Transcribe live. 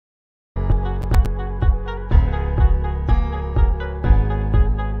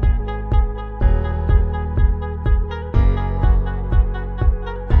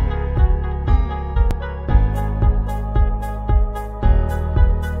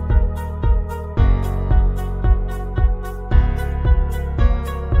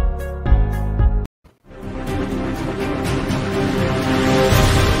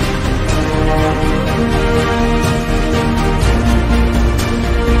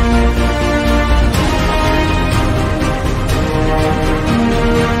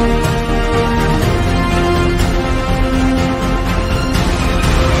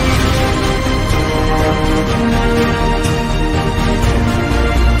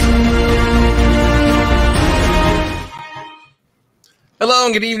Hello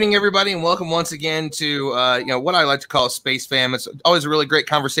and good evening, everybody, and welcome once again to what I like to call Space Fam. It's always a really great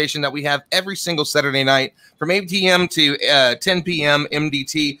conversation that we have every single Saturday night from 8 p.m. to 10 p.m.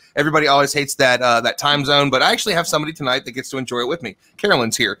 MDT. Everybody always hates that time zone, but I actually have somebody tonight that gets to enjoy it with me.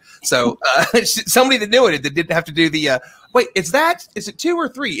 Carolyn's here, so somebody that knew it that didn't have to do the. Wait, is it 2 or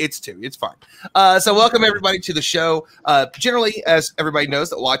 3? It's 2. It's fine. So welcome everybody to the show. Generally, as everybody knows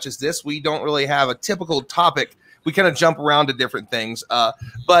that watches this, we don't really have a typical topic. We kind of jump around to different things.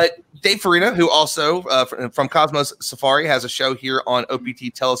 But Dave Farina, who also from Cosmos Safari has a show here on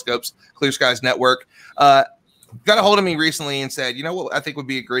OPT Telescope's Clear Skies Network, got a hold of me recently and said, you know what I think would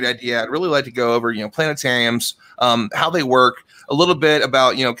be a great idea? I'd really like to go over, planetariums, how they work, a little bit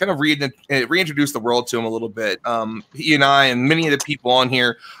about, kind of reintroduce the world to them a little bit. He and I and many of the people on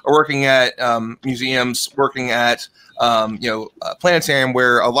here are working at museums, working at planetarium,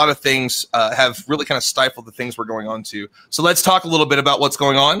 where a lot of things have really kind of stifled the things we're going on to. So let's talk a little bit about what's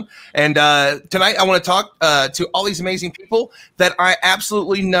going on. And tonight I want to talk to all these amazing people that I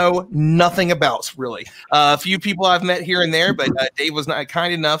absolutely know nothing about, really. A few people I've met here and there, but Dave was not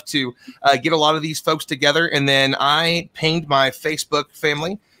kind enough to get a lot of these folks together. And then I pinged my Facebook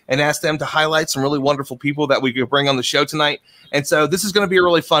family and asked them to highlight some really wonderful people that we could bring on the show tonight. And so this is going to be a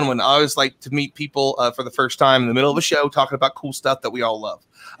really fun one. I always like to meet people for the first time in the middle of a show, talking about cool stuff that we all love.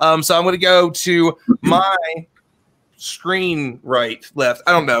 So I'm going to go to my screen right, left.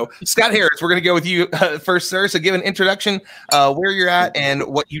 I don't know. Scott Harris, we're going to go with you first, sir. So give an introduction, where you're at and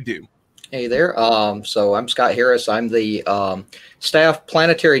what you do. Hey there. So I'm Scott Harris. I'm the staff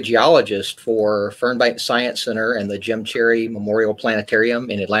planetary geologist for Fernbank Science Center and the Jim Cherry Memorial Planetarium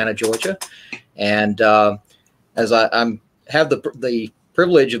in Atlanta, Georgia. And as I have the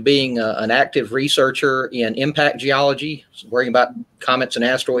privilege of being an active researcher in impact geology, worrying about comets and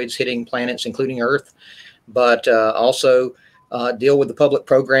asteroids hitting planets, including Earth, but also deal with the public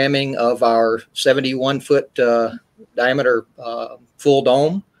programming of our 71-foot diameter full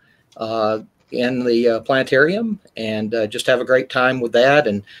dome in the planetarium, and just have a great time with that.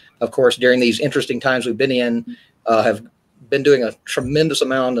 And of course, during these interesting times we've been in, have been doing a tremendous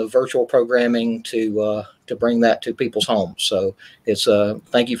amount of virtual programming to bring that to people's homes. So it's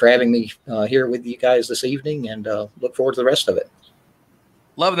thank you for having me here with you guys this evening, and look forward to the rest of it.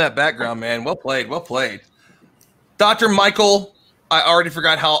 Loving that background, man. Well played. Well played. Dr. Michael, I already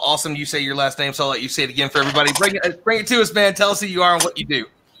forgot how awesome you say your last name, so I'll let you say it again for everybody. Bring it to us, man. Tell us who you are and what you do.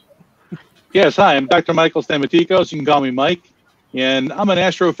 Yes, hi, I'm Dr. Michael Stamatikos. You can call me Mike. And I'm an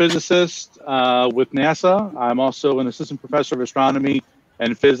astrophysicist with NASA. I'm also an assistant professor of astronomy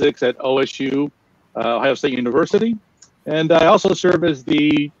and physics at OSU, Ohio State University. And I also serve as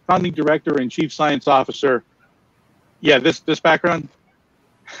the founding director and chief science officer. Yeah, this background.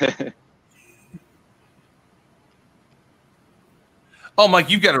 Oh, Mike,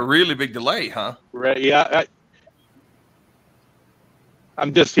 you've got a really big delay, huh? Right, yeah.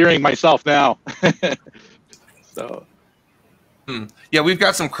 I'm just hearing myself now. So. Yeah, we've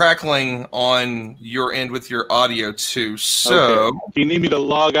got some crackling on your end with your audio too. So, okay. Do you need me to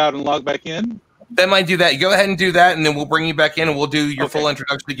log out and log back in? That might do that. You go ahead and do that, and then we'll bring you back in, and we'll do your full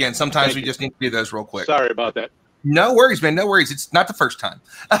introduction again. Sometimes we just need to do those real quick. Sorry about that. No worries, man. No worries. It's not the first time.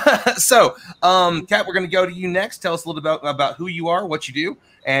 So, Kat, we're going to go to you next. Tell us a little bit about who you are, what you do,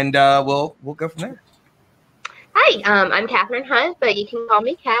 and we'll go from there. Hi, I'm Catherine Hunt, but you can call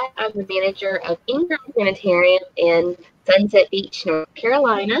me Kat. I'm the manager of Ingram Planetarium in Sunset Beach, North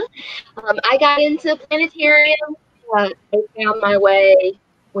Carolina. I got into planetarium. I found my way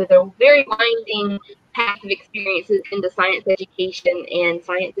with a very winding path of experiences into science education and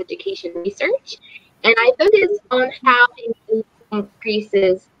science education research. And I focused on how it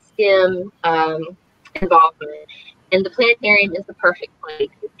increases STEM involvement. And the planetarium is the perfect place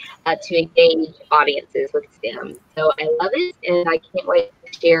to engage audiences with STEM. So I love it, and I can't wait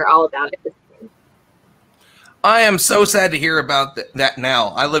to share all about it with you. I am so sad to hear about that now.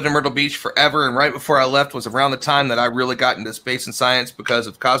 I lived in Myrtle Beach forever, and right before I left was around the time that I really got into space and science because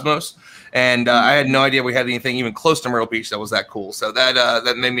of Cosmos. And I had no idea we had anything even close to Myrtle Beach that was that cool. So that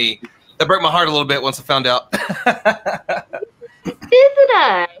broke my heart a little bit once I found out.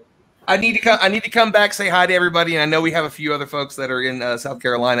 Visitor. I need to come back, say hi to everybody, and I know we have a few other folks that are in South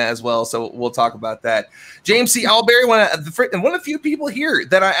Carolina as well, so we'll talk about that. James C. Alberry, one of the few people here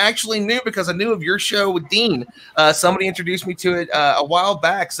that I actually knew because I knew of your show with Dean. Somebody introduced me to it a while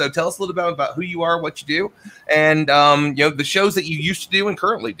back, so tell us a little bit about who you are, what you do, and the shows that you used to do and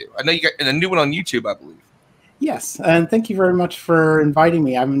currently do. I know you got a new one on YouTube, I believe. Yes, and thank you very much for inviting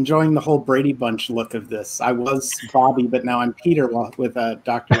me. I'm enjoying the whole Brady Bunch look of this. I was Bobby, but now I'm Peter with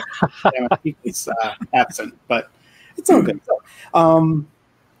Dr. Stamatikos absent. But It's all good. So,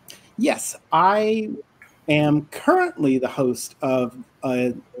 yes, I am currently the host of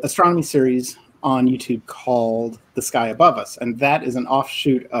an astronomy series on YouTube called The Sky Above Us, and that is an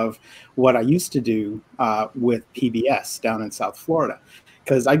offshoot of what I used to do with PBS down in South Florida.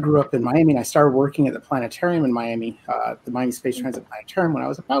 Because I grew up in Miami, and I started working at the Planetarium in Miami, the Miami Space Transit Planetarium, when I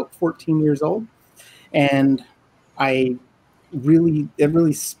was about 14 years old, and it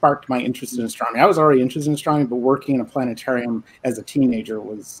really sparked my interest in astronomy. I was already interested in astronomy, but working in a planetarium as a teenager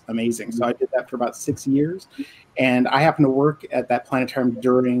was amazing. So I did that for about 6 years, and I happened to work at that planetarium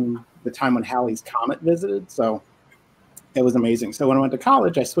during the time when Halley's Comet visited, so it was amazing. So when I went to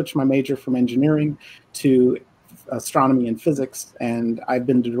college, I switched my major from engineering to astronomy and physics, and I've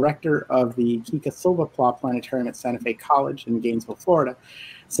been the director of the Kika Silva Pla Planetarium at Santa Fe College in Gainesville, Florida,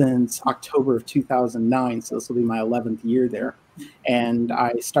 since October of 2009, so this will be my 11th year there. And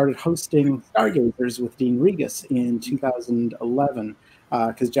I started hosting Stargazers with Dean Regas in 2011,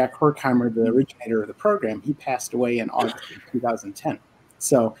 because Jack Horkheimer, the originator of the program, he passed away in August of 2010.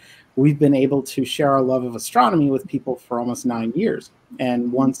 So we've been able to share our love of astronomy with people for almost 9 years.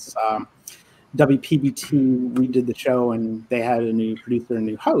 And once WPBT redid the show and they had a new producer, a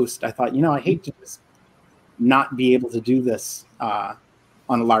new host, I thought, I hate to just not be able to do this on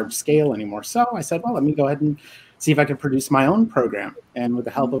a large scale anymore. So I said, well, let me go ahead and see if I could produce my own program. And with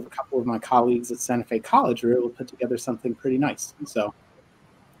the help of a couple of my colleagues at Santa Fe College, we were able to put together something pretty nice. So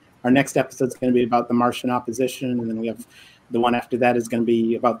our next episode is going to be about the Martian opposition, and then we have the one after that is going to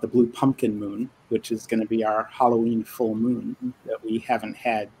be about the blue pumpkin moon, which is going to be our Halloween full moon that we haven't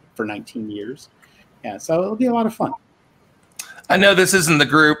had for 19 years. Yeah, so it'll be a lot of fun. I know this isn't the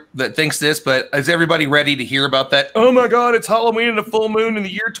group that thinks this, but is everybody ready to hear about that? Oh my God, it's Halloween and a full moon in the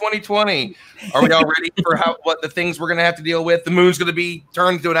year 2020. Are we all ready for what the things we're going to have to deal with? The moon's going to be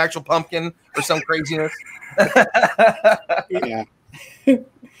turned into an actual pumpkin or some craziness. Yeah.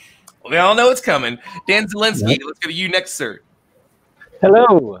 We all know it's coming. Dan Zielinski, let's go to you next, sir.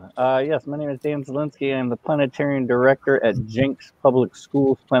 Hello. Yes, my name is Dan Zielinski. I'm the planetarium director at Jenks Public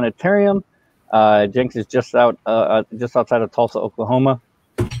Schools Planetarium. Jenks is just outside of Tulsa, Oklahoma.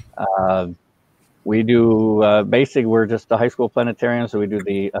 We do basically, we're just a high school planetarium, so we do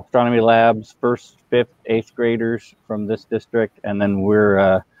the astronomy labs, 1st, 5th, 8th graders from this district, and then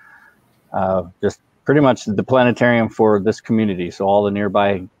we're just pretty much the planetarium for this community. So all the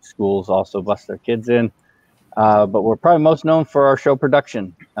nearby schools also bus their kids in. But we're probably most known for our show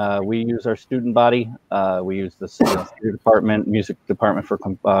production. We use our student body. We use the theater department, music department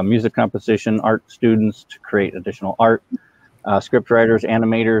for music composition, art students to create additional art, script writers,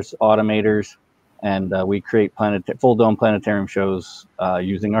 animators, automators, and we create full dome planetarium shows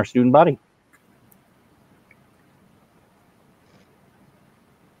using our student body.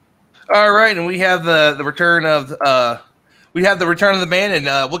 All right, and we have the return of the man, and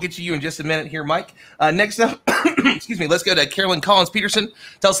we'll get to you in just a minute here, Mike. Next up, excuse me, let's go to Carolyn Collins-Peterson.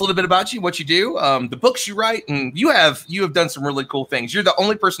 Tell us a little bit about you, what you do, the books you write, and you have done some really cool things. You're the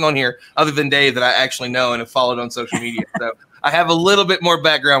only person on here other than Dave that I actually know and have followed on social media. So I have a little bit more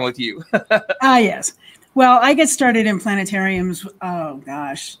background with you. Yes. Well, I get started in planetariums,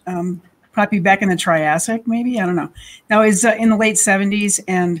 probably back in the Triassic, maybe. I don't know. That was in the late 70s,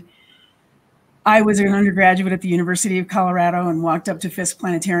 and I was an undergraduate at the University of Colorado and walked up to Fisk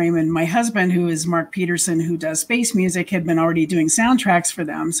Planetarium, and my husband, who is Mark Peterson, who does space music, had been already doing soundtracks for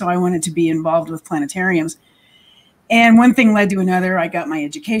them. So I wanted to be involved with planetariums. And one thing led to another. I got my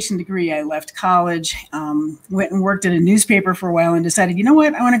education degree. I left college, went and worked at a newspaper for a while and decided, you know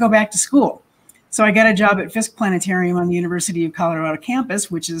what, I want to go back to school. So I got a job at Fisk Planetarium on the University of Colorado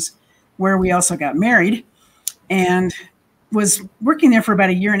campus, which is where we also got married, and was working there for about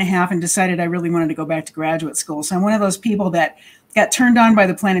a year and a half and decided I really wanted to go back to graduate school. So I'm one of those people that got turned on by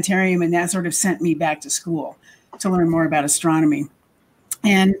the planetarium, and that sort of sent me back to school to learn more about astronomy.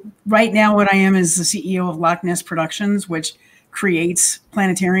 And right now what I am is the CEO of Loch Ness Productions, which creates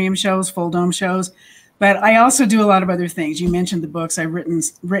planetarium shows, full dome shows. But I also do a lot of other things. You mentioned the books. I've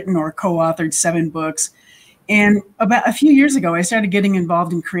written or co-authored 7 books. And about a few years ago, I started getting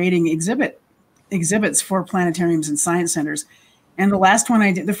involved in creating exhibits for planetariums and science centers. And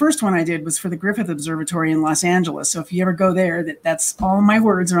the first one I did was for the Griffith Observatory in Los Angeles. So if you ever go there, that's all my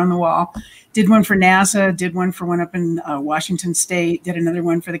words are on the wall. Did one for NASA, did one up in Washington State, did another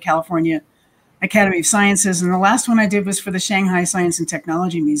one for the California Academy of Sciences. And the last one I did was for the Shanghai Science and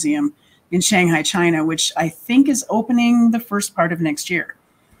Technology Museum in Shanghai, China, which I think is opening the first part of next year.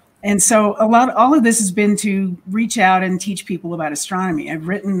 And so all of this has been to reach out and teach people about astronomy. I've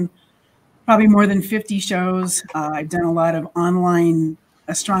written probably more than 50 shows. I've done a lot of online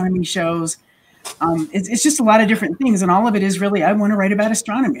astronomy shows. It's just a lot of different things. And all of it is really, I want to write about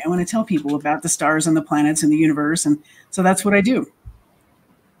astronomy. I want to tell people about the stars and the planets and the universe. And so that's what I do.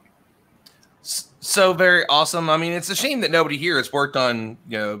 So very awesome. I mean, it's a shame that nobody here has worked on,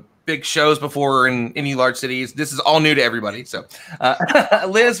 big shows before in any large cities. This is all new to everybody. So,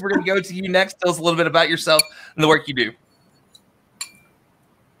 Liz, we're going to go to you next. Tell us a little bit about yourself and the work you do.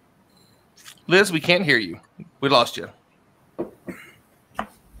 Liz, we can't hear you. We lost you.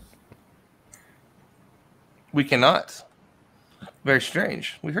 We cannot. Very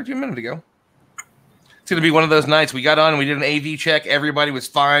strange. We heard you a minute ago. It's going to be one of those nights. We got on and we did an AV check. Everybody was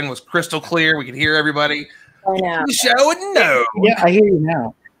fine, was crystal clear. We could hear everybody. I know. The show and no. Yeah, I hear you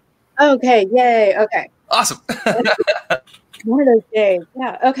now. Okay. Yay. Okay. Awesome. One of those days.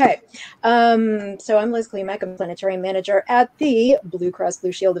 Yeah. Okay. So I'm Liz Klimek. I'm Planetarium Manager at the Blue Cross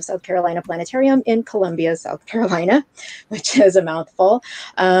Blue Shield of South Carolina Planetarium in Columbia, South Carolina, which is a mouthful.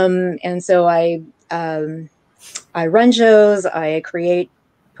 And so I run shows, I create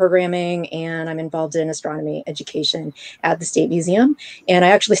programming, and I'm involved in astronomy education at the State Museum. And I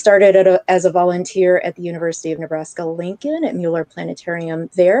actually started as a volunteer at the University of Nebraska-Lincoln at Mueller Planetarium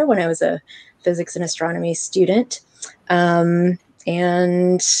there when I was a physics and astronomy student. And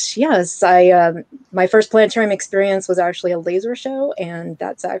yes, my first planetarium experience was actually a laser show, and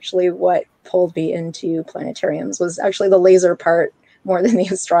that's actually what pulled me into planetariums, was actually the laser part more than the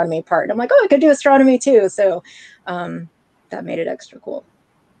astronomy part. And I'm like, oh, I could do astronomy too. So that made it extra cool.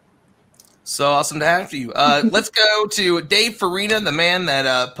 So awesome to have you. Let's go to Dave Farina, the man that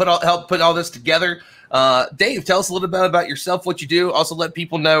helped put all this together. Dave, tell us a little bit about yourself, what you do. Also let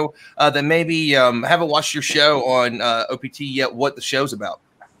people know that maybe haven't watched your show on OPT yet, what the show's about.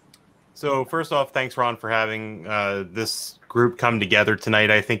 So first off, thanks, Ron, for having this group come together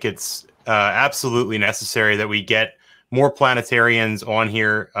tonight. I think it's absolutely necessary that we get more planetarians on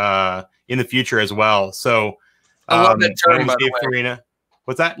here in the future as well. So I love that term, by the way. Farina.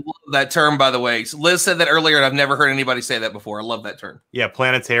 What's that? I love that term, by the way. So Liz said that earlier, and I've never heard anybody say that before. I love that term. Yeah,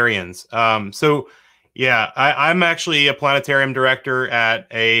 planetarians. So yeah, I'm actually a planetarium director at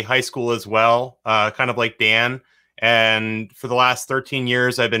a high school as well, kind of like Dan. And for the last 13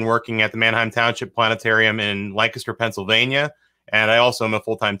 years, I've been working at the Manheim Township Planetarium in Lancaster, Pennsylvania. And I also am a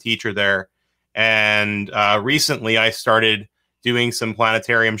full-time teacher there. And recently I started doing some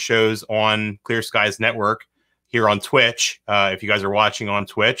planetarium shows on Clear Skies Network here on Twitch, if you guys are watching on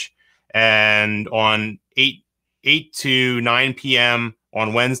Twitch. And on 8 to 9 p.m.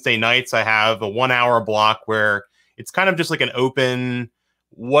 on Wednesday nights, I have a 1 hour block where it's kind of just like an open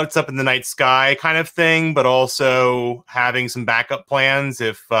what's up in the night sky kind of thing, but also having some backup plans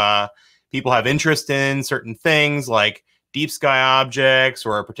if people have interest in certain things like deep sky objects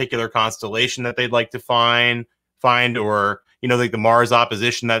or a particular constellation that they'd like to find, or, like the Mars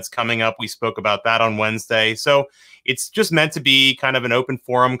opposition that's coming up. We spoke about that on Wednesday. So it's just meant to be kind of an open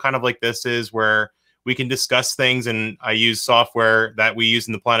forum, kind of like this is, where we can discuss things. And I use software that we use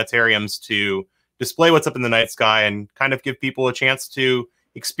in the planetariums to display what's up in the night sky and kind of give people a chance to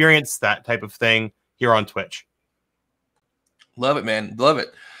experience that type of thing here on Twitch. Love it, man. Love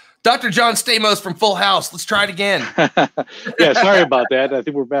it. Dr. John Stamos from Full House. Let's try it again. Yeah, sorry about that. I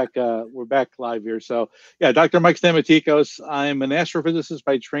think we're back. We're back live here. So, yeah, Dr. Mike Stamatikos. I'm an astrophysicist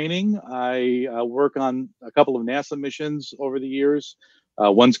by training. I work on a couple of NASA missions over the years.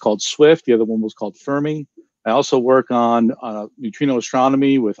 One's called SWIFT. The other one was called Fermi. I also work on neutrino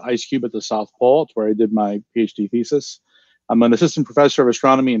astronomy with IceCube at the South Pole. It's where I did my PhD thesis. I'm an assistant professor of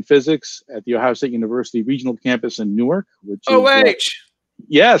astronomy and physics at the Ohio State University Regional Campus in Newark, which is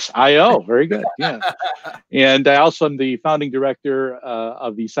yes, IO. Very good. Yeah. And I also am the founding director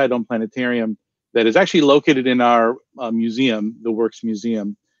of the Sidon Planetarium that is actually located in our museum, the Works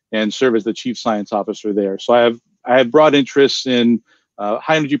Museum, and serve as the chief science officer there. So I have broad interests in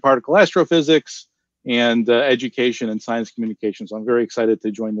high energy particle astrophysics and education and science communication. So I'm very excited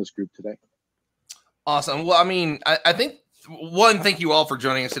to join this group today. Awesome. Well, I mean, I think thank you all for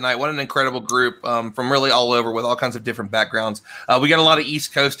joining us tonight. What an incredible group from really all over with all kinds of different backgrounds. We got a lot of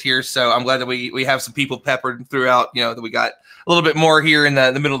East Coast here, so I'm glad that we have some people peppered throughout, that we got a little bit more here in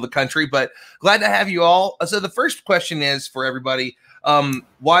the middle of the country, but glad to have you all. So the first question is for everybody,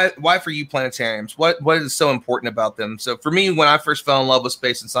 why for you planetariums? What is so important about them? So for me, when I first fell in love with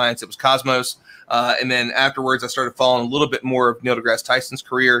space and science, it was Cosmos. And then afterwards, I started following a little bit more of Neil deGrasse Tyson's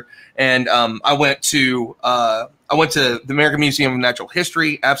career. And I went to the American Museum of Natural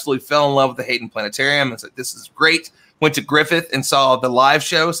History, absolutely fell in love with the Hayden Planetarium. I was like, this is great. Went to Griffith and saw the live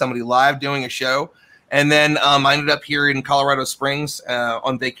show, somebody live doing a show. And then I ended up here in Colorado Springs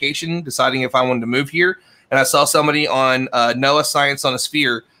on vacation, deciding if I wanted to move here. And I saw somebody on NOAA Science on a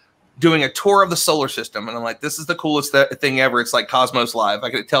Sphere doing a tour of the solar system. And I'm like, this is the coolest thing ever. It's like Cosmos Live.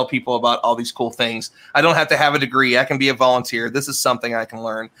 I could tell people about all these cool things. I don't have to have a degree. I can be a volunteer. This is something I can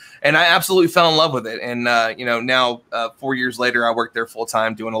learn. And I absolutely fell in love with it. And, now 4 years later, I work there full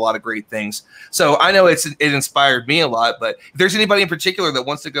time doing a lot of great things. So I know it inspired me a lot, but if there's anybody in particular that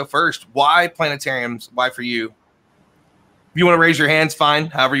wants to go first, why planetariums? Why for you? If you want to raise your hands, fine.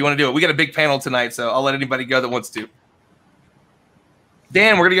 However you want to do it. We got a big panel tonight, so I'll let anybody go that wants to.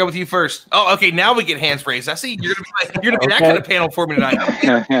 Dan, we're gonna go with you first. Oh, okay. Now we get hands raised. I see you're gonna be that kind of panel for me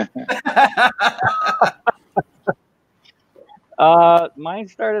tonight. Mine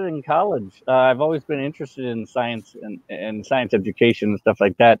started in college. I've always been interested in science and science education and stuff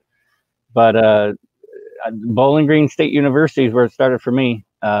like that. But Bowling Green State University is where it started for me.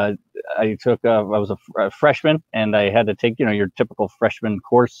 I was a freshman, and I had to take your typical freshman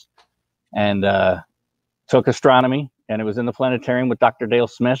course, and took astronomy. And it was in the planetarium with Dr. Dale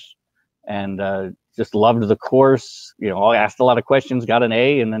Smith, and just loved the course. I asked a lot of questions, got an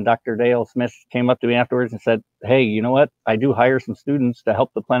A, and then Dr. Dale Smith came up to me afterwards and said, "Hey, you know what? I do hire some students to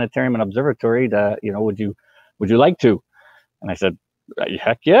help the planetarium and observatory. Would you like to?" And I said,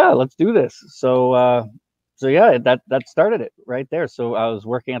 "Heck yeah, let's do this." So yeah, that started it right there. So I was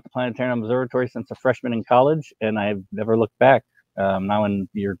working at the planetarium observatory since a freshman in college, and I've never looked back. Now in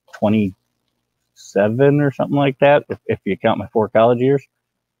year 27 or something like that, if you count my 4 college years.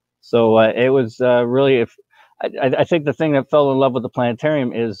 So it was really, I think the thing that fell in love with the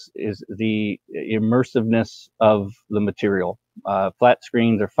planetarium is the immersiveness of the material. Flat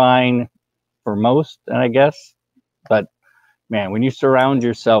screens are fine for most, and I guess, but man, when you surround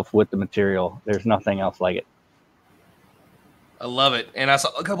yourself with the material, there's nothing else like it. I love it. And I saw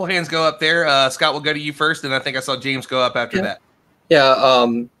a couple hands go up there. Scott, we'll go to you first, and I think I saw James go up after that. Yeah.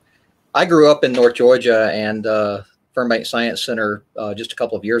 I grew up in North Georgia, and Fernbank Science Center just a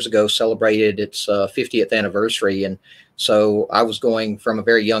couple of years ago celebrated its 50th anniversary. And so I was going from a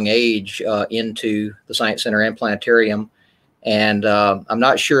very young age into the Science Center and Planetarium. And I'm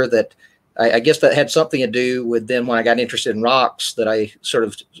not sure that, I guess that had something to do with then when I got interested in rocks, that I sort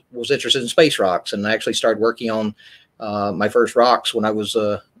of was interested in space rocks. And I actually started working on my first rocks when I was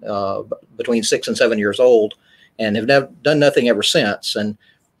between 6 and 7 years old, and have done nothing ever since. And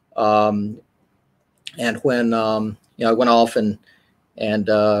when I went off and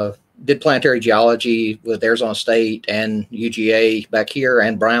did planetary geology with Arizona State and UGA back here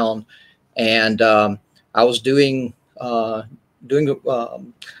and Brown, and I was doing a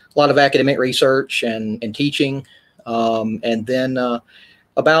lot of academic research and teaching, and then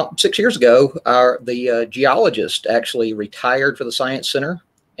about 6 years ago, the geologist actually retired for the Science Center,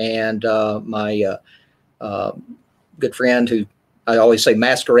 and my good friend, who I always say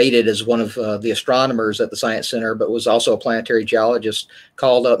masqueraded as one of the astronomers at the Science Center, but was also a planetary geologist,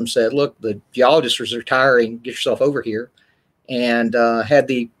 called up and said, "Look, the geologist is retiring. Get yourself over here." And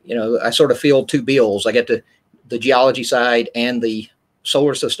had I sort of filled 2 bills. I get the geology side and the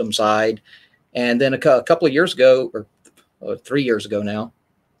solar system side. And then a couple of years ago, or 3 years ago now,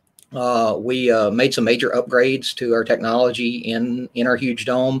 we made some major upgrades to our technology in our huge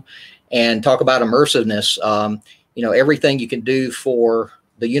dome. And talk about immersiveness. Everything you can do for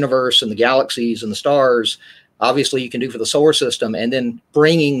the universe and the galaxies and the stars, obviously you can do for the solar system, and then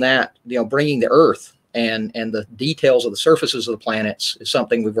bringing the Earth and the details of the surfaces of the planets is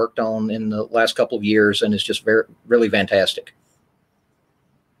something we've worked on in the last couple of years, and it's just really fantastic.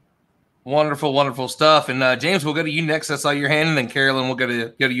 Wonderful, wonderful stuff. And James, we'll go to you next. I saw your hand, and then Carolyn, we'll go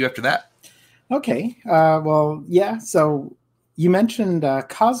to you after that. Okay. Well, yeah. So you mentioned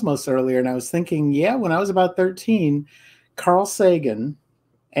Cosmos earlier, and I was thinking, when I was about 13, Carl Sagan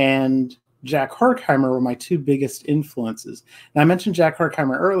and Jack Horkheimer were my 2 biggest influences. And I mentioned Jack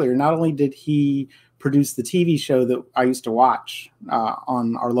Horkheimer earlier. Not only did he produce the TV show that I used to watch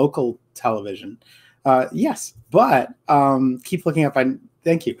on our local television, yes, but keep looking up.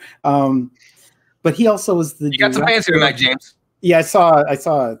 Thank you. But he also was the. You got some fans here tonight, James. Yeah, I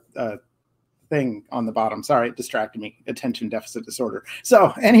saw thing on the bottom. Sorry, it distracted me. Attention deficit disorder.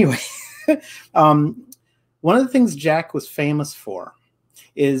 So anyway, one of the things Jack was famous for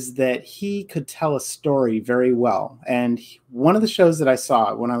is that he could tell a story very well. And one of the shows that I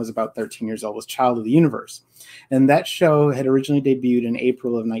saw when I was about 13 years old was Child of the Universe. And that show had originally debuted in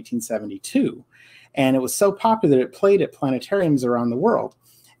April of 1972. And it was so popular that it played at planetariums around the world.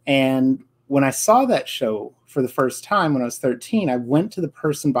 And when I saw that show for the first time when I was 13, I went to the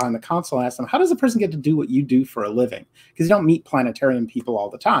person behind the console and asked them, how does a person get to do what you do for a living? Because you don't meet planetarium people all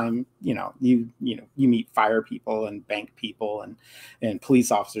the time. You meet fire people and bank people and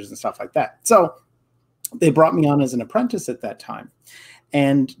police officers and stuff like that. So they brought me on as an apprentice at that time.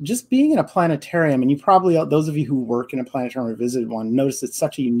 And just being in a planetarium, and you probably, those of you who work in a planetarium or visited one, notice it's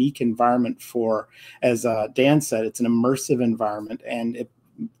such a unique environment for, as Dan said, it's an immersive environment. And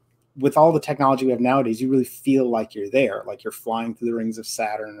with all the technology we have nowadays, you really feel like you're there, like you're flying through the rings of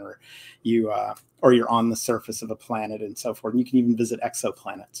Saturn, or you're on the surface of a planet and so forth. And you can even visit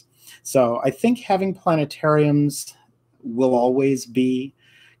exoplanets. So I think having planetariums will always be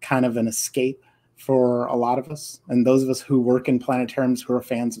kind of an escape for a lot of us. And those of us who work in planetariums who are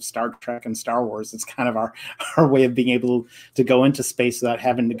fans of Star Trek and Star Wars, it's kind of our way of being able to go into space without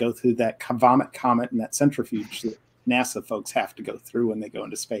having to go through that vomit comet and that centrifuge that NASA folks have to go through when they go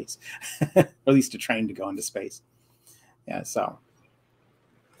into space, or at least to train to go into space. Yeah, so.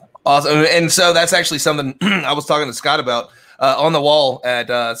 Awesome. And so that's actually something I was talking to Scott about on the wall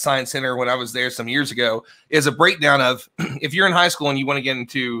at Science Center when I was there some years ago, is a breakdown of if you're in high school and you want to get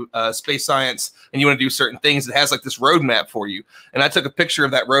into space science and you want to do certain things, it has like this roadmap for you. And I took a picture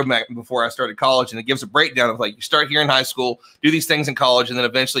of that roadmap before I started college, and it gives a breakdown of like, you start here in high school, do these things in college, and then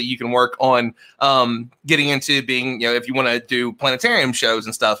eventually you can work on getting into being, if you want to do planetarium shows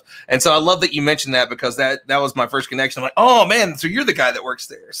and stuff. And so I love that you mentioned that, because that was my first connection. I'm like, oh man, so you're the guy that works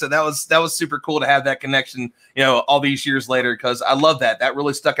there. So that was super cool to have that connection, all these years later, because I love that. That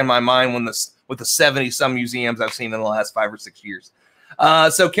really stuck in my mind with the 70-some museums I've seen in the last 5 or 6 years.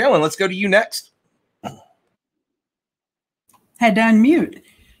 So Carolyn, let's go to you next. Had to unmute.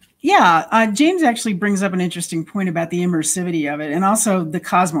 Yeah, James actually brings up an interesting point about the immersivity of it, and also the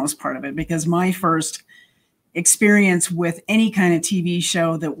cosmos part of it, because my first experience with any kind of TV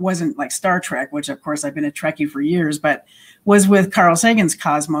show that wasn't like Star Trek, which of course I've been a Trekkie for years, but was with Carl Sagan's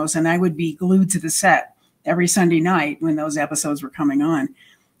Cosmos, and I would be glued to the set every Sunday night when those episodes were coming on.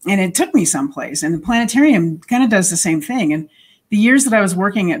 And it took me someplace, and the planetarium kind of does the same thing. And the years that I was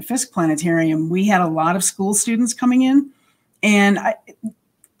working at Fisk Planetarium, we had a lot of school students coming in, and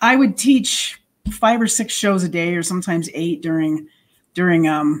I would teach 5 or 6 shows a day, or sometimes 8 during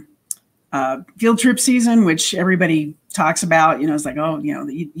field trip season, which everybody talks about. It's like, oh,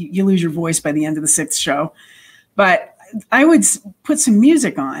 you lose your voice by the end of the 6th show. But I would put some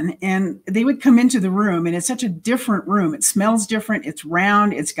music on, and they would come into the room, and it's such a different room. It smells different. It's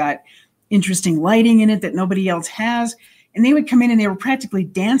round. It's got interesting lighting in it that nobody else has. And they would come in and they were practically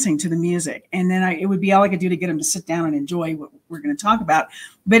dancing to the music. And then it would be all I could do to get them to sit down and enjoy what we're going to talk about.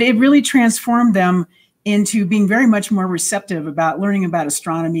 But it really transformed them into being very much more receptive about learning about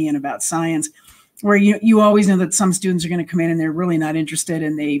astronomy and about science, where you always know that some students are going to come in and they're really not interested,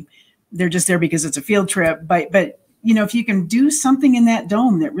 and they're just there because it's a field trip. But if you can do something in that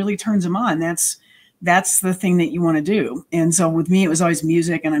dome that really turns them on, that's the thing that you want to do. And so with me, it was always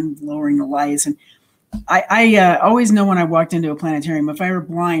music, and I'm lowering the lights. And I always know when I walked into a planetarium, if I were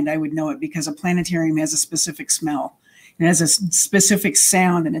blind, I would know it, because a planetarium has a specific smell. It has a specific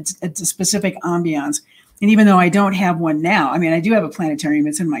sound, and it's a specific ambiance. And even though I don't have one now, I mean, I do have a planetarium.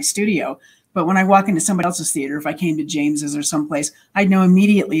 It's in my studio. But when I walk into somebody else's theater, if I came to James's or someplace, I'd know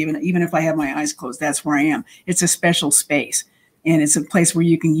immediately, even if I have my eyes closed, that's where I am. It's a special space, and it's a place where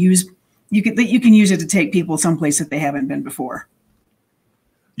you can use it to take people someplace that they haven't been before.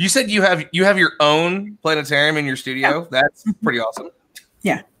 You said you have your own planetarium in your studio. Yeah. That's pretty awesome.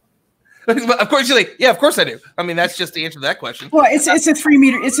 Yeah. Of course you're like, yeah, of course I do. I mean, that's just the answer to that question. Well, it's a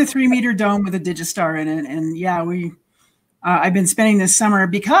 3-meter dome with a Digistar in it, and yeah, I've been spending this summer,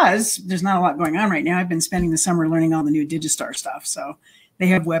 because there's not a lot going on right now. I've been spending the summer learning all the new Digistar stuff. So they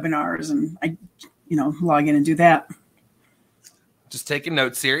have webinars, and I, log in and do that. Just taking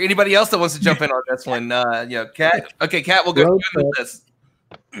notes here. Anybody else that wants to jump in on this one? Kat. Okay, Kat, we'll go with this.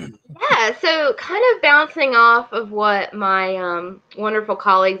 Yeah, so kind of bouncing off of what my wonderful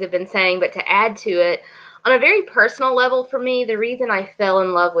colleagues have been saying, but to add to it, on a very personal level for me, the reason I fell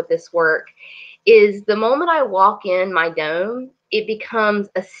in love with this work is the moment I walk in my dome, it becomes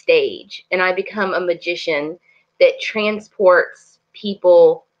a stage, and I become a magician that transports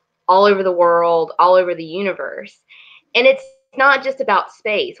people all over the world, all over the universe. And it's not just about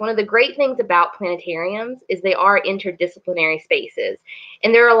space. One of the great things about planetariums is they are interdisciplinary spaces.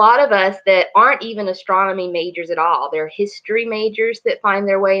 And there are a lot of us that aren't even astronomy majors at all. There are history majors that find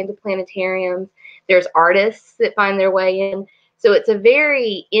their way into planetariums. There's artists that find their way in. So it's a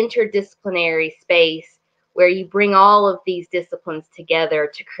very interdisciplinary space where you bring all of these disciplines together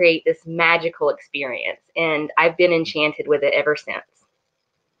to create this magical experience. And I've been enchanted with it ever since.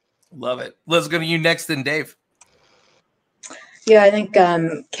 Love it. Let's go to you next, then Dave. Yeah, I think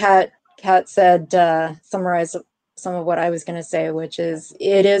Kat summarized some of what I was going to say, which is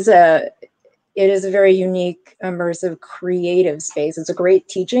it is it is a very unique, immersive, creative space. It's a great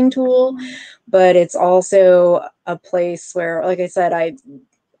teaching tool, but it's also a place where, like I said,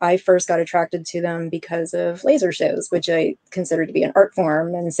 I first got attracted to them because of laser shows, which I consider to be an art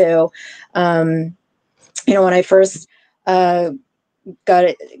form. And so, you know, when I first came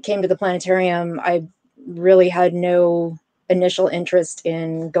to the planetarium, I really had no initial interest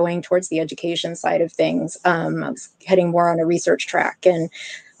in going towards the education side of things. I was heading more on a research track, and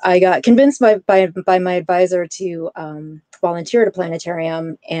I got convinced by my advisor to volunteer at a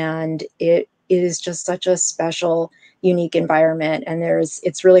planetarium, and it is just such a special, unique environment. And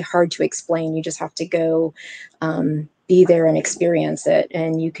it's really hard to explain. You just have to go be there and experience it.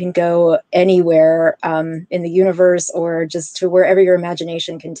 And you can go anywhere in the universe, or just to wherever your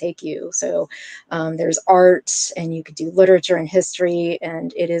imagination can take you. So there's art, and you could do literature and history,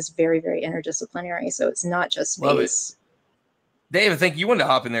 and it is very, very interdisciplinary. So it's not just space. Dave, I think you wanted to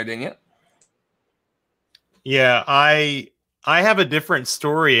hop in there, didn't you? Yeah, I have a different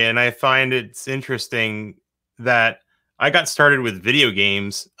story, and I find it's interesting that I got started with video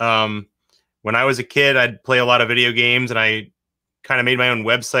games. When I was a kid, I'd play a lot of video games, and I kind of made my own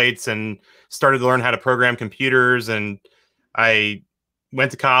websites and started to learn how to program computers. And I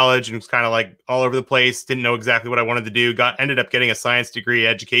went to college and was kind of like all over the place, didn't know exactly what I wanted to do, ended up getting a science degree,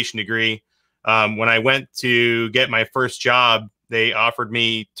 education degree. When I went to get my first job, they offered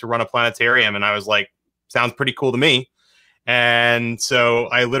me to run a planetarium, and I was like, sounds pretty cool to me. And so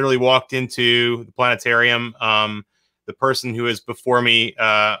I literally walked into the planetarium. The person who was before me,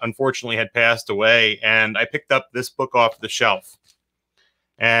 unfortunately, had passed away, and I picked up this book off the shelf.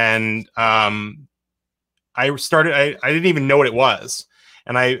 And I didn't even know what it was.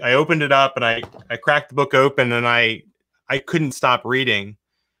 And I opened it up, and I cracked the book open, and I couldn't stop reading.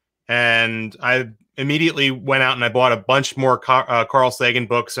 And I immediately went out and I bought a bunch more Carl Sagan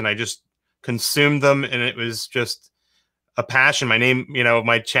books, and I just consumed them. And it was just a passion. My name, you know,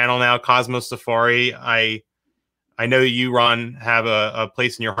 my channel now, Cosmos Safari. I know you, Ron, have a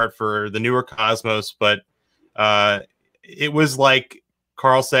place in your heart for the newer Cosmos, but it was like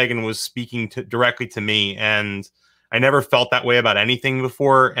Carl Sagan was speaking directly to me, and I never felt that way about anything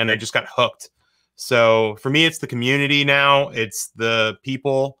before, and I just got hooked. So for me, it's the community now. It's the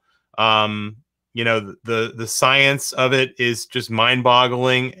people. You know, the science of it is just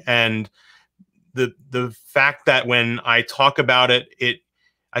mind-boggling, and the fact that when I talk about it,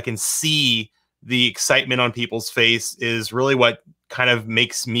 I can see the excitement on people's face is really what kind of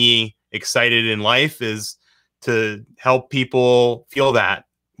makes me excited in life, is to help people feel that,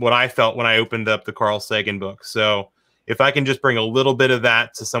 what I felt when I opened up the Carl Sagan book. So if I can just bring a little bit of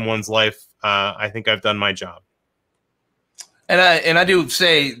that to someone's life, I think I've done my job. And I do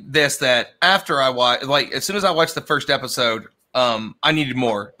say this, that after I watched, like, as soon as I watched the first episode, I needed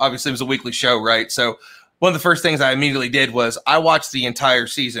more. Obviously, it was a weekly show, right? So one of the first things I immediately did was I watched the entire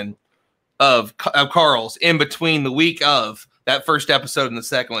season of Carl's in between the week of that first episode and the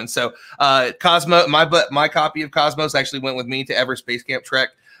second one. So Cosmo, my copy of Cosmos actually went with me to Everest Space Camp Trek.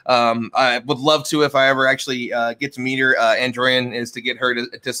 I would love to, if I ever actually get to meet her, Androyan, is to get her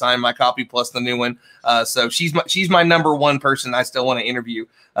to sign my copy plus the new one. So she's my number one person I still want to interview.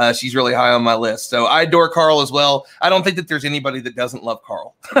 She's really high on my list. So I adore Carl as well. I don't think that there's anybody that doesn't love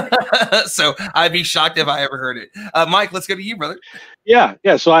Carl. So I'd be shocked if I ever heard it. Mike, let's go to you, brother. Yeah.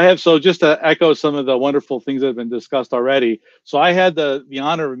 So just to echo some of the wonderful things that have been discussed already. So I had the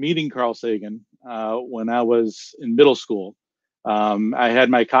honor of meeting Carl Sagan when I was in middle school. I had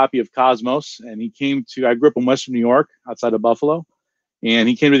my copy of Cosmos, and I grew up in Western New York, outside of Buffalo, and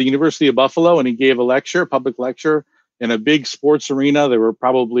he came to the University of Buffalo, and he gave a public lecture in a big sports arena. There were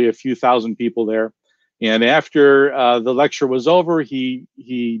probably a few thousand people there. And after the lecture was over, he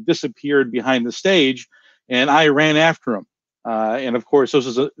disappeared behind the stage, and I ran after him. And of course, this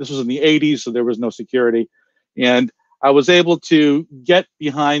was in the 80s, so there was no security. And I was able to get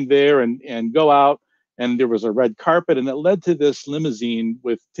behind there and go out. And there was a red carpet, and it led to this limousine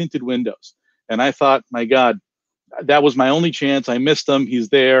with tinted windows. And I thought, my God, that was my only chance. I missed him. He's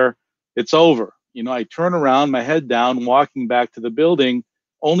there. It's over. You know, I turn around, my head down, walking back to the building,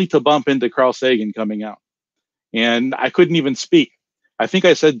 only to bump into Carl Sagan coming out. And I couldn't even speak. I think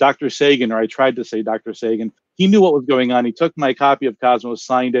I said Dr. Sagan, or I tried to say Dr. Sagan. He knew what was going on. He took my copy of Cosmos,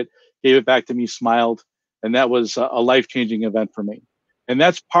 signed it, gave it back to me, smiled. And that was a life-changing event for me. And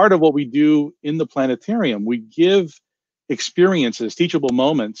that's part of what we do in the planetarium. We give experiences, teachable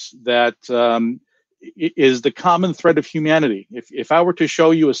moments that is the common thread of humanity. If I were to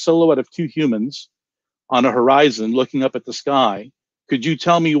show you a silhouette of two humans on a horizon looking up at the sky, could you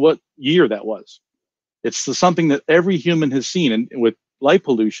tell me what year that was? It's something that every human has seen. And with light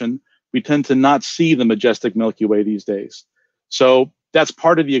pollution, we tend to not see the majestic Milky Way these days. So that's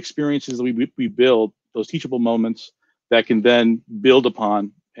part of the experiences that we build, those teachable moments that can then build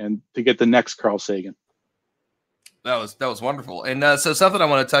upon and to get the next Carl Sagan. That was wonderful. And so something I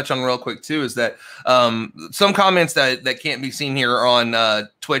want to touch on real quick too is that some comments that can't be seen here on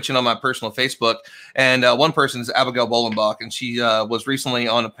Twitch and on my personal Facebook. And one person is Abigail Bolenbach, and she was recently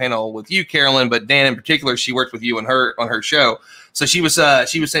on a panel with you, Carolyn, but Dan in particular, she worked with you on her show. So she was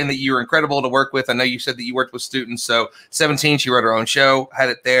saying that you were incredible to work with. I know you said that you worked with students. So 17, she wrote her own show, had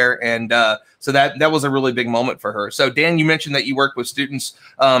it there, and so that was a really big moment for her. So Dan, you mentioned that you work with students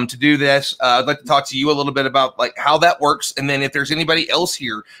to do this. I'd like to talk to you a little bit about like how that works, and then if there's anybody else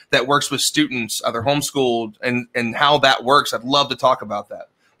here that works with students, either homeschooled, and how that works, I'd love to talk about that.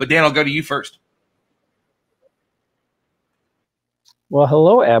 But Dan, I'll go to you first. Well,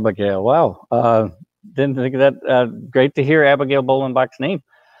 hello, Abigail. Wow. Didn't think of that. Great to hear Abigail Bolenbach's name.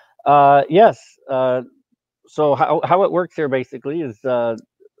 Yes. So how it works here basically is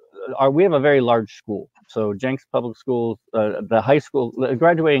we have a very large school. So Jenks Public Schools, the high school, the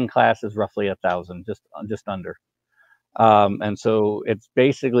graduating class is roughly 1,000, just under. And so it's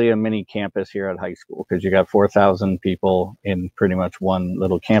basically a mini campus here at high school because you got 4,000 people in pretty much one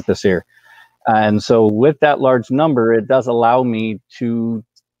little campus here. And so with that large number, it does allow me to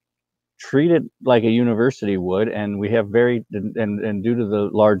treat it like a university would. And we have and due to the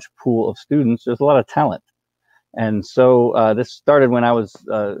large pool of students, there's a lot of talent. And so this started when I was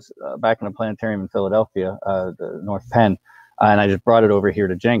back in a planetarium in Philadelphia, the North Penn, and I just brought it over here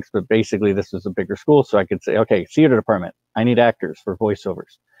to Jenks. But basically, this was a bigger school, so I could say, okay, theater department, I need actors for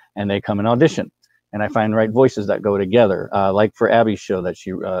voiceovers. And they come and audition. And I find right voices that go together. Like for Abby's show that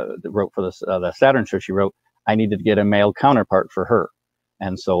she wrote for the Saturn show she wrote, I needed to get a male counterpart for her.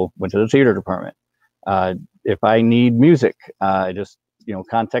 And so went to the theater department. If I need music, I just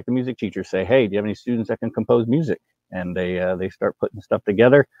contact the music teacher, say, hey, do you have any students that can compose music? And they start putting stuff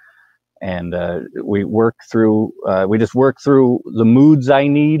together. And we just work through the moods I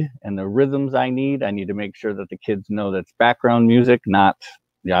need and the rhythms I need. I need to make sure that the kids know that's background music, not,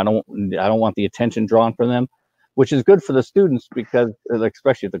 I don't want the attention drawn from them, which is good for the students because,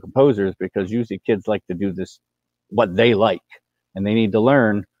 especially the composers, because usually kids like to do this, what they like, and they need to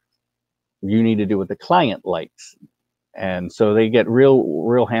learn, you need to do what the client likes. And so they get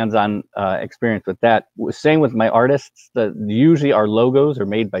real hands-on experience with that. Same with my artists. Usually our logos are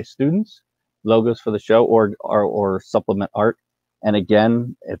made by students, logos for the show or supplement art. And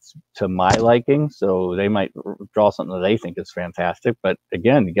again, it's to my liking. So they might draw something that they think is fantastic. But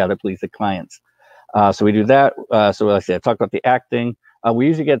again, you got to please the clients. So we do that. So like I said, I talked about the acting. We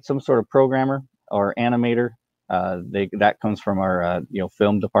usually get some sort of programmer or animator. That comes from our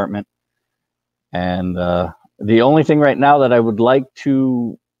film department. And the only thing right now that I would like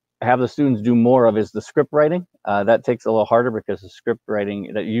to have the students do more of is the script writing. That takes a little harder because the script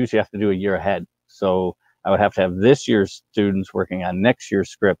writing that you usually have to do a year ahead. So I would have to have this year's students working on next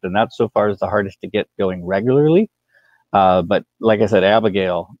year's script, and that so far is the hardest to get going regularly. But like I said,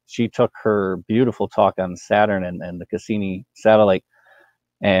 Abigail, she took her beautiful talk on Saturn and the Cassini satellite,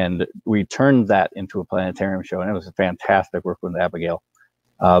 and we turned that into a planetarium show, and it was fantastic working with Abigail.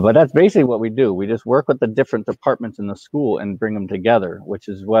 But that's basically what we do. We just work with the different departments in the school and bring them together, which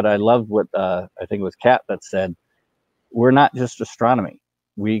is what I loved what I think it was Kat that said, we're not just astronomy.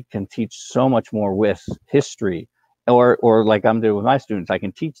 We can teach so much more with history or like I'm doing with my students. I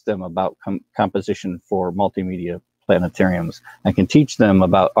can teach them about composition for multimedia planetariums. I can teach them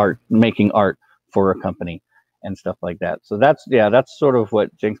about art, making art for a company and stuff like that. So that's sort of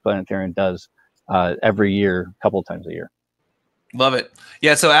what Jenks Planetarium does every year, a couple times a year. Love it.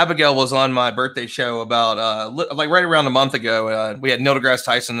 Yeah. So Abigail was on my birthday show about like right around a month ago. We had Neil deGrasse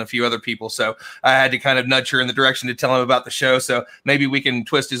Tyson and a few other people. So I had to kind of nudge her in the direction to tell him about the show. So maybe we can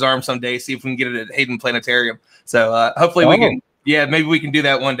twist his arm someday, see if we can get it at Hayden Planetarium. So hopefully we can. Yeah, maybe we can do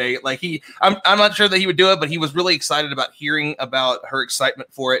that one day. Like I'm not sure that he would do it, but he was really excited about hearing about her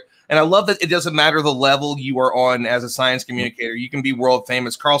excitement for it. And I love that it doesn't matter the level you are on as a science communicator. You can be world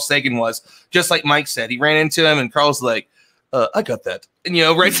famous. Carl Sagan was, just like Mike said. He ran into him and Carl's like, I got that. And,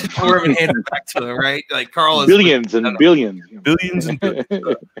 right for him and hand it back to him, right? Like Carl is billions and billions. Billions and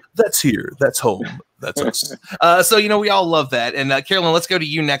billions. That's here. That's home. That's us. So, we all love that. And Carolyn, let's go to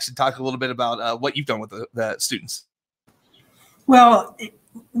you next and talk a little bit about what you've done with the students. Well,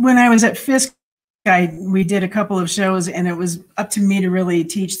 when I was at Fisk, we did a couple of shows, and it was up to me to really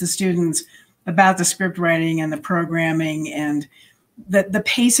teach the students about the script writing and the programming and the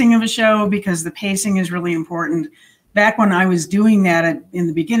pacing of a show, because the pacing is really important. Back when I was doing that in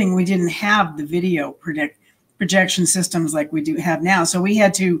the beginning, we didn't have the video projection systems like we do have now. So we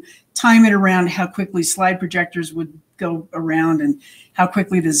had to time it around how quickly slide projectors would go around and how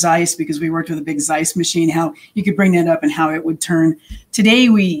quickly the Zeiss, because we worked with a big Zeiss machine, how you could bring that up and how it would turn. Today,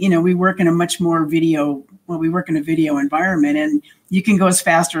 we work in a much more we work in a video environment, and you can go as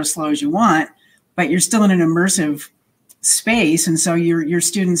fast or as slow as you want, but you're still in an immersive space. And so your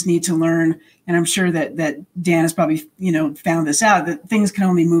students need to learn, and I'm sure that Dan has probably, found this out, that things can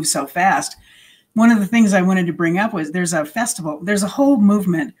only move so fast. One of the things I wanted to bring up was there's a festival, there's a whole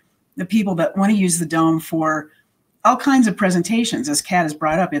movement of people that want to use the dome for all kinds of presentations, as Kat has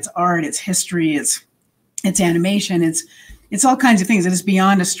brought up. It's art, it's history, it's animation, it's all kinds of things. It is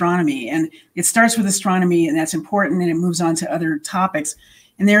beyond astronomy, and it starts with astronomy, and that's important, and it moves on to other topics.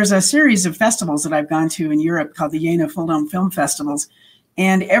 And there's a series of festivals that I've gone to in Europe called the Jena Full Dome Film Festivals.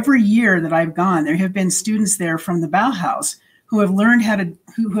 And every year that I've gone, there have been students there from the Bauhaus who have learned how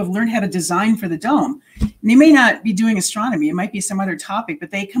to design for the dome. And they may not be doing astronomy, it might be some other topic,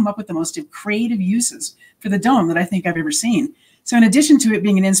 but they come up with the most creative uses for the dome that I think I've ever seen. So in addition to it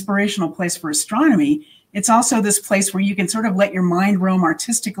being an inspirational place for astronomy, it's also this place where you can sort of let your mind roam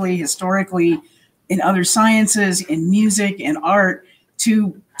artistically, historically, in other sciences, in music, in art,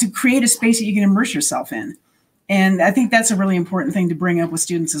 to create a space that you can immerse yourself in. And I think that's a really important thing to bring up with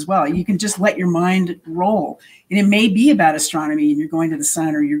students as well. You can just let your mind roll. And it may be about astronomy and you're going to the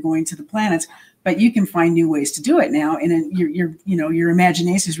sun or you're going to the planets, but you can find new ways to do it now. And your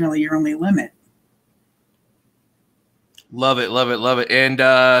imagination is really your only limit. Love it, love it, love it. And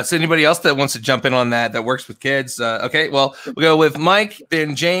so anybody else that wants to jump in on that works with kids? Okay, well, we'll go with Mike,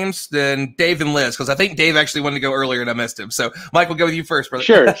 then James, then Dave, then Liz, because I think Dave actually wanted to go earlier and I missed him. So Mike, we'll go with you first, brother.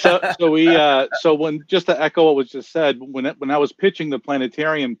 Sure. So when, just to echo what was just said, when I was pitching the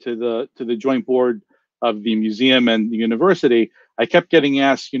planetarium to the joint board of the museum and the university, I kept getting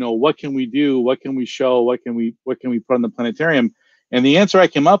asked, what can we do? What can we show? What can we put on the planetarium? And the answer I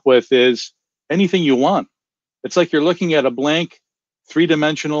came up with is anything you want. It's like you're looking at a blank,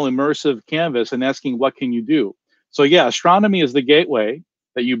 three-dimensional immersive canvas and asking, what can you do? So yeah, astronomy is the gateway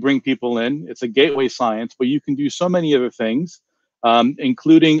that you bring people in. It's a gateway science, but you can do so many other things,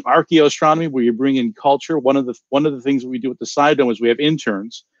 including archaeoastronomy, where you bring in culture. One of the things that we do at the Side Dome is we have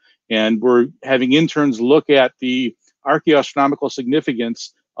interns, and we're having interns look at the archaeoastronomical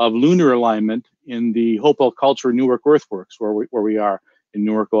significance of lunar alignment in the Hopewell Culture Newark Earthworks, where we are in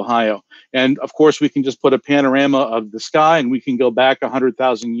Newark, Ohio. And of course, we can just put a panorama of the sky and we can go back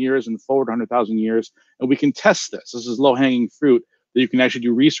 100,000 years and forward 100,000 years, and we can test this. This is low-hanging fruit that you can actually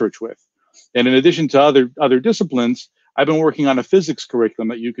do research with. And in addition to other disciplines, I've been working on a physics curriculum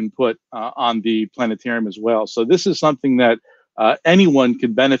that you can put on the planetarium as well. So this is something that anyone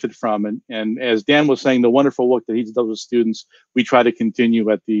could benefit from. And as Dan was saying, the wonderful work that he does with students, we try to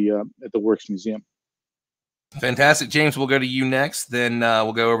continue at the Works Museum. Fantastic. James, we'll go to you next. Then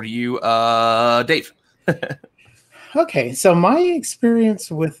we'll go over to you, Dave. Okay, so my experience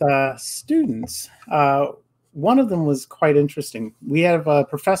with students, one of them was quite interesting. We have a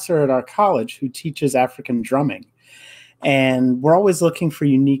professor at our college who teaches African drumming, and we're always looking for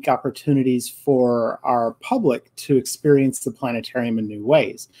unique opportunities for our public to experience the planetarium in new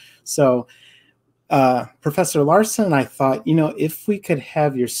ways. So Professor Larson and I thought, if we could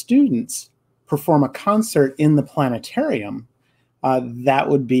have your students perform a concert in the planetarium, that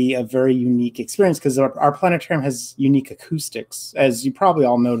would be a very unique experience, because our planetarium has unique acoustics. As you probably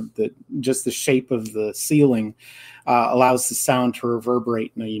all know, that just the shape of the ceiling allows the sound to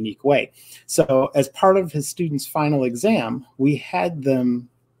reverberate in a unique way. So as part of his students' final exam, we had them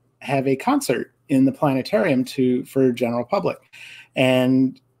have a concert in the planetarium for general public.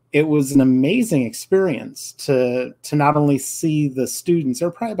 And it was an amazing experience to not only see the students. There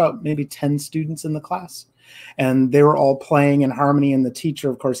were probably about maybe 10 students in the class, and they were all playing in harmony. And the teacher,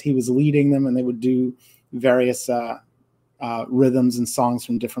 of course, he was leading them, and they would do various rhythms and songs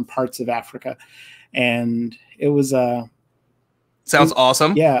from different parts of Africa. And it was sounds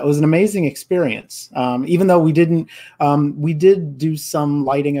awesome. Yeah, it was an amazing experience. Even though we did do some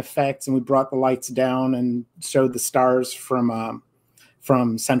lighting effects, and we brought the lights down and showed the stars from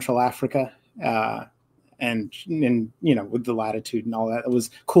Central Africa, and with the latitude and all that. It was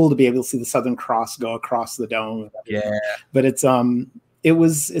cool to be able to see the Southern Cross go across the dome. Yeah, but it's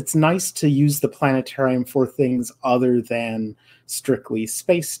nice to use the planetarium for things other than strictly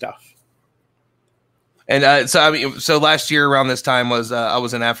space stuff. And so last year around this time was I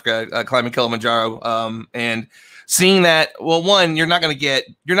was in Africa climbing Kilimanjaro, and seeing that, well, one, you're not gonna get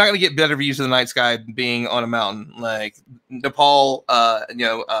better views of the night sky being on a mountain like Nepal,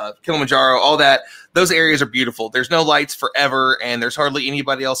 Kilimanjaro, all that. Those areas are beautiful. There's no lights forever, and there's hardly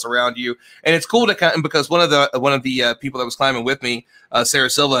anybody else around you. And it's cool to kind of, because one of the people that was climbing with me, Sarah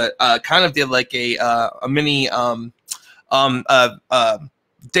Silva, kind of did like a mini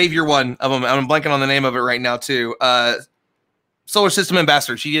Dave, you're one of them. I'm blanking on the name of it right now too. Solar System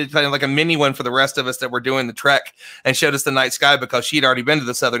Ambassador. She did kind of like a mini one for the rest of us that were doing the trek, and showed us the night sky because she'd already been to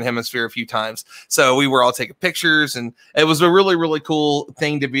the Southern Hemisphere a few times. So we were all taking pictures, and it was a really, really cool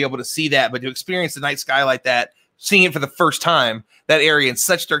thing to be able to see that. But to experience the night sky like that, seeing it for the first time, that area in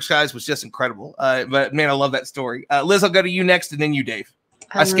such dark skies was just incredible. But man, I love that story. Liz, I'll go to you next, and then you, Dave.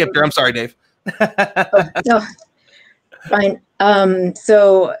 I skipped her. I'm sorry, Dave. No, fine.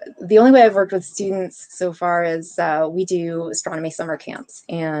 So the only way I've worked with students so far is we do astronomy summer camps,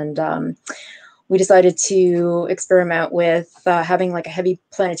 and we decided to experiment with having like a heavy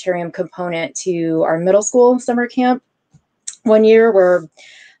planetarium component to our middle school summer camp one year, where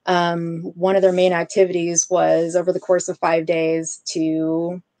one of their main activities was over the course of 5 days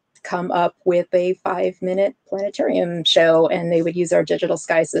to come up with a 5-minute planetarium show, and they would use our digital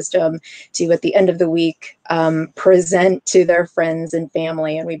sky system to, at the end of the week, present to their friends and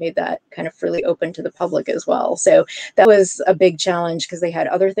family, and we made that kind of freely open to the public as well. So that was a big challenge because they had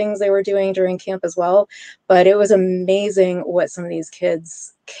other things they were doing during camp as well, but it was amazing what some of these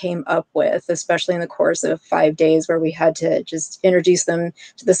kids came up with, especially in the course of 5 days, where we had to just introduce them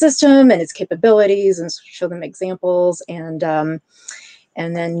to the system and its capabilities and show them examples,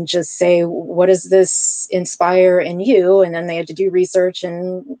 and then just say, what does this inspire in you? And then they had to do research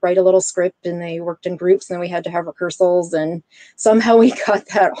and write a little script, and they worked in groups, and then we had to have rehearsals, and somehow we got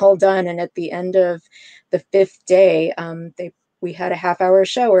that all done. And at the end of the 5th day, we had a half-hour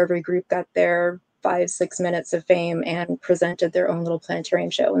show where every group got their 5-6 minutes of fame and presented their own little planetarium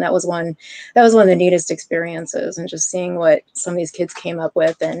show. And that was one of the neatest experiences, and just seeing what some of these kids came up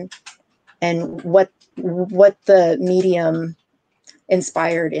with, and what the medium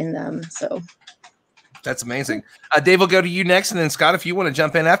inspired in them. So that's amazing. Dave, will go to you next, and then Scott, if you want to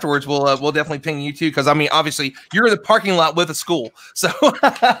jump in afterwards, we'll definitely ping you too, because I mean, obviously you're in the parking lot with a school. So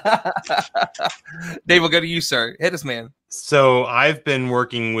Dave, will go to you, sir. Hit us, man. So I've been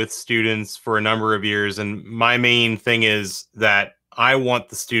working with students for a number of years, and my main thing is that I want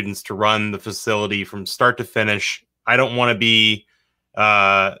the students to run the facility from start to finish. I don't want to be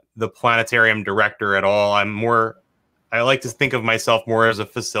the planetarium director at all. I like to think of myself more as a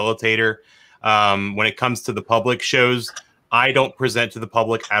facilitator. When it comes to the public shows, I don't present to the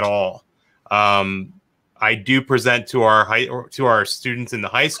public at all. I do present to our students in the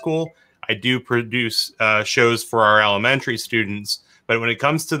high school. I do produce shows for our elementary students. But when it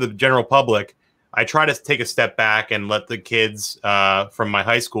comes to the general public, I try to take a step back and let the kids from my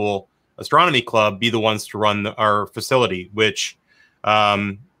high school astronomy club be the ones to run our facility, which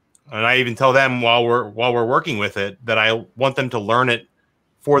and I even tell them while we're working with it that I want them to learn it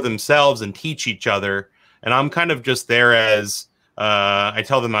for themselves and teach each other. And I'm kind of just there as I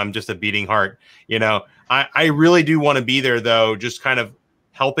tell them I'm just a beating heart. You know, I really do want to be there, though, just kind of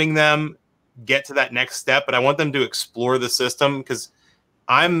helping them get to that next step. But I want them to explore the system, because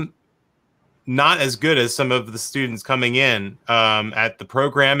I'm not as good as some of the students coming in at the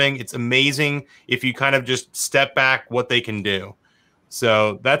programming. It's amazing if you kind of just step back what they can do.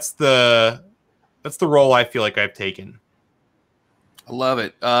 So that's the role I feel like I've taken. I love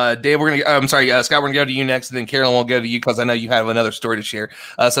it. Dave, Scott, we're gonna go to you next, and then Carolyn will go to you, because I know you have another story to share.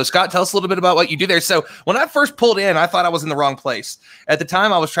 So Scott, tell us a little bit about what you do there. So when I first pulled in, I thought I was in the wrong place. At the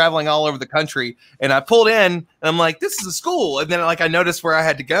time, I was traveling all over the country, and I pulled in, and I'm like, this is a school. And then I noticed where I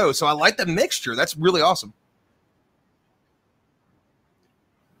had to go. So I like the mixture. That's really awesome.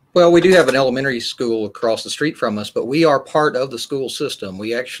 Well, we do have an elementary school across the street from us, but we are part of the school system.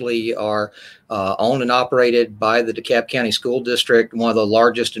 We actually are owned and operated by the DeKalb County School District, one of the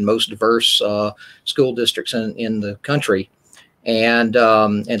largest and most diverse school districts in the country. And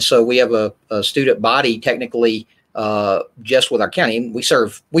so we have a student body, technically, just with our county. We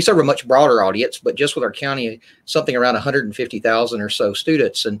serve a much broader audience, but just with our county, something around 150,000 or so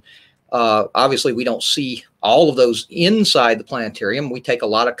students. And obviously, we don't see all of those inside the planetarium. We take a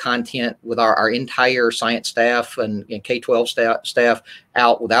lot of content with our entire science staff and K-12 staff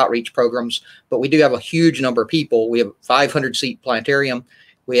out with outreach programs. But we do have a huge number of people. We have a 500-seat planetarium.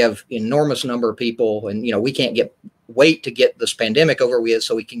 We have enormous number of people, and we can't wait to get this pandemic over with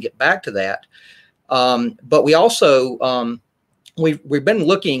so we can get back to that. But we also we've been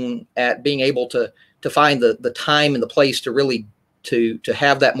looking at being able to find the time and the place to really to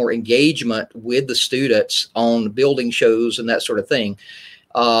have that more engagement with the students on building shows and that sort of thing.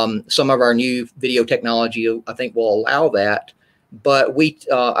 Some of our new video technology, I think, will allow that. But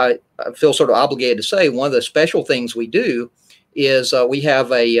I feel sort of obligated to say one of the special things we do is we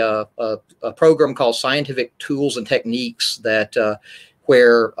have a program called Scientific Tools and Techniques that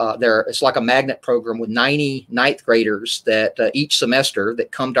where it's like a magnet program with 90 ninth graders that each semester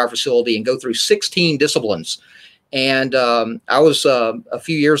that come to our facility and go through 16 disciplines. And I was a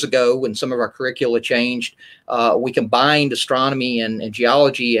few years ago when some of our curricula changed, we combined astronomy and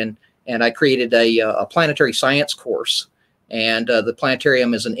geology, and I created a planetary science course. And the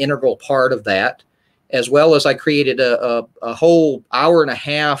planetarium is an integral part of that, as well as I created a whole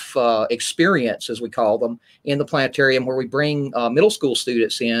hour-and-a-half experience, as we call them, in the planetarium, where we bring middle school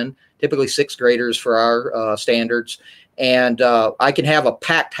students in, typically sixth graders for our standards, and I can have a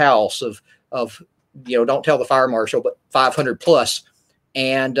packed house of don't tell the fire marshal, but 500 plus,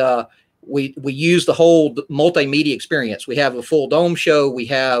 and we use the whole multimedia experience. We have a full dome show. We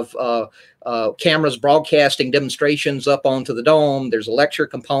have cameras broadcasting demonstrations up onto the dome. There's a lecture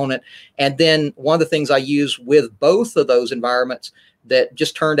component. And then one of the things I use with both of those environments that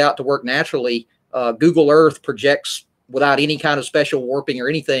just turned out to work naturally, Google Earth projects without any kind of special warping or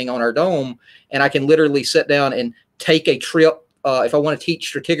anything on our dome. And I can literally sit down and take a trip. If I want to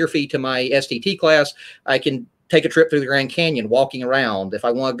teach stratigraphy to my STT class, I can take a trip through the Grand Canyon, walking around. If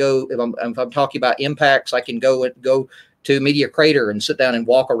I want to go, if I'm talking about impacts, I can go to Meteor Crater and sit down and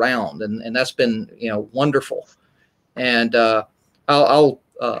walk around, and that's been wonderful. And I'll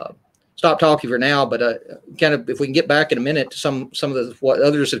stop talking for now, but kind of if we can get back in a minute to some of what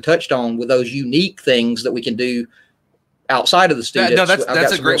others have touched on with those unique things that we can do outside of the students. No,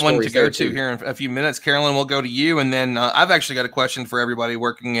 that's a great one to go to here in a few minutes. Carolyn, we'll go to you, and then I've actually got a question for everybody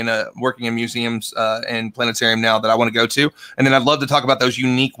working in museums and planetarium now that I want to go to, and then I'd love to talk about those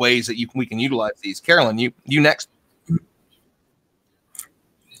unique ways that we can utilize these. Carolyn, you next.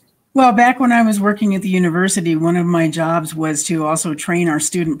 Well, back when I was working at the university, one of my jobs was to also train our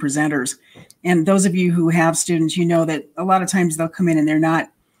student presenters. And those of you who have students, you know that a lot of times they'll come in and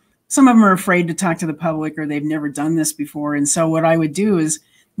some of them are afraid to talk to the public, or they've never done this before. And so what I would do is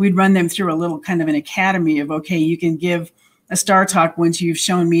we'd run them through a little kind of an academy of, okay, you can give a star talk once you've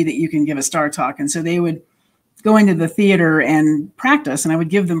shown me that you can give a star talk. And so they would go into the theater and practice, and I would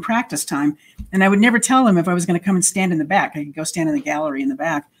give them practice time. And I would never tell them if I was going to come and stand in the back. I could go stand in the gallery in the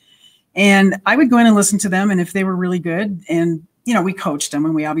back. And I would go in and listen to them. And if they were really good, and, we coached them,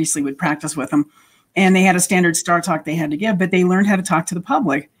 and we obviously would practice with them, and they had a standard star talk they had to give, but they learned how to talk to the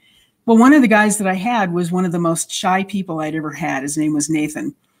public. Well, one of the guys that I had was one of the most shy people I'd ever had. His name was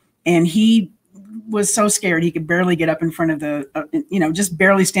Nathan. And he was so scared he could barely get up in front of just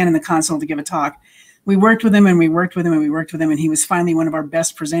barely stand in the console to give a talk. We worked with him, and we worked with him, and we worked with him, and he was finally one of our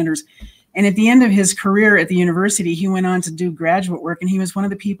best presenters. And at the end of his career at the university, he went on to do graduate work, and he was one of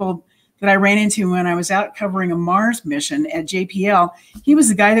the people that I ran into when I was out covering a Mars mission at JPL. He was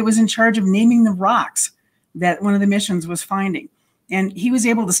the guy that was in charge of naming the rocks that one of the missions was finding. And he was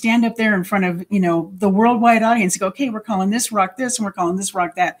able to stand up there in front of, the worldwide audience and go, okay, we're calling this rock this, and we're calling this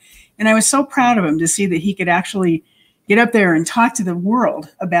rock that. And I was so proud of him to see that he could actually get up there and talk to the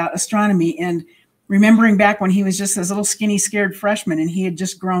world about astronomy. And remembering back when he was just this little skinny, scared freshman, and he had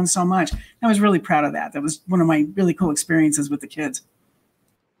just grown so much. I was really proud of that. That was one of my really cool experiences with the kids.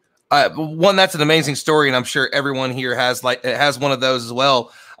 That's an amazing story, and I'm sure everyone here has one of those as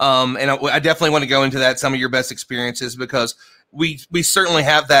well. And I definitely want to go into that, some of your best experiences, because we certainly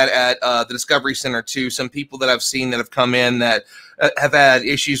have that at the Discovery Center too. Some people that I've seen that have come in that have had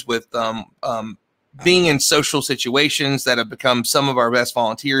issues with being in social situations that have become some of our best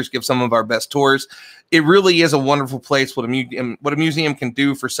volunteers, give some of our best tours. It really is a wonderful place what a museum can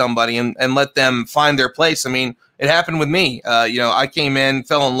do for somebody and let them find their place. I mean, it happened with me. I came in,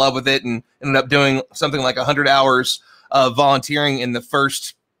 fell in love with it, and ended up doing something like 100 hours of volunteering in the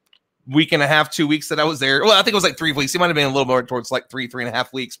first week and a half, 2 weeks that I was there. Well, I think it was like 3 weeks. It might have been a little more towards like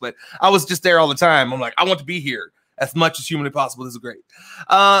 3.5 weeks, but I was just there all the time. I'm like, I want to be here as much as humanly possible. This is great.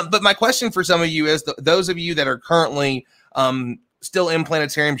 But my question for some of you is those of you that are currently still in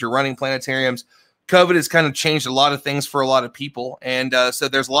planetariums, you're running planetariums, COVID has kind of changed a lot of things for a lot of people. And so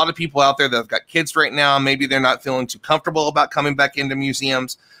there's a lot of people out there that have got kids right now. Maybe they're not feeling too comfortable about coming back into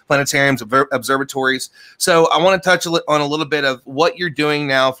museums, planetariums, observatories. So I want to touch on a little bit of what you're doing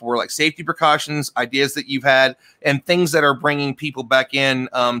now for like safety precautions, ideas that you've had, and things that are bringing people back in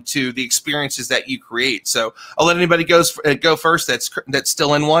to the experiences that you create. So I'll let anybody go first that's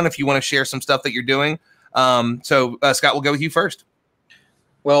still in one if you want to share some stuff that you're doing. Scott, we'll go with you first.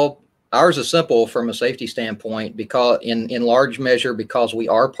 Well, Ours is simple from a safety standpoint because in large measure, because we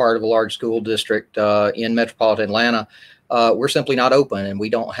are part of a large school district in metropolitan Atlanta, we're simply not open, and we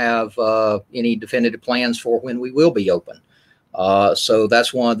don't have any definitive plans for when we will be open. So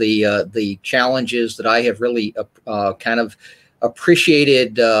that's one of the challenges that I have really kind of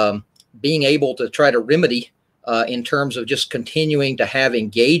appreciated being able to try to remedy in terms of just continuing to have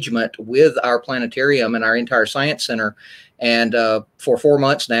engagement with our planetarium and our entire science center. And for 4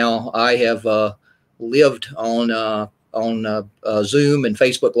 months now, I have lived on Zoom and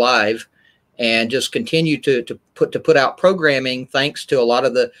Facebook Live, and just continue to put out programming thanks to a lot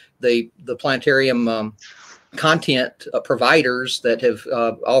of the planetarium content providers that have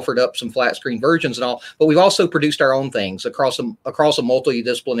offered up some flat screen versions and all. But we've also produced our own things across a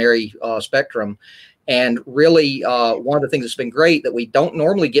multidisciplinary spectrum. And really, one of the things that's been great that we don't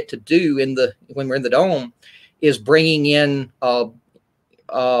normally get to do when we're in the dome is bringing in a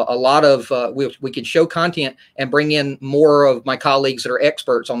lot of we can show content and bring in more of my colleagues that are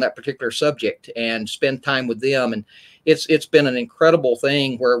experts on that particular subject and spend time with them. And it's been an incredible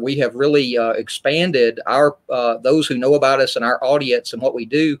thing where we have really expanded our those who know about us and our audience and what we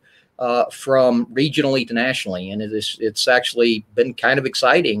do from regionally to nationally. And it's actually been kind of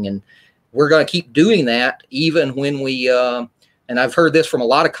exciting, and we're going to keep doing that even when we and I've heard this from a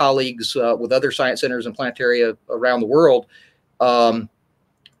lot of colleagues with other science centers and planetaria around the world.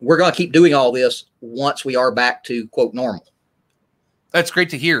 We're going to keep doing all this once we are back to, quote, normal. That's great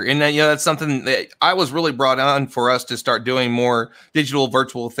to hear. And that's something that I was really brought on for us to start doing more digital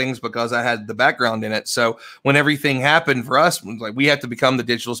virtual things because I had the background in it. So when everything happened for us, like we have to become the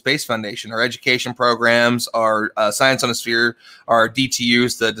Digital Space Foundation. Our education programs, our Science on a Sphere, our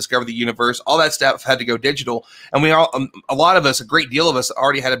DTUs, the Discover the Universe, all that stuff had to go digital. And we all, a lot of us, a great deal of us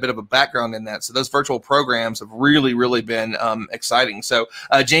already had a bit of a background in that. So those virtual programs have really, really been exciting. So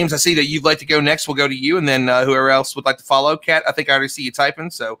James, I see that you'd like to go next. We'll go to you, and then whoever else would like to follow. Kat, I think I already see you typing,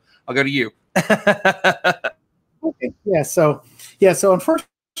 so I'll go to you. Okay. So unfortunately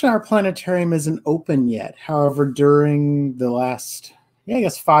our planetarium isn't open yet. However, during the last, I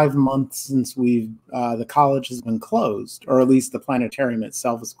guess 5 months since we've the college has been closed, or at least the planetarium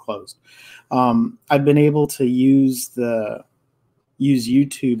itself is closed, I've been able to use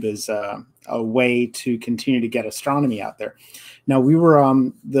YouTube as a way to continue to get astronomy out there. Now, we were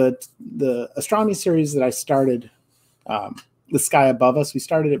the astronomy series that I started, The Sky Above Us, we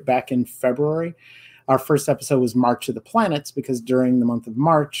started it back in February. Our first episode was March of the Planets, because during the month of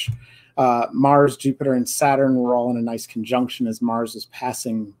March, Mars, Jupiter, and Saturn were all in a nice conjunction as Mars was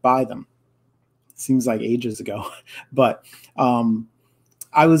passing by them. Seems like ages ago. But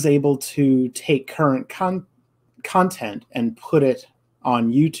I was able to take current content and put it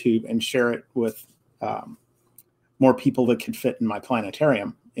on YouTube and share it with more people that could fit in my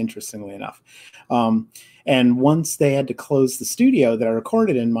planetarium, interestingly enough. And once they had to close the studio that I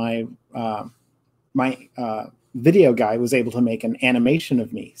recorded in, my video guy was able to make an animation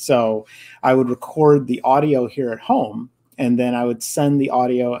of me. So I would record the audio here at home, and then I would send the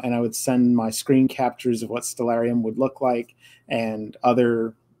audio, and I would send my screen captures of what Stellarium would look like and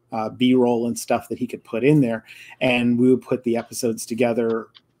other B-roll and stuff that he could put in there. And we would put the episodes together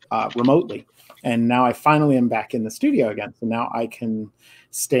remotely. And now I finally am back in the studio again. So now I can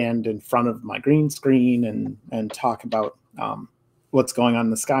stand in front of my green screen and talk about what's going on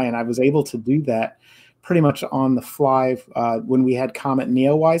in the sky. And I was able to do that pretty much on the fly when we had Comet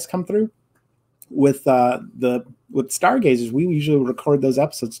NEOWISE come through. With stargazers, we usually record those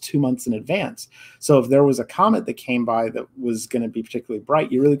episodes 2 months in advance. So if there was a comet that came by that was going to be particularly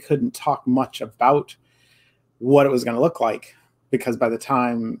bright, you really couldn't talk much about what it was going to look like, because by the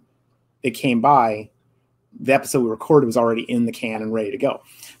time it came by, the episode we recorded was already in the can and ready to go.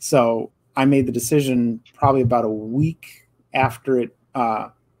 So I made the decision probably about a week after it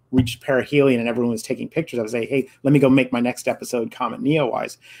reached perihelion and everyone was taking pictures. I was like, hey, let me go make my next episode Comet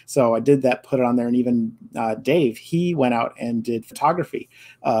NEOWISE. So I did that, put it on there, and even Dave, he went out and did photography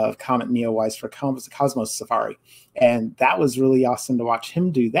of Comet NEOWISE for Cosmos Safari. And that was really awesome to watch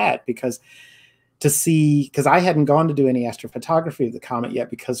him do that, because I hadn't gone to do any astrophotography of the comet yet,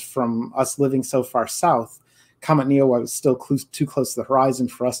 because from us living so far south, Comet NEOWISE was still too close to the horizon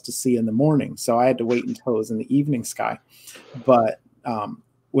for us to see in the morning. So I had to wait until it was in the evening sky. But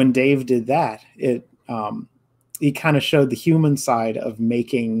when Dave did that, he kind of showed the human side of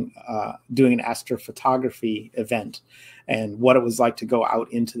doing an astrophotography event and what it was like to go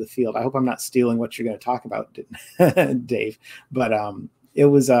out into the field. I hope I'm not stealing what you're going to talk about, Dave, but it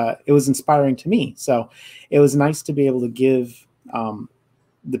was inspiring to me. So it was nice to be able to give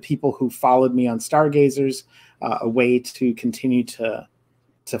the people who followed me on Stargazers a way to continue to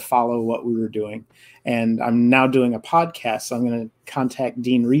to follow what we were doing. And I'm now doing a podcast. So I'm going to contact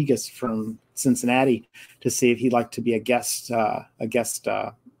Dean Regas from Cincinnati to see if he'd like to be a guest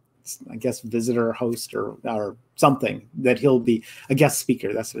visitor, host, or something, that he'll be a guest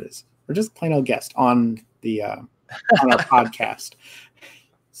speaker. That's what it is, or just plain old guest on the on our podcast.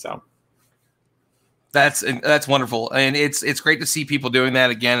 So that's wonderful, and it's great to see people doing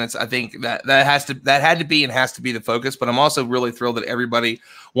that again. I think that had to be and has to be the focus. But I'm also really thrilled that everybody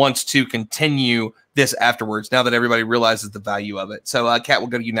wants to continue this afterwards, now that everybody realizes the value of it. So, Kat, we'll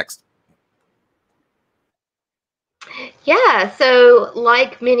go to you next. Yeah, so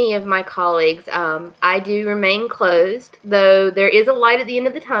like many of my colleagues, I do remain closed, though there is a light at the end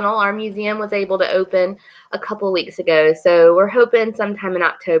of the tunnel. Our museum was able to open a couple of weeks ago, so we're hoping sometime in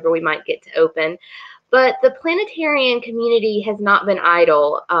October we might get to open. But the planetarian community has not been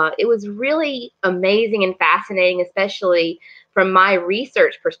idle. It was really amazing and fascinating, especially from my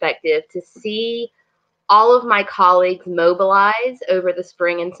research perspective, to see all of my colleagues mobilize over the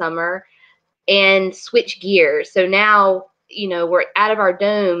spring and summer and switch gears. So now, we're out of our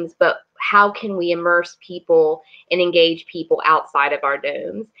domes, but how can we immerse people and engage people outside of our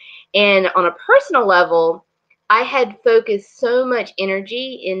domes? And on a personal level, I had focused so much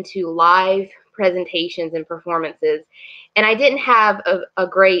energy into live presentations and performances, and I didn't have a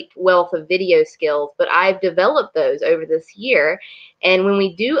great wealth of video skills, but I've developed those over this year. And when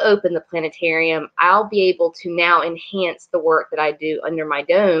we do open the planetarium, I'll be able to now enhance the work that I do under my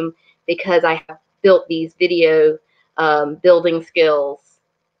dome, because I have built these video building skills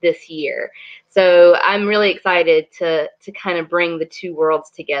this year. So I'm really excited to kind of bring the two worlds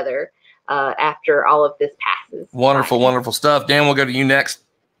together after all of this passes. Wonderful, wonderful stuff. Dan, we'll go to you next.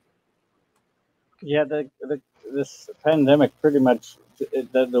 Yeah, this pandemic, pretty much,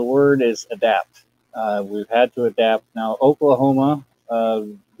 the word is adapt. We've had to adapt. Now, Oklahoma,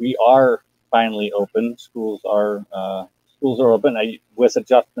 we are finally open. Schools are open, with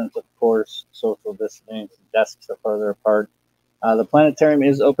adjustments, of course, social distancing, desks are further apart. The planetarium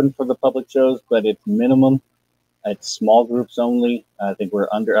is open for the public shows, but it's minimum. It's small groups only. I think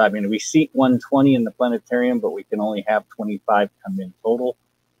we seat 120 in the planetarium, but we can only have 25 come in total,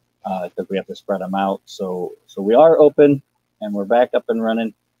 because we have to spread them out. So we are open, and we're back up and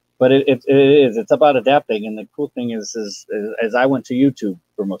running. But it's about adapting. And the cool thing is as I went to YouTube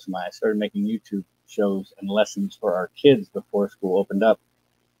for most of I started making YouTube shows and lessons for our kids before school opened up.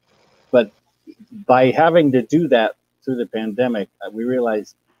 But by having to do that through the pandemic, we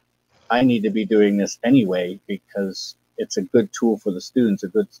realized I need to be doing this anyway, because it's a good tool for the students, a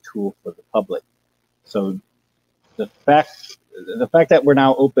good tool for the public. So the fact that we're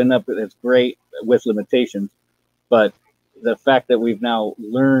now open up is great with limitations, but the fact that we've now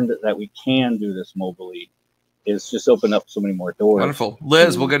learned that we can do this mobily is just opened up so many more doors. Wonderful.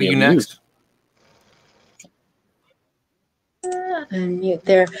 Liz, we'll go to you next. Unmute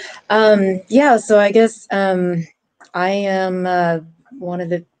there. Yeah, so I guess I am one of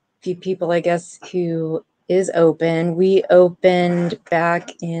the few people, I guess, who is open. We opened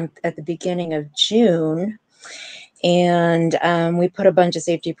back at the beginning of June, and we put a bunch of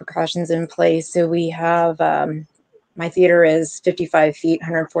safety precautions in place. So we have my theater is 55 feet,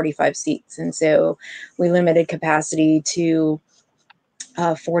 145 seats, and so we limited capacity to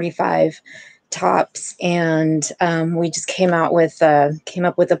 45 tops, and we just came up with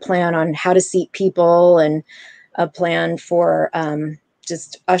a plan on how to seat people, and a plan for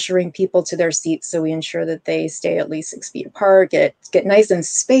just ushering people to their seats, so we ensure that they stay at least 6 feet apart, get nice and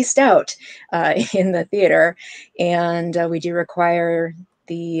spaced out in the theater. And we do require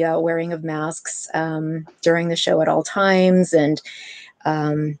the wearing of masks during the show at all times, and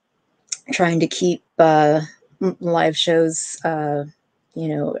trying to keep live shows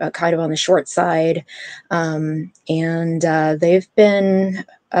kind of on the short side, and they've been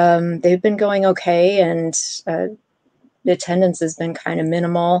going okay, and the attendance has been kind of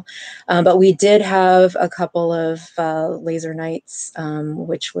minimal, but we did have a couple of laser nights,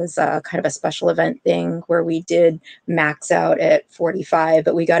 which was kind of a special event thing where we did max out at 45,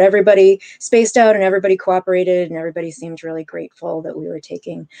 but we got everybody spaced out and everybody cooperated, and everybody seemed really grateful that we were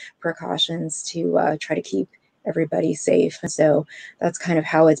taking precautions to try to keep everybody safe. So that's kind of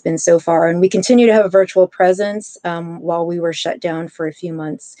how it's been so far. And we continue to have a virtual presence while we were shut down for a few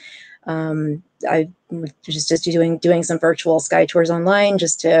months. I was just doing some virtual sky tours online,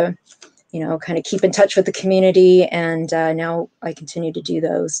 just to, kind of keep in touch with the community. And now I continue to do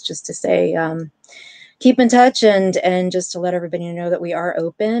those just to say, keep in touch, and just to let everybody know that we are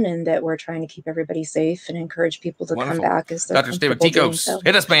open and that we're trying to keep everybody safe and encourage people to come back as they're Dr. Stamatikos,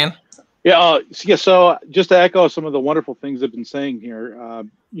 hit us, man. Yeah, yeah. So just to echo some of the wonderful things I've been saying here,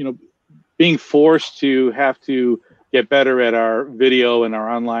 you know, being forced to have to get better at our video and our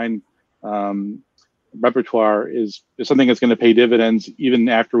online repertoire is something that's going to pay dividends even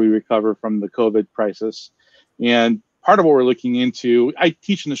after we recover from the COVID crisis. And part of what we're looking into, I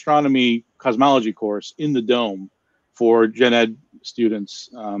teach an astronomy cosmology course in the dome for gen ed students,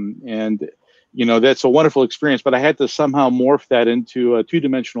 and you know, that's a wonderful experience, but I had to somehow morph that into a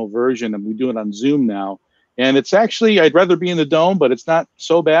two-dimensional version, and we do it on Zoom now. And it's actually, I'd rather be in the dome, but it's not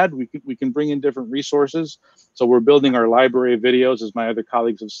so bad. We can bring in different resources. So we're building our library of videos, as my other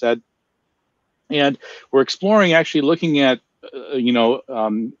colleagues have said. And we're exploring actually looking at, VR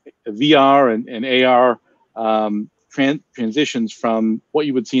and AR transitions from what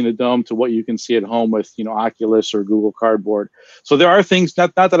you would see in the dome to what you can see at home with, you know, Oculus or Google Cardboard. So there are things,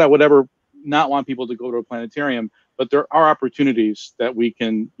 not that I would ever not want people to go to a planetarium, but there are opportunities that we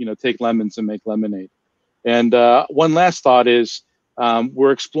can, you know, take lemons and make lemonade. And one last thought is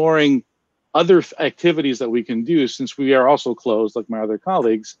we're exploring other activities that we can do since we are also closed, like my other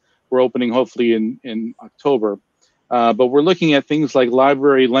colleagues. We're opening hopefully in October. But we're looking at things like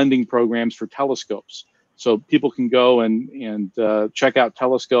library lending programs for telescopes. So people can go and check out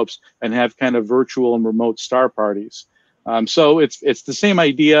telescopes and have kind of virtual and remote star parties. So it's the same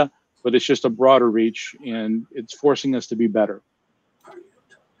idea, but it's just a broader reach, and it's forcing us to be better.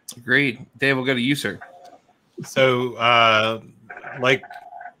 Agreed. Dave, we'll go to you, sir. So, like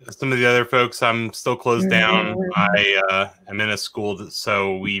some of the other folks, I'm still closed down. I am in a school,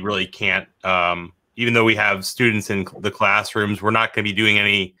 so we really can't, even though we have students in the classrooms, we're not going to be doing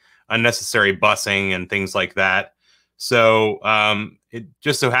any unnecessary busing and things like that. So it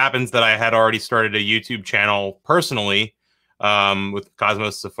just so happens that I had already started a YouTube channel personally with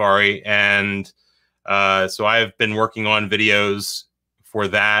Cosmos Safari. And so I've been working on videos for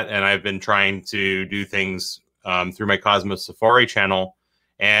that, and I've been trying to do things through my Cosmos Safari channel.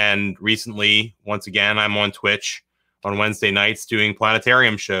 And recently, once again, I'm on Twitch on Wednesday nights doing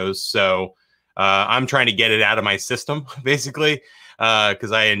planetarium shows. So I'm trying to get it out of my system, basically,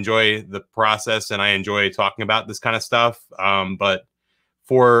 because I enjoy the process and I enjoy talking about this kind of stuff. But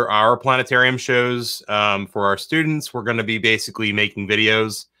for our planetarium shows, for our students, we're going to be basically making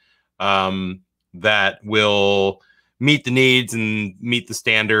videos that will meet the needs and meet the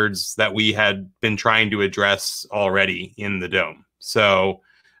standards that we had been trying to address already in the dome. So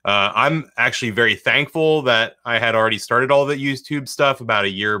I'm actually very thankful that I had already started all the YouTube stuff about a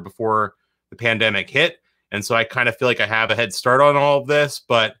year before the pandemic hit. And so I kind of feel like I have a head start on all of this,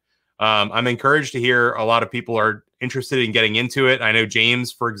 but I'm encouraged to hear a lot of people are interested in getting into it. I know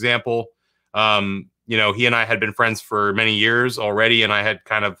James, for example, you know, he and I had been friends for many years already, and I had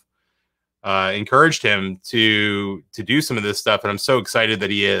kind of encouraged him to do some of this stuff, and I'm so excited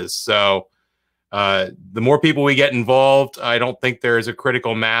that he is. So the more people we get involved, I don't think there is a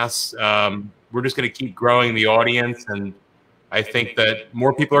critical mass. We're just going to keep growing the audience, and I think that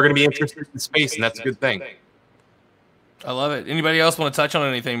more people are going to be interested in space, and that's a good thing. I love it. Anybody else want to touch on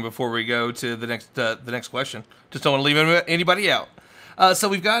anything before we go to the next question? Just don't want to leave anybody out. So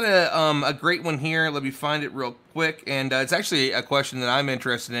we've got a great one here. Let me find it real quick. And it's actually a question that I'm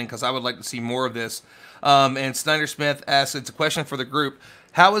interested in because I would like to see more of this. And Snyder Smith asks, it's a question for the group.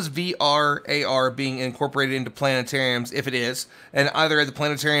 How is VR, AR being incorporated into planetariums, if it is, and either at the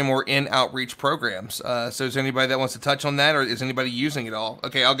planetarium or in outreach programs? So is there anybody that wants to touch on that, or is anybody using it all?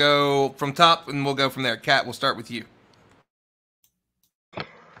 Okay, I'll go from top, and we'll go from there. Kat, we'll start with you.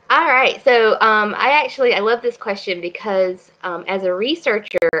 All right, so I love this question because as a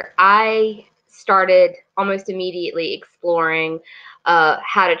researcher, I started almost immediately exploring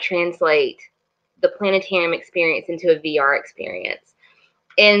how to translate the planetarium experience into a VR experience.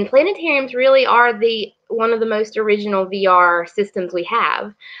 And planetariums really are one of the most original VR systems we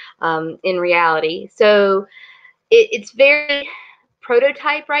have in reality. So it's very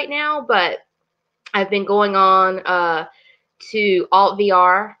prototype right now, but I've been going on to Alt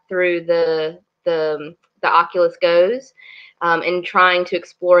VR through the Oculus Go's and trying to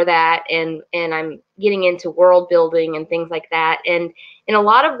explore that, and I'm getting into world building and things like that. And in a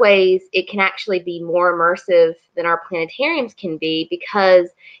lot of ways, it can actually be more immersive than our planetariums can be, because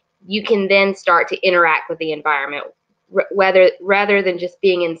you can then start to interact with the environment, rather than just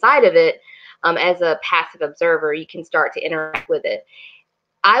being inside of it as a passive observer. You can start to interact with it.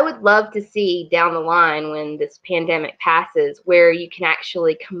 I would love to see down the line, when this pandemic passes, where you can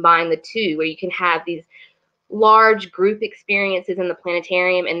actually combine the two, where you can have these large group experiences in the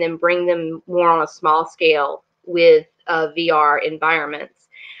planetarium and then bring them more on a small scale with VR environments.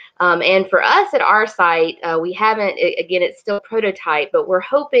 And for us at our site, we haven't, again, it's still prototype, but we're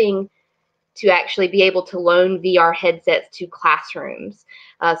hoping to actually be able to loan VR headsets to classrooms.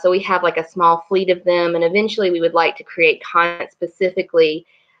 So we have like a small fleet of them, and eventually we would like to create content specifically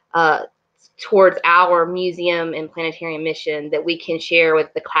towards our museum and planetarium mission that we can share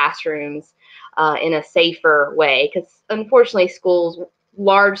with the classrooms in a safer way. Because unfortunately, schools,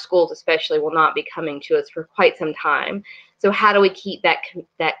 large schools especially, will not be coming to us for quite some time. So how do we keep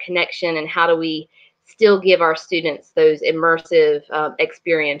that connection, and how do we still give our students those immersive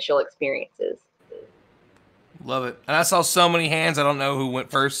experiential experiences? Love it. And I saw so many hands. I don't know who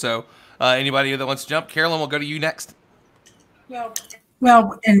went first. So anybody that wants to jump, Carolyn, we'll go to you next.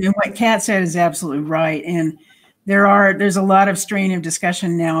 Well, and what Kat said is absolutely right. And there's a lot of strain of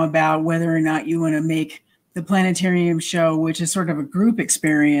discussion now about whether or not you want to make the planetarium show, which is sort of a group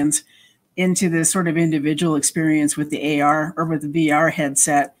experience, into this sort of individual experience with the AR or with the VR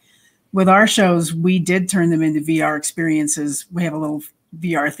headset. With our shows, we did turn them into VR experiences. We have a little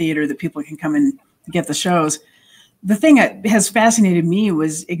VR theater that people can come and get the shows. The thing that has fascinated me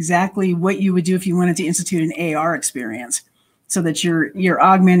was exactly what you would do if you wanted to institute an AR experience, so that you're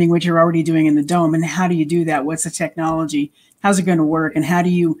augmenting what you're already doing in the dome. And how do you do that? What's the technology? How's it going to work? And how do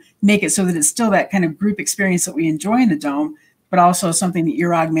you make it so that it's still that kind of group experience that we enjoy in the dome, but also something that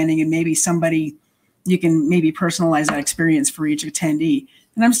you're augmenting, and maybe you can maybe personalize that experience for each attendee.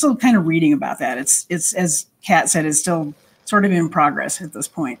 And I'm still kind of reading about that. It's as Kat said, it's still sort of in progress at this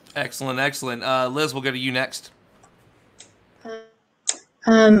point. Excellent, excellent. Liz, we'll go to you next.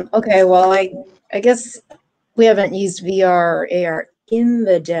 Okay, well, I guess we haven't used VR or AR in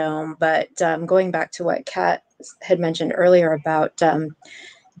the dome, but going back to what Kat had mentioned earlier about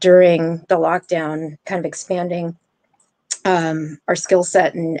during the lockdown, kind of expanding our skill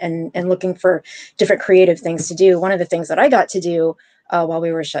set and looking for different creative things to do. One of the things that I got to do while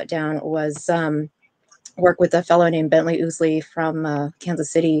we were shut down was work with a fellow named Bentley Ousley from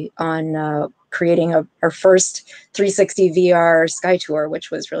Kansas City on creating our first 360 VR sky tour,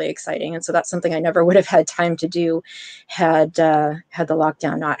 which was really exciting. And so that's something I never would have had time to do had the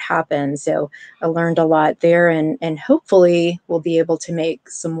lockdown not happened. So I learned a lot there, and hopefully we'll be able to make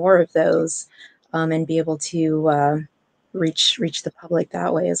some more of those and be able to reach the public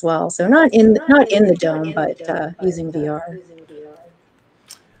that way as well. So not in the dome, but using VR.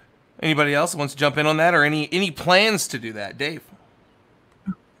 Anybody else wants to jump in on that, or any plans to do that? Dave?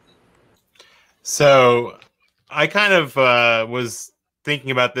 So I kind of was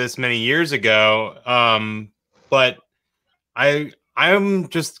thinking about this many years ago, but I'm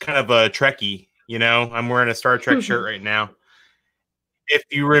just kind of a Trekkie, you know. I'm wearing a Star Trek shirt right now. If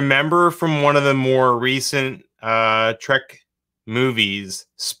you remember from one of the more recent Trek movies,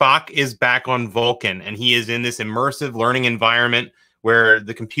 Spock is back on Vulcan, and he is in this immersive learning environment where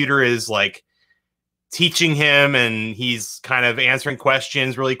the computer is like teaching him, and he's kind of answering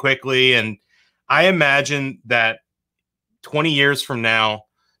questions really quickly. And I imagine that 20 years from now,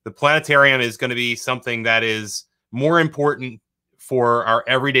 the planetarium is going to be something that is more important for our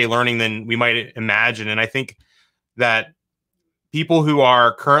everyday learning than we might imagine. And I think that people who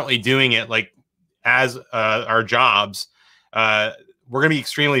are currently doing it, like as our jobs, we're going to be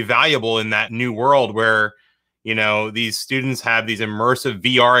extremely valuable in that new world where, you know, these students have these immersive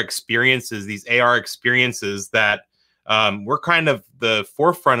VR experiences, these AR experiences that we're kind of the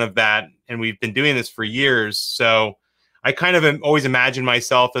forefront of that. And we've been doing this for years. So I kind of always imagine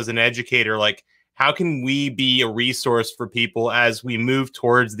myself as an educator, like, how can we be a resource for people as we move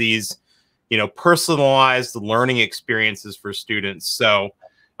towards these, you know, personalized learning experiences for students? So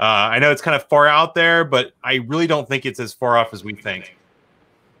I know it's kind of far out there, but I really don't think it's as far off as we think.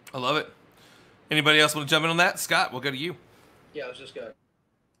 I love it. Anybody else want to jump in on that? Scott, we'll go to you. Yeah, I was just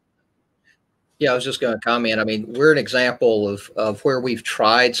going to comment. I mean, we're an example of where we've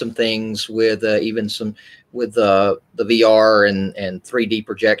tried some things with even some with the VR and 3D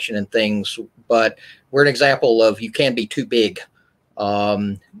projection and things, but we're an example of you can be too big.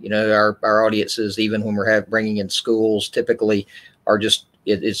 You know, our audiences, even when we're bringing in schools, typically are just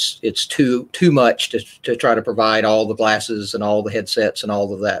it's too much to try to provide all the glasses and all the headsets and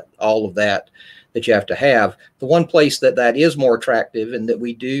all of that you have to have. The one place that is more attractive and that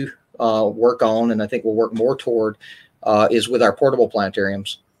we do work on, and I think we'll work more toward, is with our portable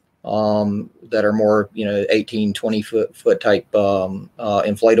planetariums that are more, you know, 18, 20 foot type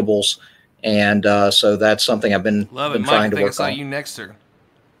inflatables. And so that's something I've been trying to work on. I think I saw you next, sir.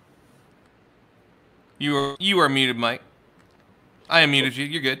 You are muted, Mike. I unmuted you.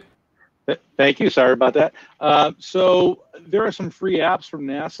 You're good. Thank you. Sorry about that. So there are some free apps from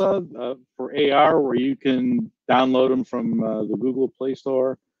NASA for AR where you can download them from the Google Play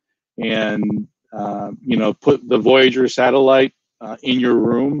Store and, you know, put the Voyager satellite in your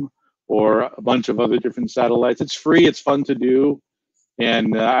room or a bunch of other different satellites. It's free, it's fun to do,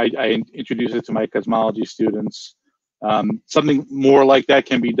 and I introduce it to my cosmology students. Something more like that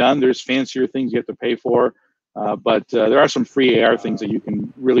can be done. There's fancier things you have to pay for, but there are some free AR things that you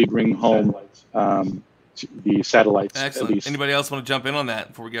can really bring home to the satellites. Excellent. At least. Anybody else want to jump in on that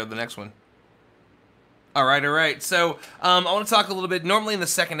before we go to the next one? All right. So I want to talk a little bit. Normally in the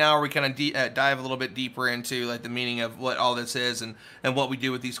second hour, we kind of dive a little bit deeper into like the meaning of what all this is and what we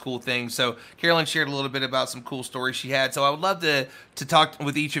do with these cool things. So Carolyn shared a little bit about some cool stories she had. So I would love to talk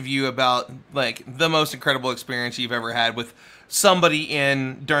with each of you about like the most incredible experience you've ever had with somebody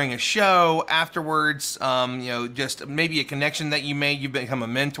during a show, afterwards, just maybe a connection that you made, you've become a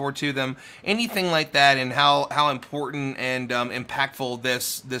mentor to them, anything like that, and how important and impactful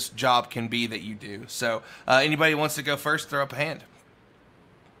this job can be that you do. So anybody wants to go first, throw up a hand.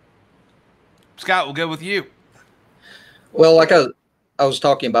 Scott, we'll go with you. Well, like I was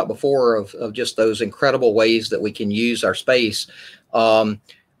talking about before of just those incredible ways that we can use our space. Let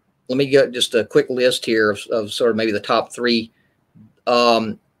me get just a quick list here of sort of maybe the top three.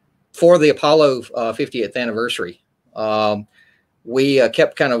 For the Apollo 50th anniversary, we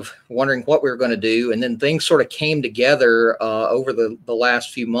kept kind of wondering what we were going to do, and then things sort of came together over the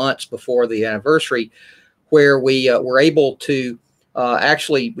last few months before the anniversary, where we were able to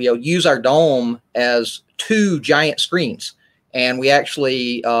actually use our dome as 2 giant screens, and we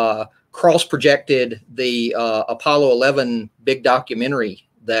actually cross-projected the Apollo 11 big documentary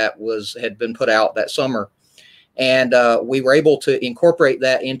that had been put out that summer. And we were able to incorporate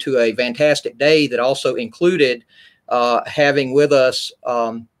that into a fantastic day that also included having with us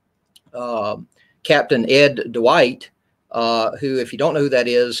Captain Ed Dwight, who, if you don't know who that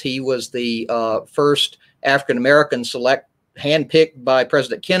is, he was the first African-American handpicked by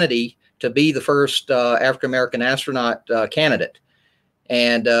President Kennedy to be the first African-American astronaut candidate.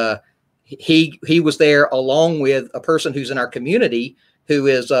 And he was there along with a person who's in our community who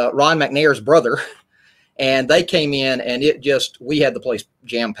is Ron McNair's brother. And they came in, and we had the place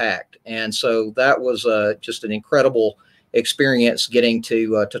jam-packed. And so that was just an incredible experience, getting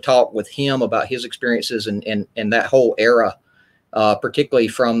to talk with him about his experiences and that whole era, particularly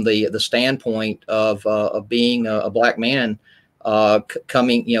from the standpoint of being a Black man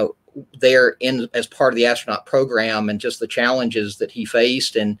coming, there as part of the astronaut program, and just the challenges that he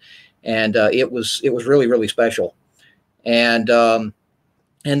faced. And it was really, really special.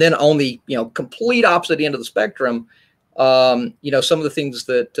 And then on the complete opposite end of the spectrum, some of the things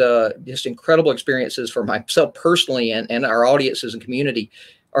that just incredible experiences for myself personally and our audiences and community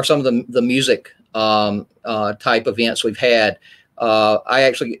are some of the music type events we've had.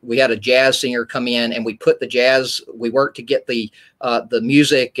 We had a jazz singer come in, and we worked to get the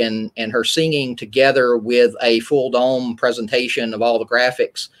music and her singing together with a full dome presentation of all the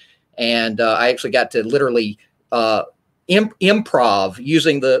graphics. And I actually got to literally improv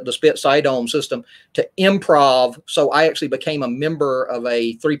using the Spit Dome system to improv. So I actually became a member of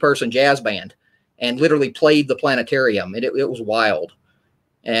a 3-person jazz band and literally played the Planetarium. It was wild.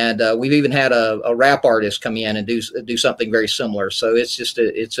 And we've even had a rap artist come in and do something very similar. So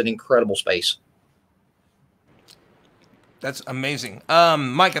it's an incredible space. That's amazing.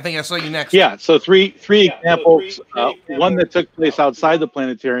 Mike, I think I saw you next. Yeah, so three examples. One that took place outside the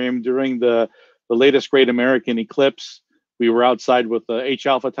planetarium during the latest Great American Eclipse. We were outside with the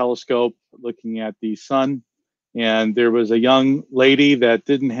H-alpha telescope looking at the sun, and there was a young lady that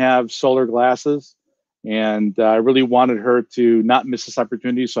didn't have solar glasses, and I really wanted her to not miss this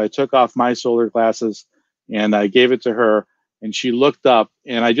opportunity, so I took off my solar glasses and I gave it to her, and she looked up,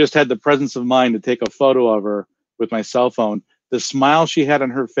 and I just had the presence of mind to take a photo of her with my cell phone. The smile she had on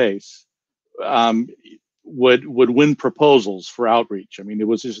her face would win proposals for outreach. I mean, it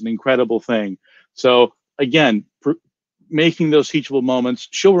was just an incredible thing. So again, making those teachable moments,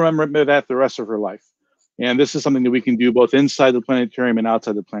 she'll remember that the rest of her life. And this is something that we can do both inside the planetarium and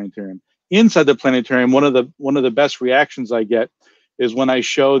outside the planetarium. Inside the planetarium, one of the best reactions I get is when I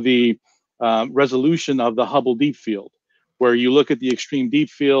show the resolution of the Hubble Deep Field, where you look at the extreme deep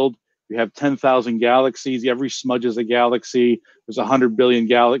field. You have 10,000 galaxies. Every smudge is a galaxy. There's 100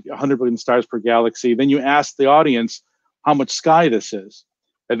 billion stars per galaxy. Then you ask the audience how much sky this is.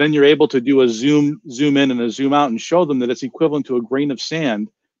 And then you're able to do a zoom in and a zoom out and show them that it's equivalent to a grain of sand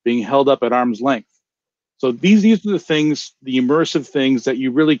being held up at arm's length. So these are the things, the immersive things that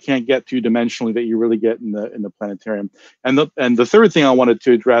you really can't get two-dimensionally that you really get in the planetarium. And the third thing I wanted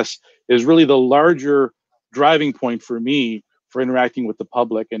to address is really the larger driving point for me for interacting with the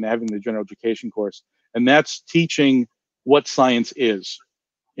public and having the general education course. And that's teaching what science is.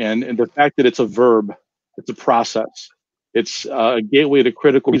 And the fact that it's a verb, it's a process. It's a gateway to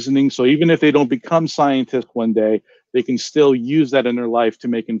critical reasoning. So even if they don't become scientists one day, they can still use that in their life to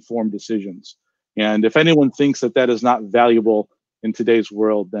make informed decisions. And if anyone thinks that that is not valuable in today's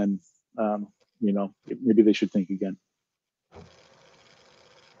world, then maybe they should think again.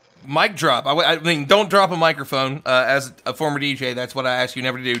 Mic drop. I mean, don't drop a microphone. As a former DJ, that's what I ask you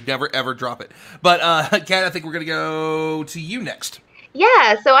never to do. Never, ever drop it. But, Kat, I think we're going to go to you next.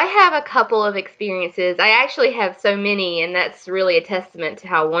 Yeah, so I have a couple of experiences. I actually have so many, and that's really a testament to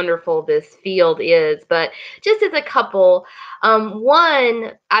how wonderful this field is. But just as a couple,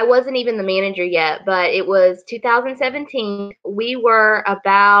 one, I wasn't even the manager yet, but it was 2017. We were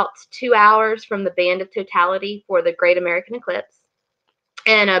about 2 hours from the Band of Totality for the Great American Eclipse.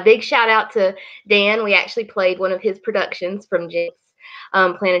 And a big shout out to Dan. We actually played one of his productions from Jinx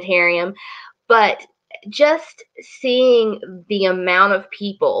Planetarium. But just seeing the amount of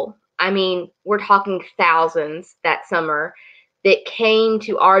people, I mean, we're talking thousands that summer, that came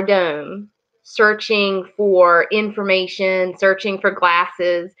to our dome searching for information, searching for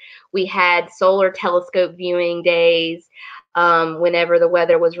glasses. We had solar telescope viewing days whenever the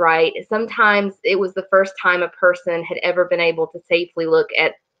weather was right. Sometimes it was the first time a person had ever been able to safely look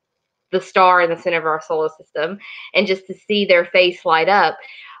at the star in the center of our solar system, and just to see their face light up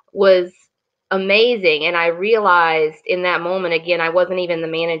was amazing. And I realized in that moment, again, I wasn't even the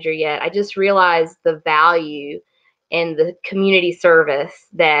manager yet, I just realized the value and the community service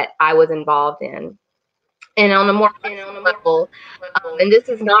that I was involved in. And on a more personal level, and this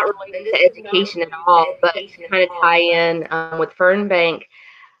is not related to education at all, but to kind of tie in with Fernbank,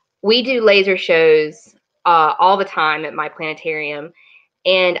 we do laser shows all the time at my planetarium.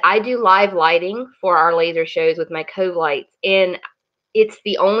 And I do live lighting for our laser shows with my cove lights. And it's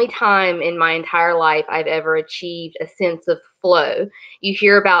the only time in my entire life I've ever achieved a sense of flow. You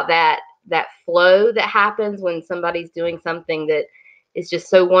hear about that flow that happens when somebody's doing something that is just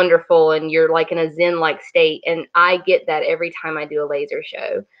so wonderful, and you're like in a zen-like state. And I get that every time I do a laser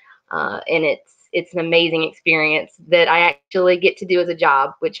show. And it's an amazing experience that I actually get to do as a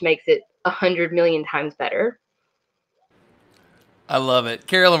job, which makes it 100 million times better. I love it.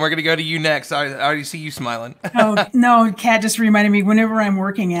 Carolyn, we're going to go to you next. I already see you smiling. Oh, no, Kat just reminded me, whenever I'm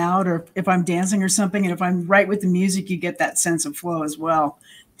working out or if I'm dancing or something, and if I'm right with the music, you get that sense of flow as well.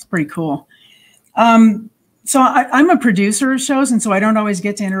 It's pretty cool. So I'm a producer of shows, and so I don't always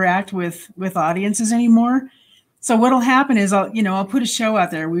get to interact with audiences anymore. So what'll happen is I'll put a show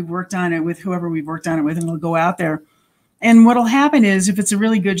out there. We've worked on it with whoever we've worked on it with, and it'll go out there. And what'll happen is, if it's a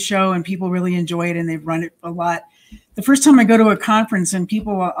really good show and people really enjoy it and they've run it a lot, the first time I go to a conference and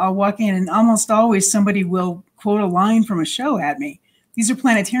I'll walk in, and almost always somebody will quote a line from a show at me. These are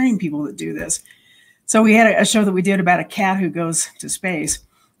planetarium people that do this. So we had a show that we did about a cat who goes to space,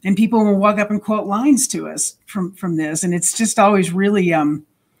 and people will walk up and quote lines to us from this. And it's just always really,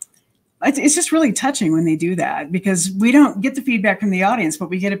 it's just really touching when they do that, because we don't get the feedback from the audience, but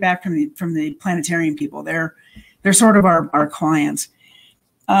we get it back from the planetarium people. They're sort of our clients.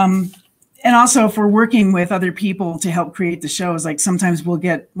 And also, if we're working with other people to help create the shows, like sometimes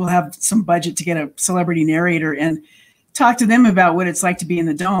we'll have some budget to get a celebrity narrator and talk to them about what it's like to be in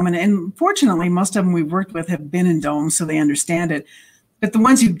the dome. And fortunately, most of them we've worked with have been in domes, so they understand it. But the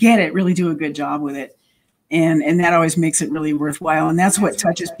ones who get it really do a good job with it. And that always makes it really worthwhile. And that's what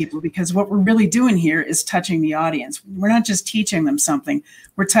touches people, because what we're really doing here is touching the audience. We're not just teaching them something.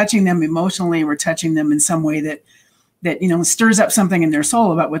 We're touching them emotionally. We're touching them in some way that stirs up something in their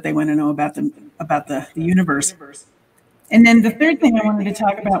soul about what they want to know about the universe. And then the third thing I wanted to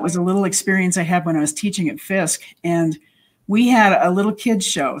talk about was a little experience I had when I was teaching at Fisk. And we had a little kids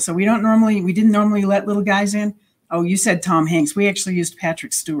show. So we didn't normally let little guys in. Oh, you said Tom Hanks. We actually used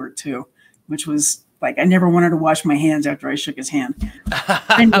Patrick Stewart too, which was like, I never wanted to wash my hands after I shook his hand.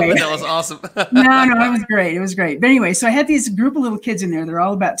 Anyway, that was awesome. No, it was great. It was great. But anyway, so I had these group of little kids in there. They're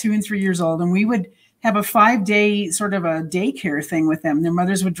all about 2 and 3 years old. And we would have a 5-day sort of a daycare thing with them. Their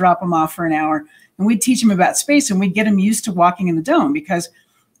mothers would drop them off for an hour, and we'd teach them about space, and we'd get them used to walking in the dome, because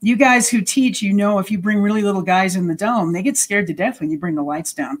you guys who teach, if you bring really little guys in the dome, they get scared to death when you bring the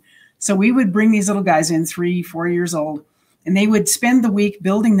lights down. So we would bring these little guys in, 3, 4 years old, and they would spend the week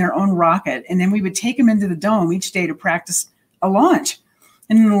building their own rocket. And then we would take them into the dome each day to practice a launch.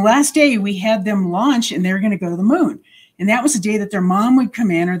 And then the last day we had them launch, and they were going to go to the moon. And that was the day that their mom would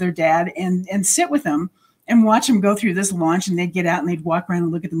come in, or their dad, and sit with them and watch them go through this launch. And they'd get out and they'd walk around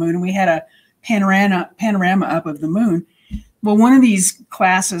and look at the moon. And we had a panorama up of the moon. Well, one of these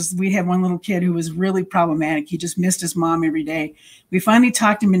classes, we had one little kid who was really problematic. He just missed his mom every day. We finally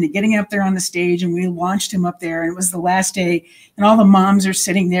talked him into getting up there on the stage, and we launched him up there. And it was the last day, and all the moms are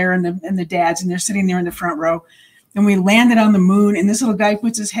sitting there, and the dads, and they're sitting there in the front row. And we landed on the moon, and this little guy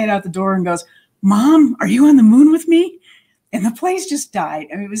puts his head out the door and goes, "Mom, are you on the moon with me?" And the place just died.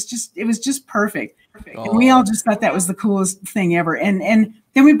 I mean, it was just perfect. Oh. And we all just thought that was the coolest thing ever. And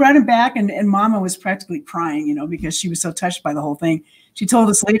then we brought him back, and Mama was practically crying, you know, because she was so touched by the whole thing. She told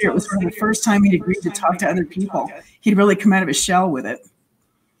us later it was sort of the first time he'd agreed to talk to other people. He'd really come out of his shell with it.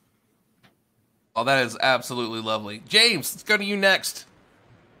 Oh, that is absolutely lovely. James, let's go to you next.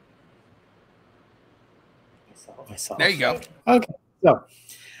 There you go. Okay, so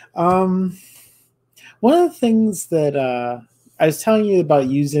one of the things that I was telling you about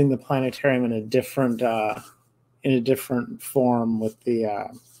using the planetarium in a different form with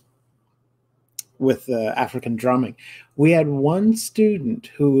the African drumming. We had one student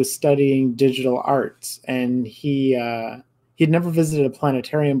who was studying digital arts, and he'd never visited a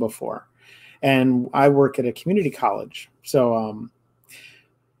planetarium before. And I work at a community college, so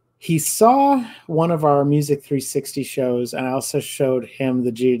he saw one of our Music 360 shows, and I also showed him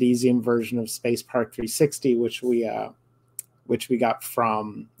the geodesium version of Space Park 360, which we got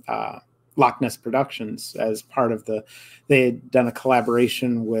from Loch Ness Productions as part of they had done a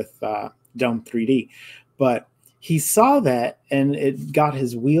collaboration with Dome 3D. But he saw that, and it got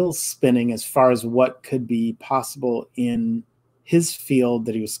his wheels spinning as far as what could be possible in his field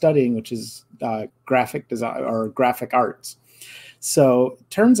that he was studying, which is graphic design or graphic arts. So it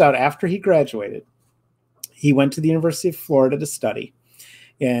turns out after he graduated, he went to the University of Florida to study,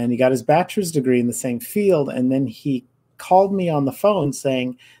 and he got his bachelor's degree in the same field. And then he called me on the phone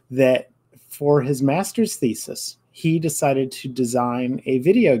saying that for his master's thesis, he decided to design a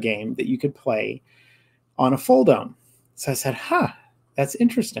video game that you could play on a full dome. So I said, that's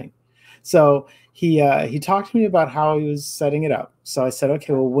interesting. So he talked to me about how he was setting it up. So I said,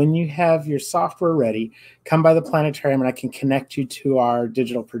 okay, well, when you have your software ready, come by the planetarium and I can connect you to our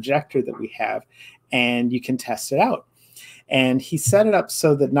digital projector that we have, and you can test it out. And he set it up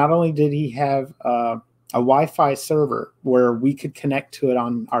so that not only did he have a Wi-Fi server where we could connect to it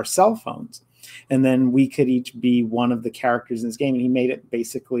on our cell phones, and then we could each be one of the characters in this game. And he made it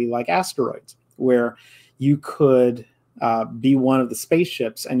basically like Asteroids, where you could be one of the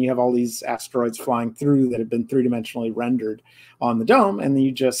spaceships, and you have all these asteroids flying through that have been three-dimensionally rendered on the dome, and then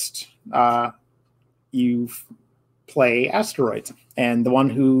you just you play asteroids, and the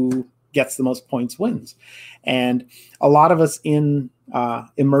one who gets the most points wins. And a lot of us in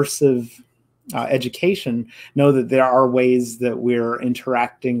immersive education know that there are ways that we're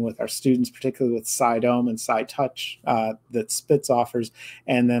interacting with our students, particularly with SciDome and SciTouch that Spitz offers,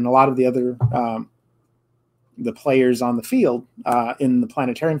 and then a lot of the other the players on the field in the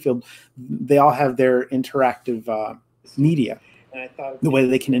planetarium field, they all have their interactive media, and I thought the way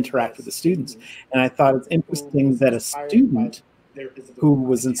they can interact with the students. And I thought it's interesting that a student who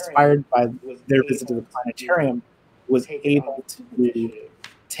was inspired by their visit to the planetarium was able to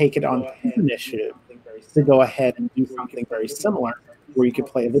take it on his initiative to go ahead and do something very similar, where you could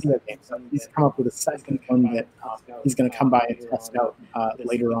play a video game. So he's come up with a second one that he's going to come by and test out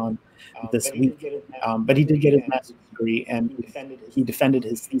later on this week. But he did get his master's degree, and he defended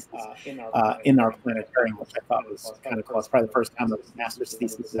his thesis in our planetarium, which I thought was kind of cool. It's probably the first time that his master's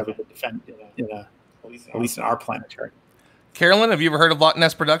thesis has ever been defended at least in our planetarium. Carolyn, have you ever heard of Loch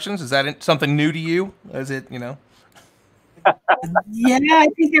Ness Productions? Is that something new to you? Is it, Yeah, I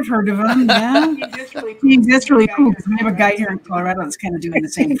think I've heard of him. Yeah, he's just really cool because we have a guy here in Colorado that's kind of doing the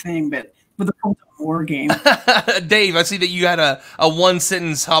same thing, but with a full war game. Dave, I see that you had a one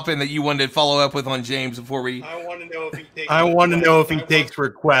sentence hop in that you wanted to follow up with on James before we. I want to know if he takes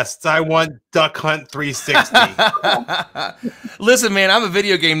requests. I want Duck Hunt 360. Listen, man, I'm a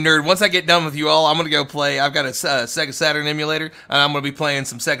video game nerd. Once I get done with you all, I'm gonna go play. I've got a Sega Saturn emulator, and I'm gonna be playing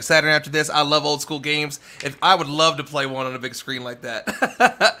some Sega Saturn after this. I love old school games. I would love to play one on a big screen like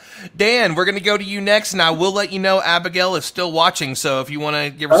that. Dan, we're gonna go to you next, and I will let you know Abigail is still watching. So if you want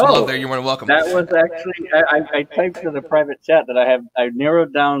to give her some love there, you're more than welcome. That was actually I typed in the private chat that I've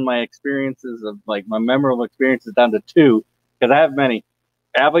narrowed down my experiences of my memorable experiences down to 2, because I have many.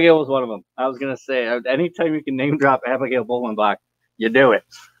 Abigail was one of them. I was gonna say, anytime you can name drop Abigail Bolenbach, you do it.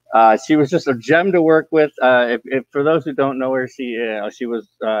 She was just a gem to work with. If for those who don't know her, she was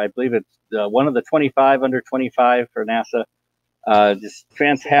I believe it's one of the 25 under 25 for NASA. Just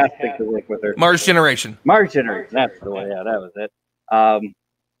fantastic to work with her. Mars Generation. That's the one. Yeah, that was it.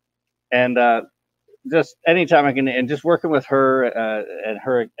 Just anytime I can, and just working with her and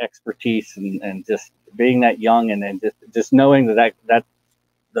her expertise, and just being that young, and then just knowing that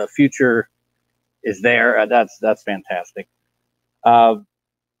the future is there. That's fantastic. I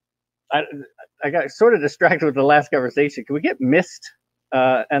got sort of distracted with the last conversation. Can we get Mist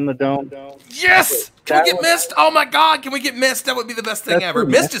and the Dome? Yes, Can we get mist? Oh my God, can we get mist? That would be the best thing ever.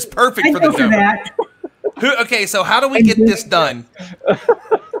 Mist is perfect for the dome. Okay, so how do we get this done?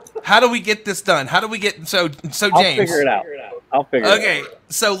 How do we get this done? How do we get so James? I'll figure it out. Okay,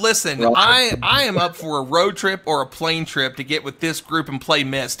 so listen, I am up for a road trip or a plane trip to get with this group and play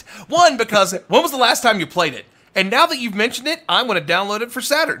Myst. One, because when was the last time you played it? And now that you've mentioned it, I'm going to download it for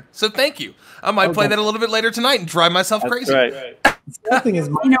Saturn. So thank you. I might play that a little bit later tonight and drive myself crazy. Right. Thing is,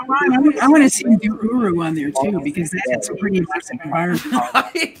 you know, Ron, I want to see him do Uru on there too, because that's a pretty impressive environment.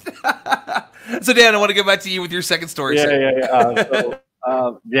 So Dan, I want to go back to you with your second story. Yeah,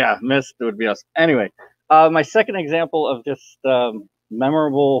 Myst would be us. Anyway, my second example of just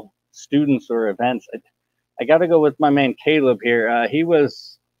memorable students or events, I got to go with my man Caleb here. He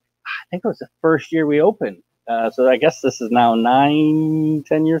was, I think it was the first year we opened. So I guess this is now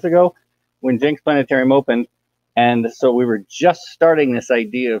 9-10 years ago when Jenks Planetarium opened. And so we were just starting this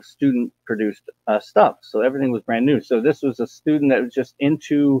idea of student produced stuff. So everything was brand new. So this was a student that was just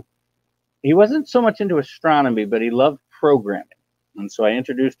he wasn't so much into astronomy, but he loved programming. And so I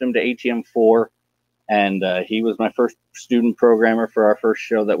introduced him to ATM4, and he was my first student programmer for our first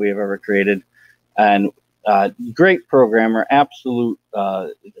show that we have ever created. And great programmer, absolute,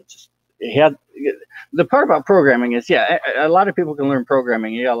 he had, the part about programming is, a lot of people can learn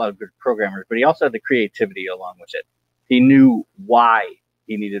programming. He got a lot of good programmers, but he also had the creativity along with it. He knew why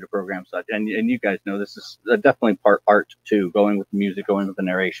he needed to program such. And you guys know this is definitely part art too, going with the music, going with the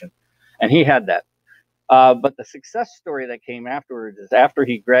narration. And he had that. But the success story that came afterwards is after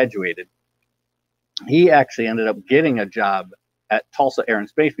he graduated, he actually ended up getting a job at Tulsa Air and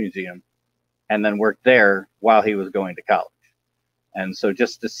Space Museum and then worked there while he was going to college. And so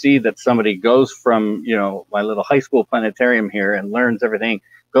just to see that somebody goes from, my little high school planetarium here and learns everything,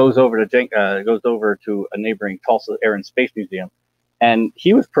 goes over to a neighboring Tulsa Air and Space Museum. And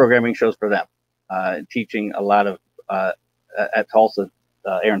he was programming shows for them, teaching a lot of, at Tulsa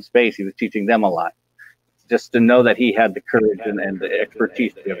Air and Space, he was teaching them a lot. Just to know that he had the courage and the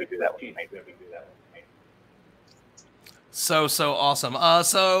expertise to be able to do that with me. So awesome.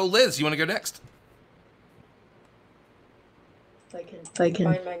 So Liz, you want to go next? If I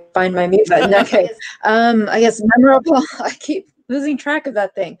can find my mute button. Okay. I guess memorable. I keep losing track of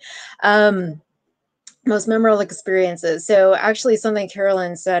that thing. Most memorable experiences. So actually something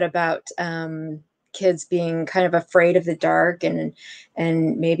Carolyn said about kids being kind of afraid of the dark and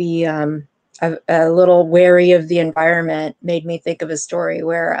maybe a little wary of the environment made me think of a story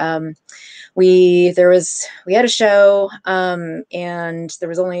where we had a show and there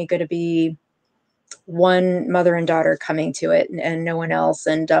was only going to be one mother and daughter coming to it and no one else.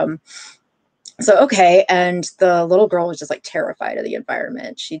 And and the little girl was just like terrified of the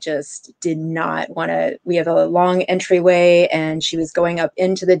environment. She just did not want to. We have a long entryway and she was going up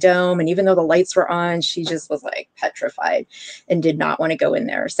into the dome, and even though the lights were on, she just was like petrified and did not want to go in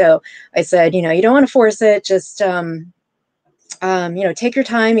there. So I said, you don't want to force it, just take your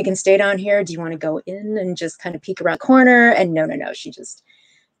time, you can stay down here. Do you want to go in and just kind of peek around the corner? And no, she just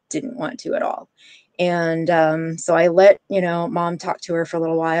didn't want to at all. And so I let, mom talk to her for a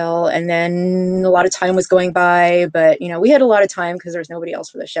little while, and then a lot of time was going by, but, we had a lot of time because there's nobody else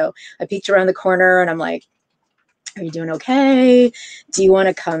for the show. I peeked around the corner and I'm like, are you doing okay? Do you want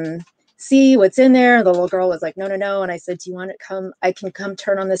to come see what's in there? The little girl was like, no. And I said, do you want to come? I can come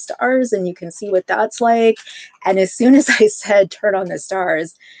turn on the stars and you can see what that's like. And as soon as I said, turn on the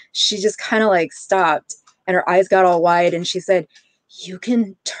stars, she just kind of like stopped and her eyes got all wide and she said, you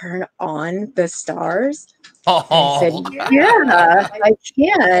can turn on the stars? Oh, I said, yeah, I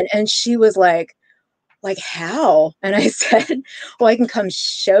can. And she was like how? And I said, well, I can come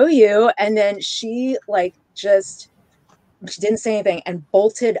show you. And then she she didn't say anything and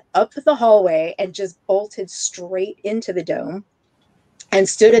bolted up the hallway and just bolted straight into the dome and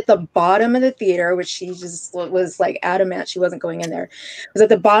stood at the bottom of the theater, which she just was like adamant she wasn't going in there. It was at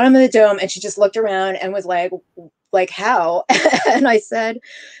the bottom of the dome and she just looked around and was like how? And I said,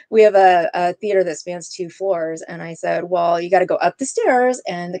 we have a theater that spans 2 floors. And I said, well, you got to go up the stairs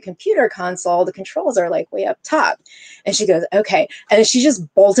and the computer console, the controls are like way up top. And she goes, okay. And she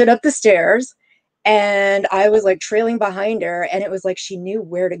just bolted up the stairs and I was like trailing behind her. And it was like she knew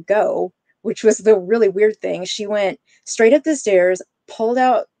where to go, which was the really weird thing. She went straight up the stairs, pulled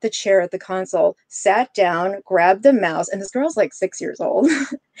out the chair at the console, sat down, grabbed the mouse, and this girl's like 6 years old,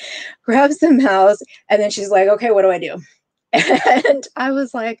 grabs the mouse, and then she's like, okay, what do I do? And I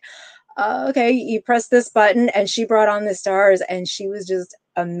was like, okay, you press this button, and she brought on the stars, and she was just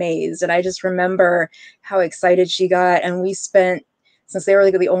amazed. And I just remember how excited she got, and we spent, since they were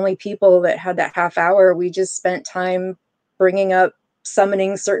like the only people that had that half hour, we just spent time bringing up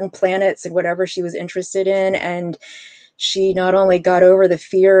summoning certain planets and whatever she was interested in. And she not only got over the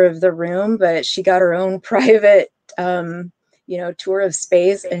fear of the room, but she got her own private, tour of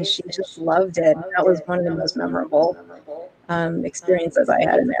space, and she just loved it. And that was one of the most memorable experiences I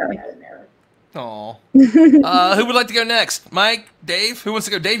had in there. Aw. Who would like to go next? Mike? Dave? Who wants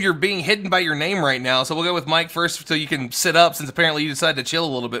to go? Dave, you're being hidden by your name right now, so we'll go with Mike first so you can sit up, since apparently you decided to chill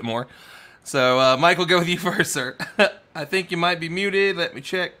a little bit more. So, Mike, we'll go with you first, sir. I think you might be muted. Let me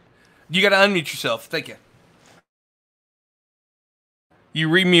check. You got to unmute yourself. Thank you. You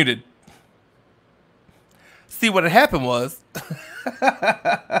remuted. See, what had happened was...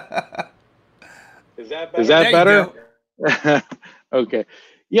 Is that better? Okay.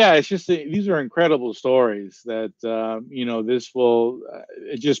 Yeah, it's just these are incredible stories that this will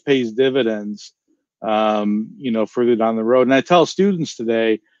it just pays dividends further down the road. And I tell students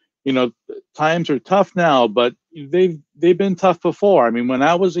today, times are tough now, but they've been tough before. I mean, when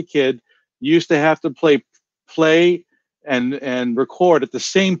I was a kid, you used to have to play and record at the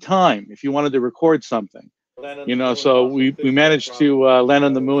same time if you wanted to record something. So we managed to land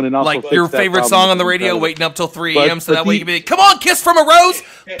on the moon and also like fix your that favorite problem song on the radio, waiting up till 3 a.m. so that way you can be like, come on, Kiss from a Rose,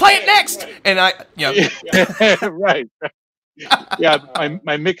 play it next. And right. Yeah,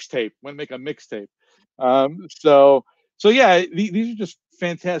 my mixtape. Want to make a mixtape. So yeah, these are just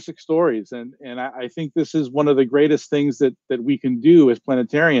fantastic stories, and I think this is one of the greatest things that we can do as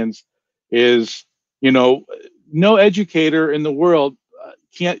planetarians is, no educator in the world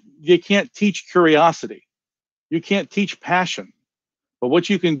can't teach curiosity. You can't teach passion, but what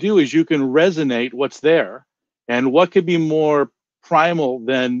you can do is you can resonate what's there. And what could be more primal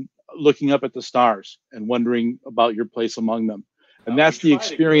than looking up at the stars and wondering about your place among them? And that's the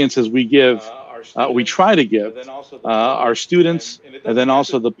experiences we give, we try to give our students, and then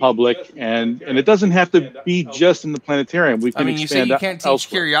also the public. And it doesn't have to be just in the planetarium. We can you say you can't teach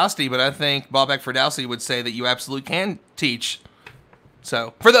curiosity, but I think Bob Eckford-Dowsey would say that you absolutely can teach.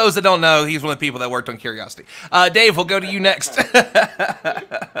 So, for those that don't know, he's one of the people that worked on Curiosity. Dave, we'll go to you next. So,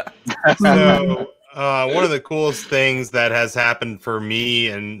 one of the coolest things that has happened for me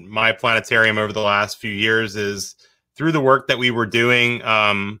and my planetarium over the last few years is through the work that we were doing,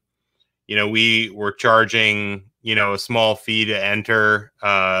 we were charging, a small fee to enter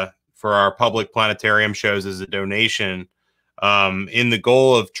for our public planetarium shows as a donation in the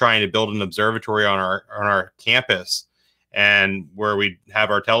goal of trying to build an observatory on our campus, and where we have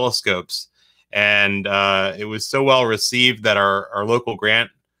our telescopes. And it was so well received that our local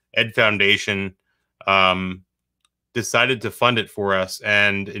grant Ed Foundation decided to fund it for us.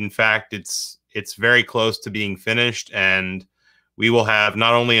 And in fact, it's very close to being finished, and we will have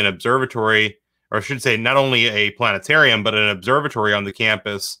not only an observatory, or I should say not only a planetarium, but an observatory on the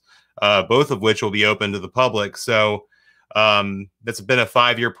campus, both of which will be open to the public. So that's been a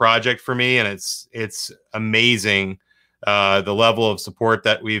 5-year project for me, and it's amazing the level of support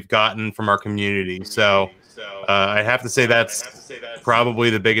that we've gotten from our community. So I have to say that's probably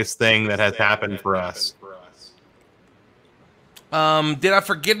the biggest thing that has happened for us. Did I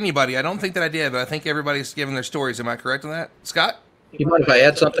forget anybody? I don't think that I did, but I think everybody's giving their stories. Am I correct on that? Scott? You mind if I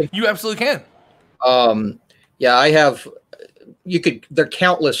add something? You absolutely can. Yeah, I have. There are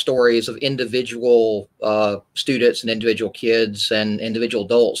countless stories of individual students and individual kids and individual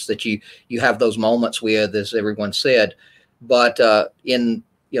adults that you have those moments with, as everyone said. But in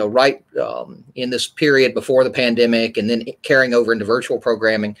this period before the pandemic, and then carrying over into virtual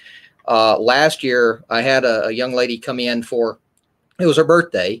programming, last year I had a young lady come in for, it was her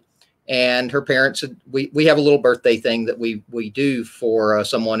birthday, and her parents said, we have a little birthday thing that we do for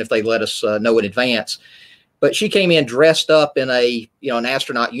someone if they let us know in advance. But she came in dressed up in an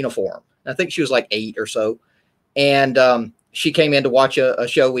astronaut uniform. I think she was like 8 or so. And she came in to watch a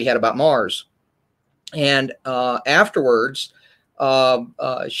show we had about Mars. And afterwards,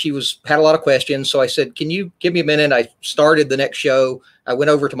 she had a lot of questions. So I said, can you give me a minute? I started the next show. I went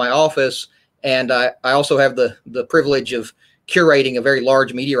over to my office, and I also have the privilege of curating a very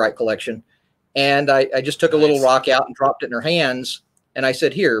large meteorite collection. And I just took a little rock out and dropped it in her hands. And I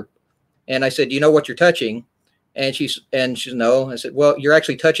said, here. And I said, do you know what you're touching? And she's no. I said, well, you're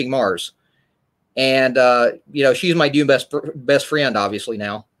actually touching Mars. And, she's my new best friend, obviously,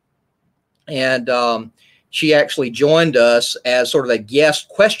 now. And she actually joined us as sort of a guest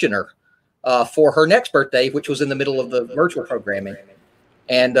questioner for her next birthday, which was in the middle of the virtual programming.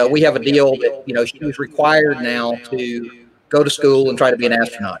 And we have a deal that, she was required now to go to school and try to be an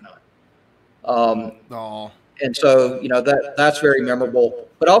astronaut. And so, that's very memorable.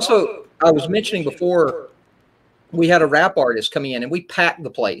 But also, I was mentioning before, we had a rap artist coming in, and we packed the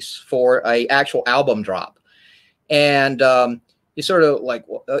place for a actual album drop. And you sort of like,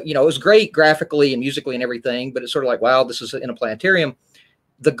 it was great graphically and musically and everything, but it's sort of like, wow, this is in a planetarium.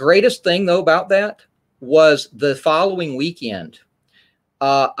 The greatest thing though about that was the following weekend.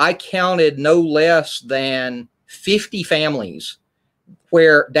 I counted no less than 50 families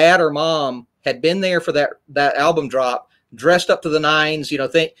where dad or mom had been there for that album drop, dressed up to the nines,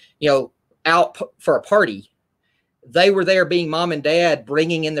 out for a party. They were there being mom and dad,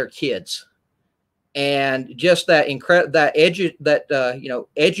 bringing in their kids. And just that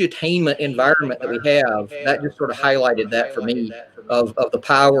edutainment environment that we have, that just sort of highlighted that for me of the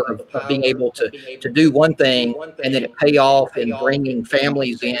power of being able to do one thing and then it pay off in bringing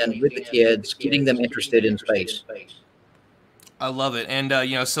families in with the kids, getting them interested in space. I love it. And,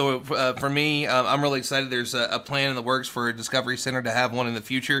 so for me, I'm really excited. There's a plan in the works for a Discovery Center to have one in the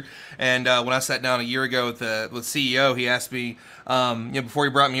future. And when I sat down a year ago with CEO, he asked me, before he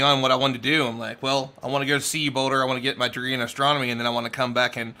brought me on, what I wanted to do. I'm like, well, I want to go to CU Boulder. I want to get my degree in astronomy, and then I want to come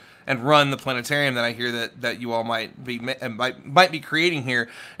back and run the planetarium that I hear that you all might be creating here.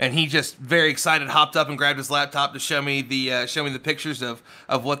 And he just very excited hopped up and grabbed his laptop to show me the pictures of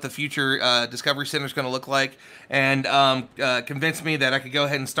what the future Discovery Center is going to look like, and convinced me that I could go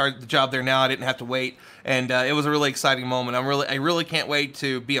ahead and start the job there now. I didn't have to wait, and it was a really exciting moment. I really can't wait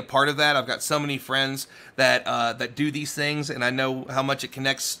to be a part of that. I've got so many friends that do these things, and I know how much it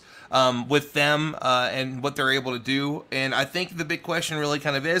connects with them and what they're able to do. And I think the big question really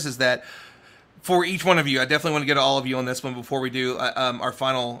kind of is that for each one of you, I definitely want to get to all of you on this one before we do our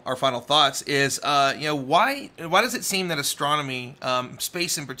final thoughts, is why does it seem that astronomy,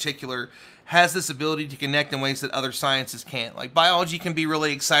 space in particular, has this ability to connect in ways that other sciences can't? Like biology can be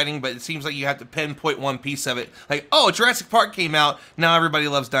really exciting, but it seems like you have to pinpoint one piece of it. Like, oh, Jurassic Park came out, now everybody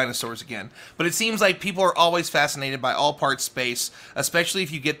loves dinosaurs again. But it seems like people are always fascinated by all parts space, especially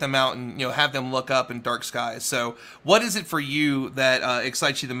if you get them out and have them look up in dark skies. So what is it for you that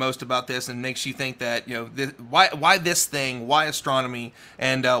excites you the most about this and makes you think that why this thing, why astronomy,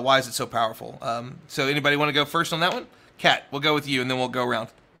 and why is it so powerful? So anybody want to go first on that one? Kat, we'll go with you and then we'll go around.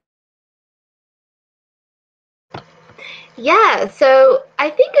 Yeah, so I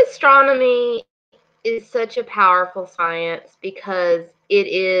think astronomy is such a powerful science because it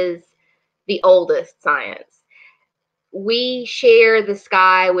is the oldest science. We share the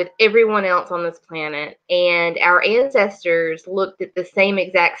sky with everyone else on this planet, and our ancestors looked at the same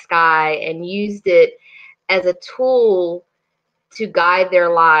exact sky and used it as a tool to guide their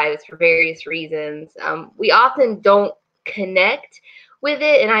lives for various reasons. We often don't connect with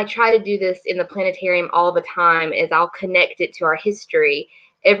it, and I try to do this in the planetarium all the time, is I'll connect it to our history.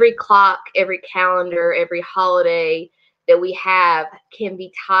 Every clock, every calendar, every holiday that we have can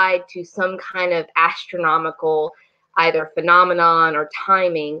be tied to some kind of astronomical either phenomenon or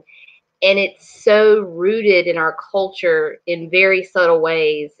timing. And it's so rooted in our culture in very subtle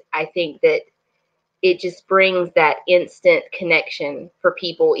ways. I think that it just brings that instant connection for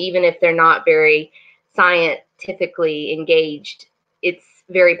people, even if they're not very scientifically engaged. It's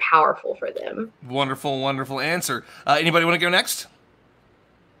very powerful for them. Wonderful answer. Anybody want to go next?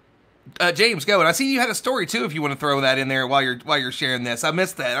 James, go. And I see you had a story too. If you want to throw that in there while you're sharing this, I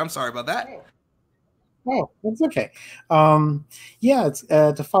missed that. I'm sorry about that. Oh, that's okay. It's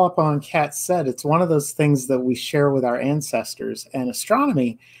to follow up on Kat said, it's one of those things that we share with our ancestors, and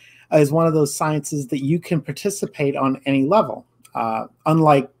astronomy is one of those sciences that you can participate on any level.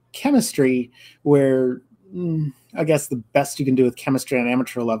 Unlike chemistry, where I guess the best you can do with chemistry on an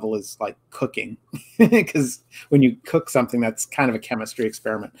amateur level is like cooking, because when you cook something, that's kind of a chemistry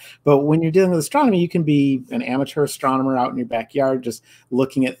experiment. But when you're dealing with astronomy, you can be an amateur astronomer out in your backyard, just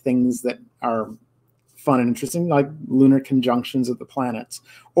looking at things that are fun and interesting, like lunar conjunctions of the planets.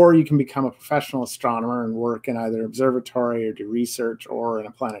 Or you can become a professional astronomer and work in either observatory or do research or in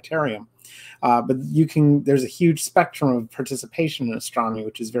a planetarium. But there's a huge spectrum of participation in astronomy,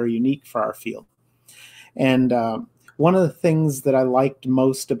 which is very unique for our field. And one of the things that I liked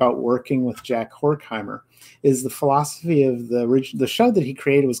most about working with Jack Horkheimer is the philosophy of the show that he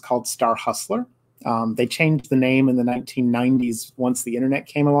created was called Star Hustler. They changed the name in the 1990s once the internet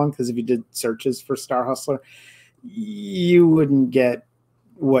came along, because if you did searches for Star Hustler, you wouldn't get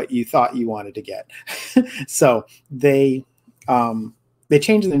what you thought you wanted to get. So they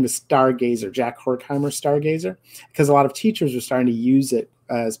changed the name to Stargazer, Jack Horkheimer Stargazer, because a lot of teachers were starting to use it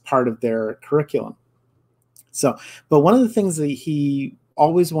as part of their curriculum. But one of the things that he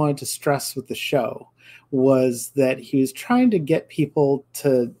always wanted to stress with the show was that he was trying to get people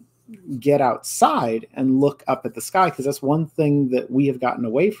to get outside and look up at the sky, because that's one thing that we have gotten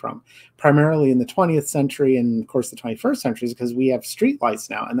away from, primarily in the 20th century and, of course, the 21st century, is because we have street lights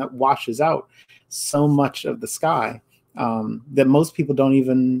now, and that washes out so much of the sky that most people don't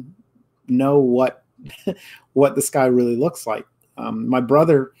even know what what the sky really looks like. My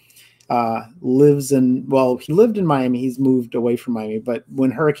brother lives in, well, he lived in Miami. He's moved away from Miami. But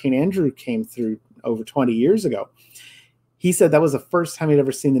when Hurricane Andrew came through over 20 years ago, he said that was the first time he'd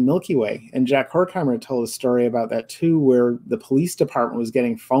ever seen the Milky Way. And Jack Horkheimer told a story about that too, where the police department was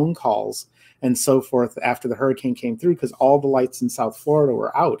getting phone calls and so forth after the hurricane came through, because all the lights in South Florida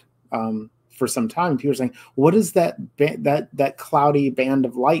were out for some time. And people were saying, what is that cloudy band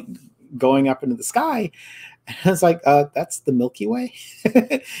of light going up into the sky? And I was like, that's the Milky Way.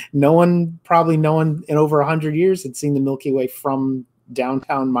 Probably no one in over 100 years had seen the Milky Way from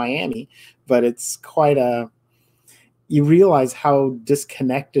downtown Miami, but it's quite you realize how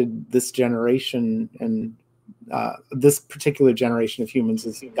disconnected this generation and this particular generation of humans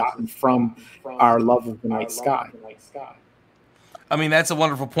has gotten from our love of the night sky. I mean, that's a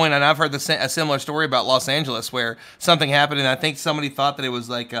wonderful point, and I've heard a similar story about Los Angeles where something happened, and I think somebody thought that it was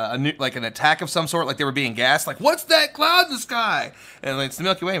like like an attack of some sort, like they were being gassed. Like, what's that cloud in the sky? And like, it's the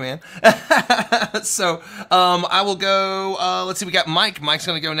Milky Way, man. So I will go. Let's see, we got Mike. Mike's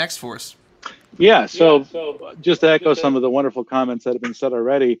going to go next for us. Yeah. So just to echo some of the wonderful comments that have been said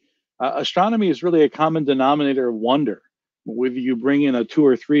already, astronomy is really a common denominator of wonder. Whether you bring in a 2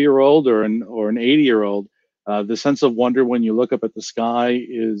 or 3 year old or an 80-year-old. The sense of wonder when you look up at the sky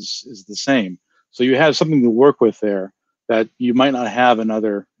is the same. So you have something to work with there that you might not have in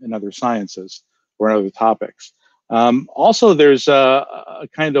other sciences or in other topics. Also, there's a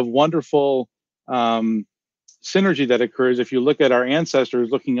kind of wonderful synergy that occurs if you look at our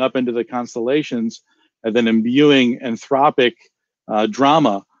ancestors looking up into the constellations and then imbuing anthropic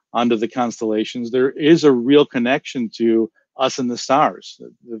drama onto the constellations. There is a real connection to us and the stars,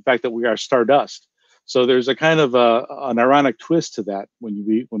 the fact that we are stardust. So there's a kind of an ironic twist to that when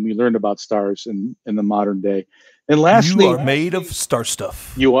we learn about stars in the modern day. And lastly, you are made of star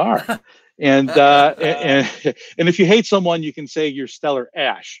stuff. You are, and if you hate someone, you can say you're stellar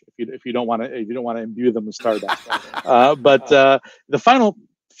ash if you don't want to imbue them with stardust. But the final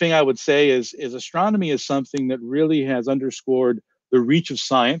thing I would say is astronomy is something that really has underscored the reach of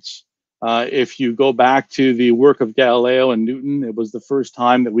science. If you go back to the work of Galileo and Newton, it was the first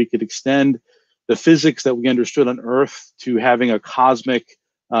time that we could extend the physics that we understood on Earth to having a cosmic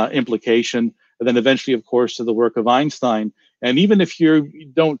implication, and then eventually, of course, to the work of Einstein. And even if you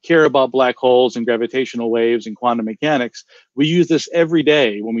don't care about black holes and gravitational waves and quantum mechanics, we use this every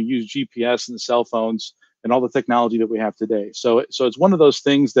day when we use GPS and cell phones and all the technology that we have today. So it's one of those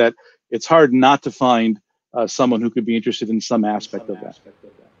things that it's hard not to find someone who could be interested in some aspect of that.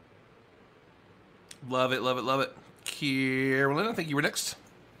 Love it, love it, love it. Carolyn, I think you were next.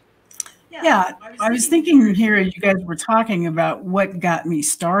 Yeah, I was thinking here as you guys were talking about what got me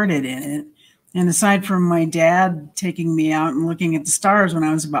started in it. And aside from my dad taking me out and looking at the stars when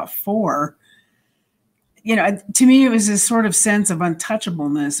I was about 4, to me, it was this sort of sense of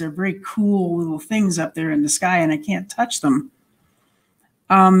untouchableness. They're very cool little things up there in the sky, and I can't touch them.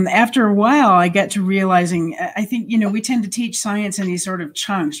 After a while, I got to realizing, I think, we tend to teach science in these sort of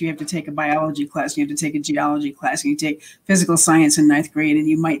chunks. You have to take a biology class, you have to take a geology class, and you take physical science in 9th grade, and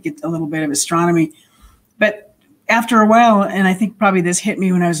you might get a little bit of astronomy. But after a while, and I think probably this hit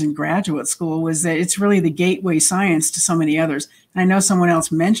me when I was in graduate school, was that it's really the gateway science to so many others. And I know someone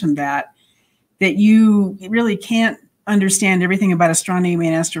else mentioned that you really can't understand everything about astronomy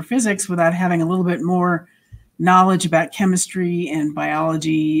and astrophysics without having a little bit more knowledge about chemistry and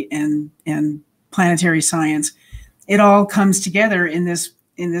biology and planetary science. It all comes together in this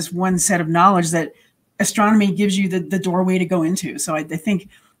one set of knowledge that astronomy gives you the doorway to go into. So I think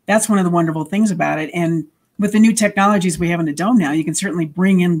that's one of the wonderful things about it. And with the new technologies we have in the dome now, you can certainly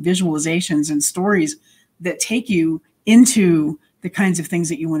bring in visualizations and stories that take you into the kinds of things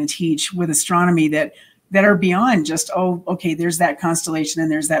that you want to teach with astronomy that are beyond just, oh, okay, there's that constellation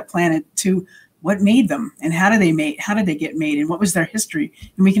and there's that planet, to what made them and how did they get made and what was their history,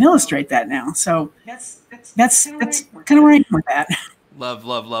 and we can illustrate that now. So that's kind of where I am with that. Love,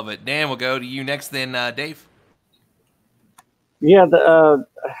 love, love it. Dan, we'll go to you next, then Dave. Yeah,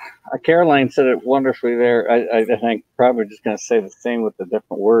 Caroline said it wonderfully there. I think probably just going to say the same with the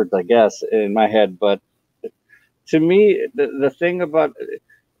different words, I guess, in my head. But to me, the thing about,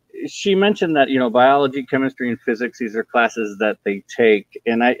 she mentioned that biology, chemistry, and physics, these are classes that they take,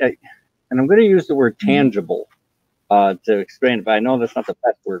 and I'm going to use the word tangible to explain it, but I know that's not the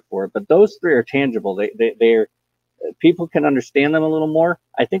best word for it. But those 3 are tangible. They're people can understand them a little more.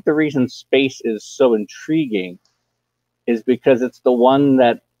 I think the reason space is so intriguing is because it's the one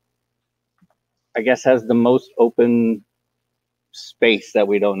that I guess has the most open space that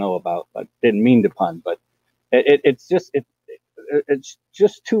we don't know about. But didn't mean to pun, but It's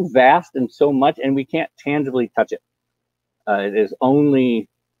just too vast and so much, and we can't tangibly touch it. It is only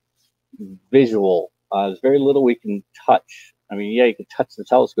visual. There's very little we can touch. I mean, yeah, you can touch the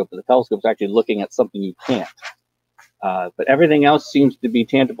telescope, but the telescope's actually looking at something you can't. But everything else seems to be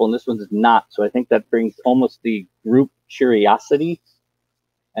tangible, and this one is not. So I think that brings almost the group curiosity,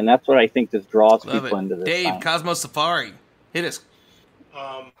 and that's what I think just draws people into this. Dave, science. Cosmos Safari, hit us.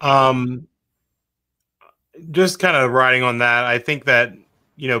 Just kind of riding on that, I think that,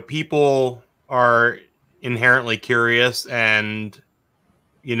 you know, people are inherently curious, and,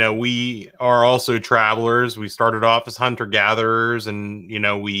 you know, we are also travelers. We started off as hunter-gatherers, and, you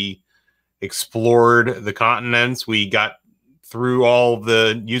know, we explored the continents. We got through all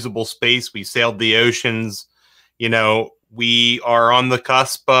the usable space. We sailed the oceans. You know, we are on the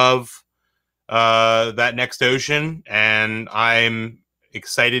cusp of that next ocean, and I'm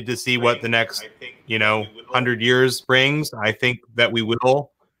excited to see what the next, you know, 100 years brings. I think that we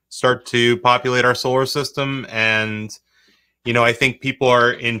will start to populate our solar system, and, you know, I think people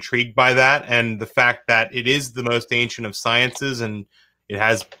are intrigued by that, and the fact that it is the most ancient of sciences, and it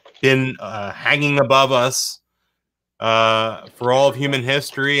has been hanging above us for all of human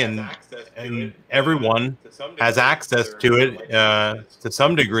history, and everyone has access to it to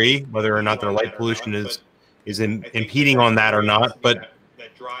some degree, whether or not their light pollution is impeding on that or not. But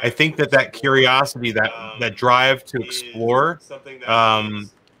I think that curiosity, that drive to explore,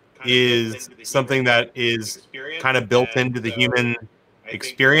 is something that is kind of built into the human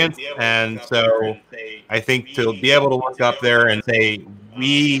experience. And so I think to be able to look up there and say,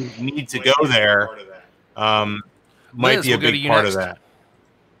 we need to go there, might Liz, be a we'll go to big you part next. of that.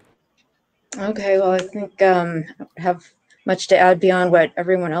 Okay, well, I think I don't have much to add beyond what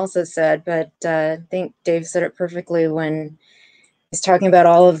everyone else has said, but I think Dave said it perfectly when he's talking about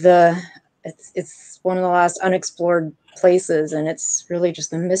all of it's one of the last unexplored places, and it's really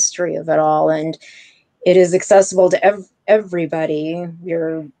just the mystery of it all, and it is accessible to everybody.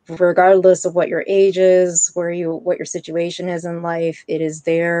 You're, regardless of what your age is, what your situation is in life, it is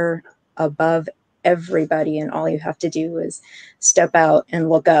there above everybody, and all you have to do is step out and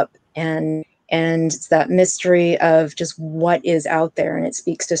look up, and it's that mystery of just what is out there, and it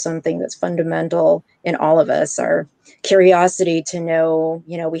speaks to something that's fundamental in all of us, our curiosity to know.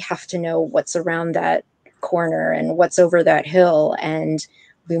 You know, we have to know what's around that corner and what's over that hill, and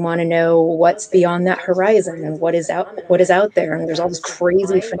we want to know what's beyond that horizon and what is out there. And there's all this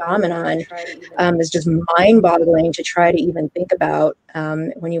crazy phenomenon. It's just mind-boggling to try to even think about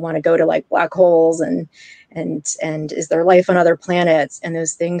when you want to go to like black holes and is there life on other planets? And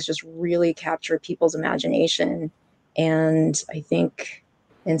those things just really capture people's imagination, and I think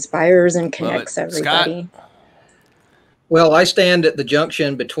inspires and connects everybody. Scott? Well, I stand at the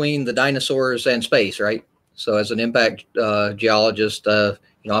junction between the dinosaurs and space, right? So as an impact geologist, you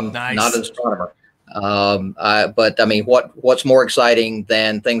know, I'm not an astronomer. But I mean, what's more exciting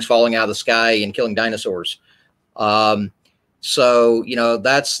than things falling out of the sky and killing dinosaurs? So, you know,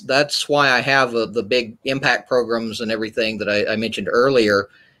 that's why I have the big impact programs and everything that I mentioned earlier.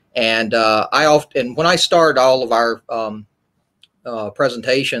 And when I start all of our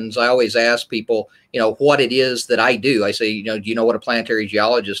presentations, I always ask people, you know, what it is that I do. I say, you know, do you know what a planetary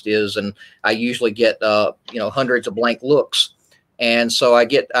geologist is? And I usually get, you know, hundreds of blank looks. And so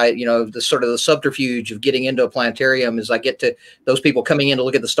you know, the sort of the subterfuge of getting into a planetarium is I get to those people coming in to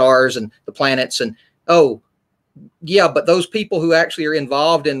look at the stars and the planets, and, oh, yeah, but those people who actually are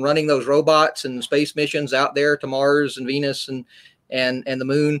involved in running those robots and space missions out there to Mars and Venus and the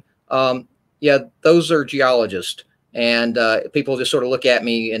moon, yeah, those are geologists. And people just sort of look at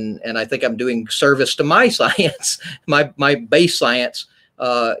me, and I think I'm doing service to my science, my base science,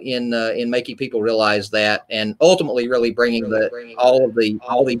 in making people realize that, and ultimately really bringing all these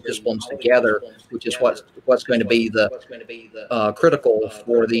disciplines together, which is what's going to be the critical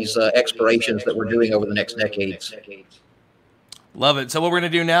for these explorations that we're doing over the next decades. Love it. So what we're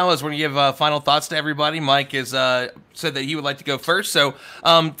going to do now is we're going to give final thoughts to everybody. Mike has said that he would like to go first. So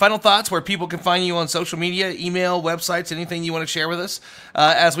final thoughts, where people can find you on social media, email, websites, anything you want to share with us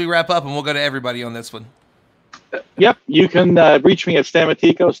as we wrap up, and we'll go to everybody on this one. Yep, you can reach me at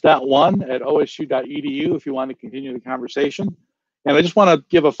stamatikos.1@osu.edu if you want to continue the conversation. And I just want to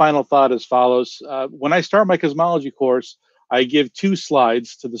give a final thought as follows. When I start my cosmology course, I give 2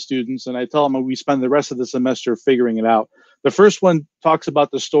 slides to the students, and I tell them we spend the rest of the semester figuring it out. The first one talks about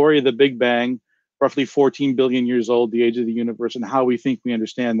the story of the Big Bang, roughly 14 billion years old, the age of the universe, and how we think we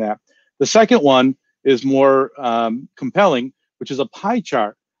understand that. The second one is more compelling, which is a pie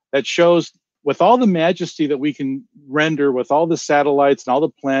chart that shows, with all the majesty that we can render with all the satellites and all the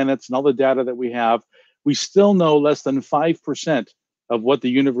planets and all the data that we have, we still know less than 5% of what the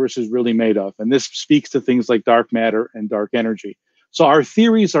universe is really made of. And this speaks to things like dark matter and dark energy. So our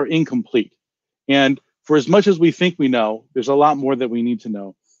theories are incomplete. And for as much as we think we know, there's a lot more that we need to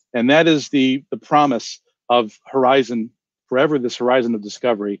know. And that is the promise of horizon, forever this horizon of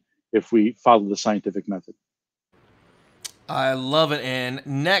discovery, if we follow the scientific method. I love it. And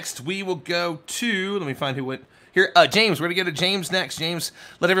next we will go to, let me find who went here. James, we're going to go to James next. James,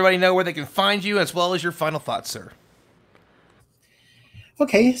 let everybody know where they can find you as well as your final thoughts, sir.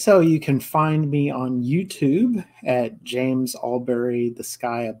 Okay, so you can find me on YouTube at James Albury, The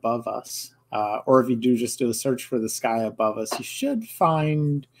Sky Above Us. Or if you just do a search for The Sky Above Us, you should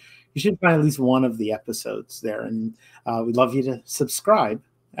find at least one of the episodes there. And we'd love you to subscribe.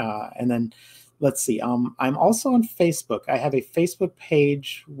 And then let's see. I'm also on Facebook. I have a Facebook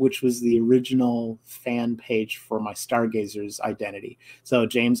page, which was the original fan page for my Stargazers identity. So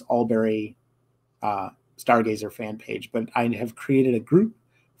James Albury Stargazer fan page. But I have created a group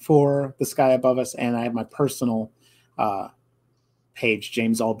for The Sky Above Us, and I have my personal page,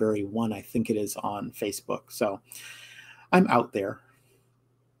 James Albury 1, I think it is, on Facebook. So I'm out there,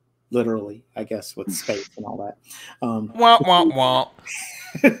 literally, I guess, with space and all that. Wah, wah, wah.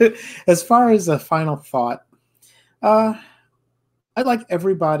 As far as a final thought, I'd like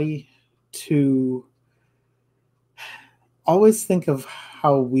everybody to always think of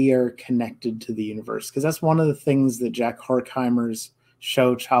how we are connected to the universe, because that's one of the things that Jack Horkheimer's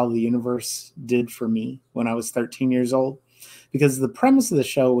show Child of the Universe did for me when I was 13 years old. Because the premise of the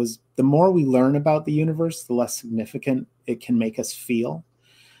show was the more we learn about the universe, the less significant it can make us feel.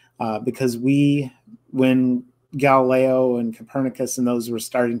 Because when Galileo and Copernicus and those were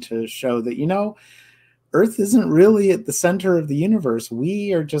starting to show that, Earth isn't really at the center of the universe.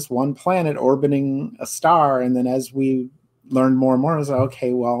 We are just one planet orbiting a star. And then as we learned more and more, I was like,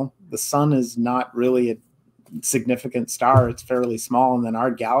 okay, well, the sun is not really a significant star. It's fairly small. And then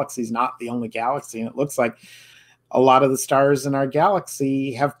our galaxy is not the only galaxy. And it looks like a lot of the stars in our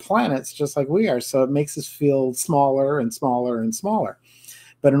galaxy have planets just like we are. So it makes us feel smaller and smaller and smaller.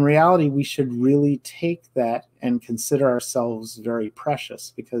 But in reality, we should really take that and consider ourselves very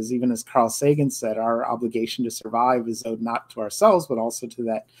precious, because even as Carl Sagan said, our obligation to survive is owed not to ourselves, but also to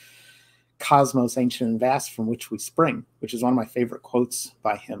that cosmos, ancient and vast, from which we spring, which is one of my favorite quotes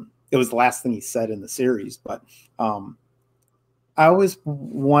by him. It was the last thing he said in the series, but I always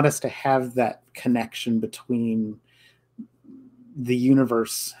want us to have that connection between the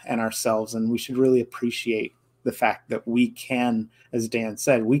universe and ourselves, and we should really appreciate the fact that we can, as Dan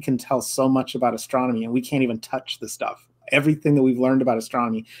said, we can tell so much about astronomy and we can't even touch the stuff. Everything that we've learned about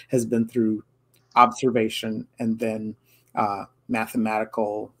astronomy has been through observation and then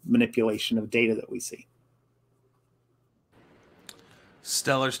mathematical manipulation of data that we see.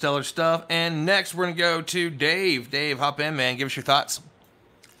 Stellar stuff. And next we're going to go to Dave. Dave, hop in, man. Give us your thoughts.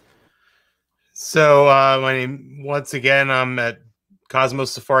 So my name, once again, I'm at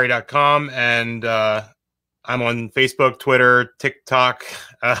cosmossafari.com, and I'm on Facebook, Twitter, TikTok,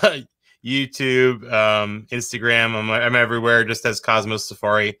 YouTube, Instagram. I'm everywhere just as Cosmos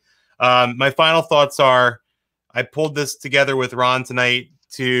Safari. My final thoughts are, I pulled this together with Ron tonight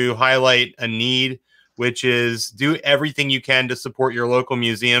to highlight a need, which is do everything you can to support your local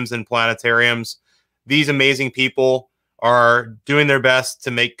museums and planetariums. These amazing people are doing their best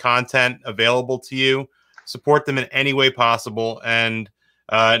to make content available to you. Support them in any way possible, and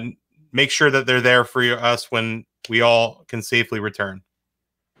make sure that they're there for us when we all can safely return.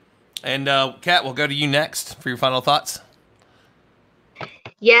 And Kat, we'll go to you next for your final thoughts.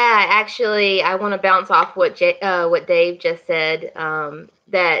 Yeah, actually, I want to bounce off what Dave just said,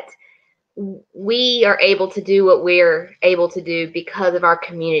 that we are able to do what we're able to do because of our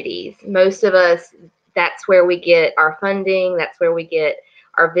communities. Most of us, that's where we get our funding. That's where we get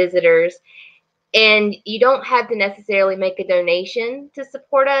our visitors. And you don't have to necessarily make a donation to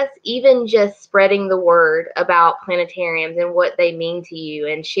support us. Even just spreading the word about planetariums and what they mean to you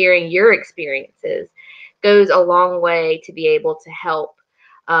and sharing your experiences goes a long way to be able to help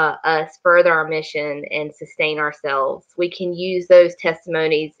us further our mission and sustain ourselves. We can use those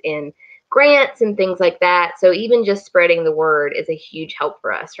testimonies in grants and things like that. So even just spreading the word is a huge help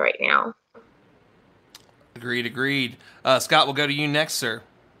for us right now. Agreed. Scott, we'll go to you next, sir.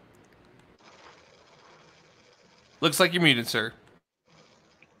 Looks like you're muted, sir.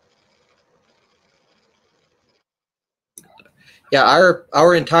 Yeah,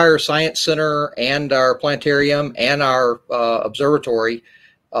 our entire science center and our planetarium and our observatory,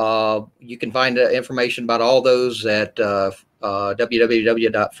 you can find information about all those at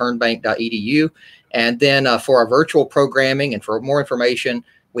www.fernbank.edu. And then for our virtual programming and for more information,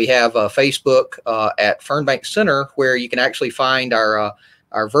 We have Facebook at Fernbank Center, where you can actually find our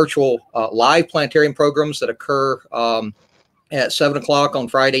virtual live planetarium programs that occur at 7 o'clock on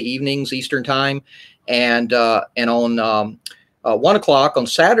Friday evenings Eastern time, and on 1 o'clock on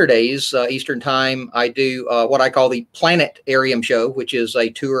Saturdays Eastern time, I do what I call the Planetarium show, which is a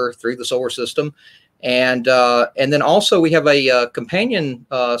tour through the solar system. And then also we have a companion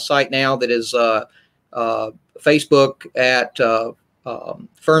site now that is Facebook at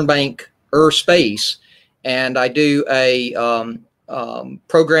Fernbank Space, and I do a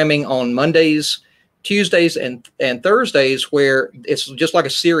programming on Mondays, Tuesdays, and Thursdays, where it's just like a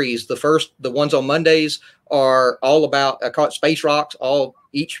series. The ones on Mondays are all about, I call it space rocks,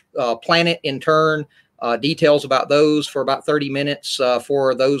 each planet in turn, details about those for about 30 minutes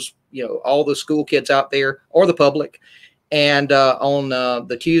for those, all the school kids out there or the public. And on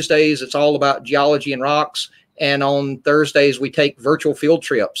the Tuesdays, it's all about geology and rocks. And on Thursdays, we take virtual field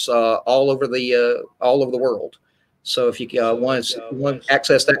trips all over the world. So if you want to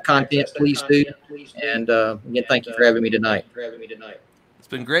access that content, please do. And again, thank you for having me tonight. It's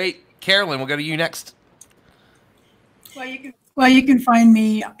been great. Carolyn, we'll go to you next. Well, you can find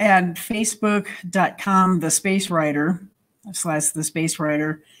me at facebook.com, The Space Writer / The Space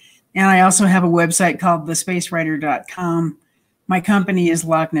Writer. And I also have a website called thespacewriter.com. My company is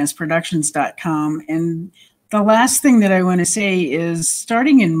LochNessProductions.com. And the last thing that I want to say is,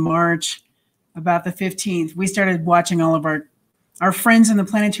 starting in March, about the 15th, we started watching all of our friends in the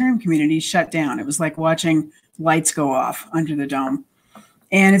planetarium community shut down. It was like watching lights go off under the dome.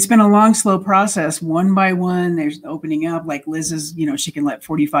 And it's been a long, slow process. One by one, there's opening up. Like Liz's, she can let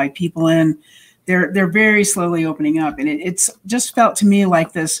 45 people in. They're very slowly opening up. And it's just felt to me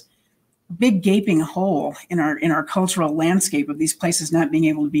like this big gaping hole in our cultural landscape of these places not being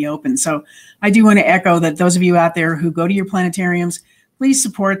able to be open. So I do want to echo that those of you out there who go to your planetariums, please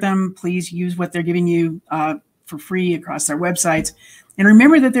support them. Please use what they're giving you for free across their websites. And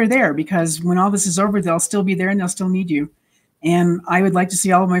remember that they're there, because when all this is over, they'll still be there and they'll still need you. And I would like to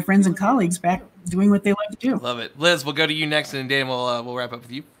see all of my friends and colleagues back doing what they love to do. Love it. Liz, we'll go to you next, and Dan, we'll wrap up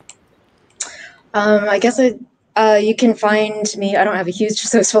with you. I guess you can find me. I don't have a huge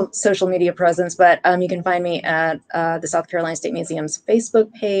social media presence, but you can find me at the South Carolina State Museum's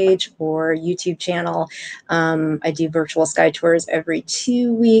Facebook page or YouTube channel. I do virtual sky tours every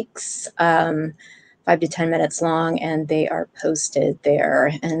 2 weeks, 5 to 10 minutes long, and they are posted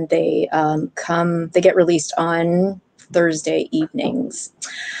there. And they get released on Thursday evenings.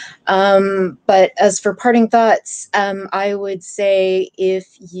 But as for parting thoughts, I would say, if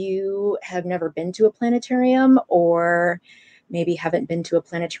you have never been to a planetarium, or maybe haven't been to a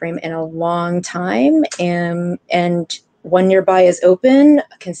planetarium in a long time, and one nearby is open,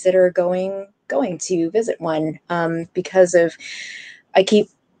 consider going to visit one, because I keep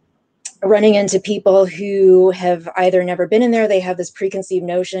running into people who have either never been in there, they have this preconceived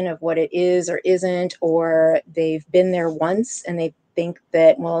notion of what it is or isn't, or they've been there once and they think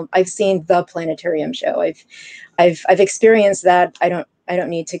that, well, I've seen the planetarium show, I've experienced that, I don't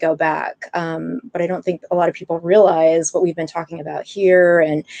need to go back. But I don't think a lot of people realize what we've been talking about here,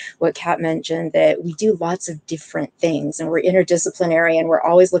 and what Kat mentioned, that we do lots of different things, and we're interdisciplinary, and we're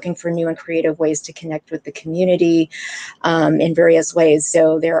always looking for new and creative ways to connect with the community in various ways.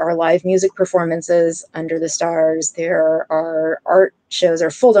 So there are live music performances under the stars, there are art shows, or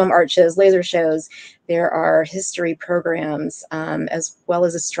full dome art shows, laser shows, there are history programs, as well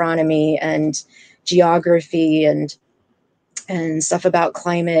as astronomy and geography and stuff about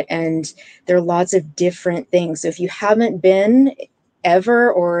climate, and there are lots of different things. So if you haven't been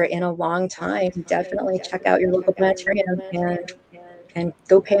ever or in a long time, definitely check out your local planetarium and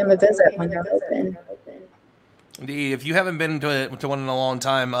go pay them a visit when they're open. Indeed, if you haven't been to one in a long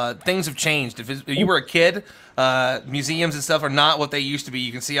time, things have changed. If you were a kid, museums and stuff are not what they used to be.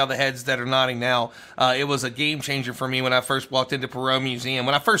 You can see all the heads that are nodding now. It was a game changer for me when I first walked into Perot Museum.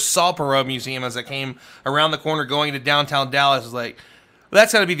 When I first saw Perot Museum, as I came around the corner going to downtown Dallas, I was like, well,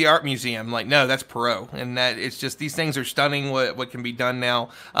 that's got to be the art museum. I'm like, no, that's Perot. And that it's just, these things are stunning what can be done now.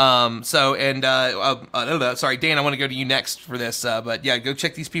 Sorry, Dan, I want to go to you next for this. But yeah, go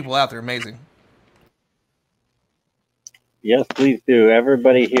check these people out. They're amazing. Yes, please do.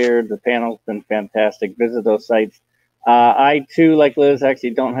 Everybody here, the panel's been fantastic. Visit those sites. I, too, like Liz,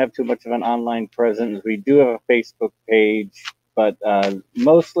 actually don't have too much of an online presence. We do have a Facebook page, but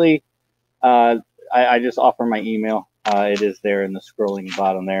mostly I just offer my email. It is there in the scrolling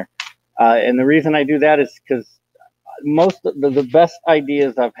bottom there. And the reason I do that is because most of the best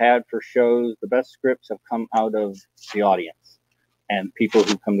ideas I've had for shows, the best scripts have come out of the audience and people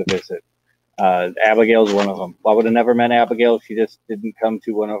who come to visit. Abigail's one of them. I would have never met Abigail. She just didn't come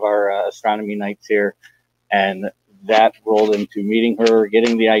to one of our astronomy nights here. And that rolled into meeting her,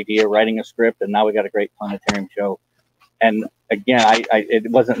 getting the idea, writing a script, and now we got a great planetarium show. And again, it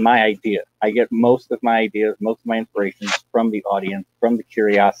wasn't my idea. I get most of my ideas, most of my inspirations from the audience, from the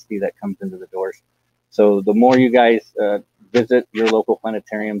curiosity that comes into the doors. So the more you guys visit your local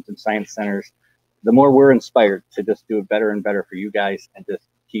planetariums and science centers, the more we're inspired to just do it better and better for you guys and just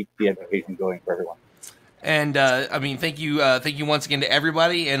keep the education going for everyone. And I mean, thank you once again to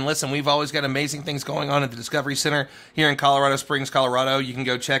everybody. And listen, we've always got amazing things going on at the Discovery Center here in Colorado Springs, Colorado. You can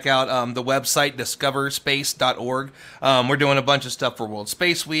go check out the website, discoverspace.org. We're doing a bunch of stuff for World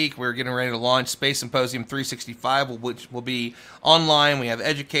Space Week. We're getting ready to launch Space Symposium 365, which will be online. We have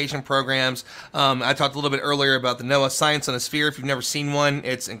education programs. I talked a little bit earlier about the NOAA Science On. If you've never seen one,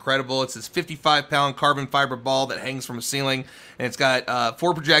 it's incredible. It's this 55-pound carbon fiber ball that hangs from a ceiling, and it's got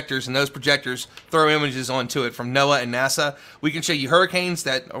 4 projectors, and those projectors throw images onto it from NOAA and NASA. We can show you hurricanes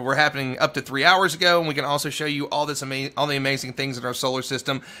that were happening up to 3 hours ago, and we can also show you all the amazing things in our solar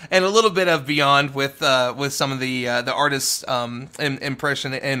system, and a little bit of beyond with some of the artists'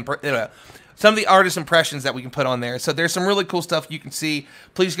 some of the artist impressions that we can put on there. So there's some really cool stuff you can see.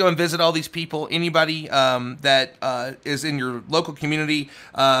 Please go and visit all these people. Anybody that is in your local community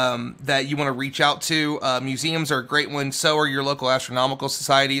that you want to reach out to. Museums are a great one. So are your local astronomical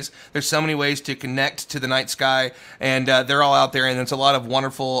societies. There's so many ways to connect to the night sky, and they're all out there. And there's a lot of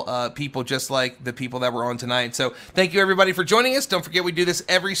wonderful people just like the people that were on tonight. So thank you, everybody, for joining us. Don't forget, we do this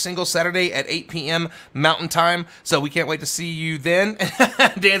every single Saturday at 8 p.m. Mountain Time. So we can't wait to see you then.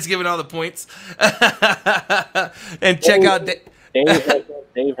 Dan's giving all the points. And check out Dave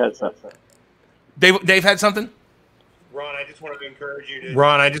had something. Dave had something. Ron, I just want to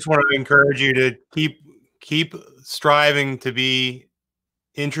encourage you to keep striving to be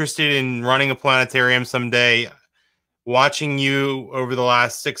interested in running a planetarium someday. Watching you over the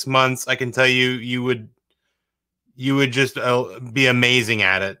last 6 months, I can tell you would just be amazing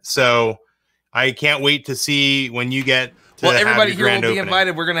at it. So I can't wait to see when you get. Well, everybody here will be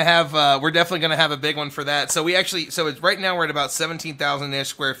invited. We're definitely gonna have a big one for that. So it's right now we're at about 17,000-ish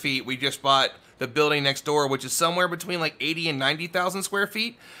square feet. We just bought the building next door, which is somewhere between like 80 and 90,000 square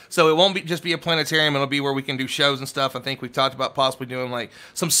feet. So it won't just be a planetarium. It'll be where we can do shows and stuff. I think we've talked about possibly doing like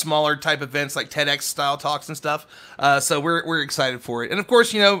some smaller type events like TEDx style talks and stuff. So we're excited for it. And of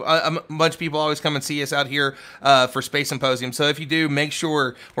course, a bunch of people always come and see us out here for Space Symposium. So if you do, make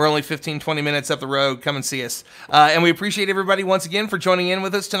sure we're only 15, 20 minutes up the road. Come and see us. And we appreciate everybody once again for joining in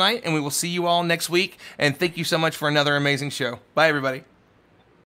with us tonight. And we will see you all next week. And thank you so much for another amazing show. Bye, everybody.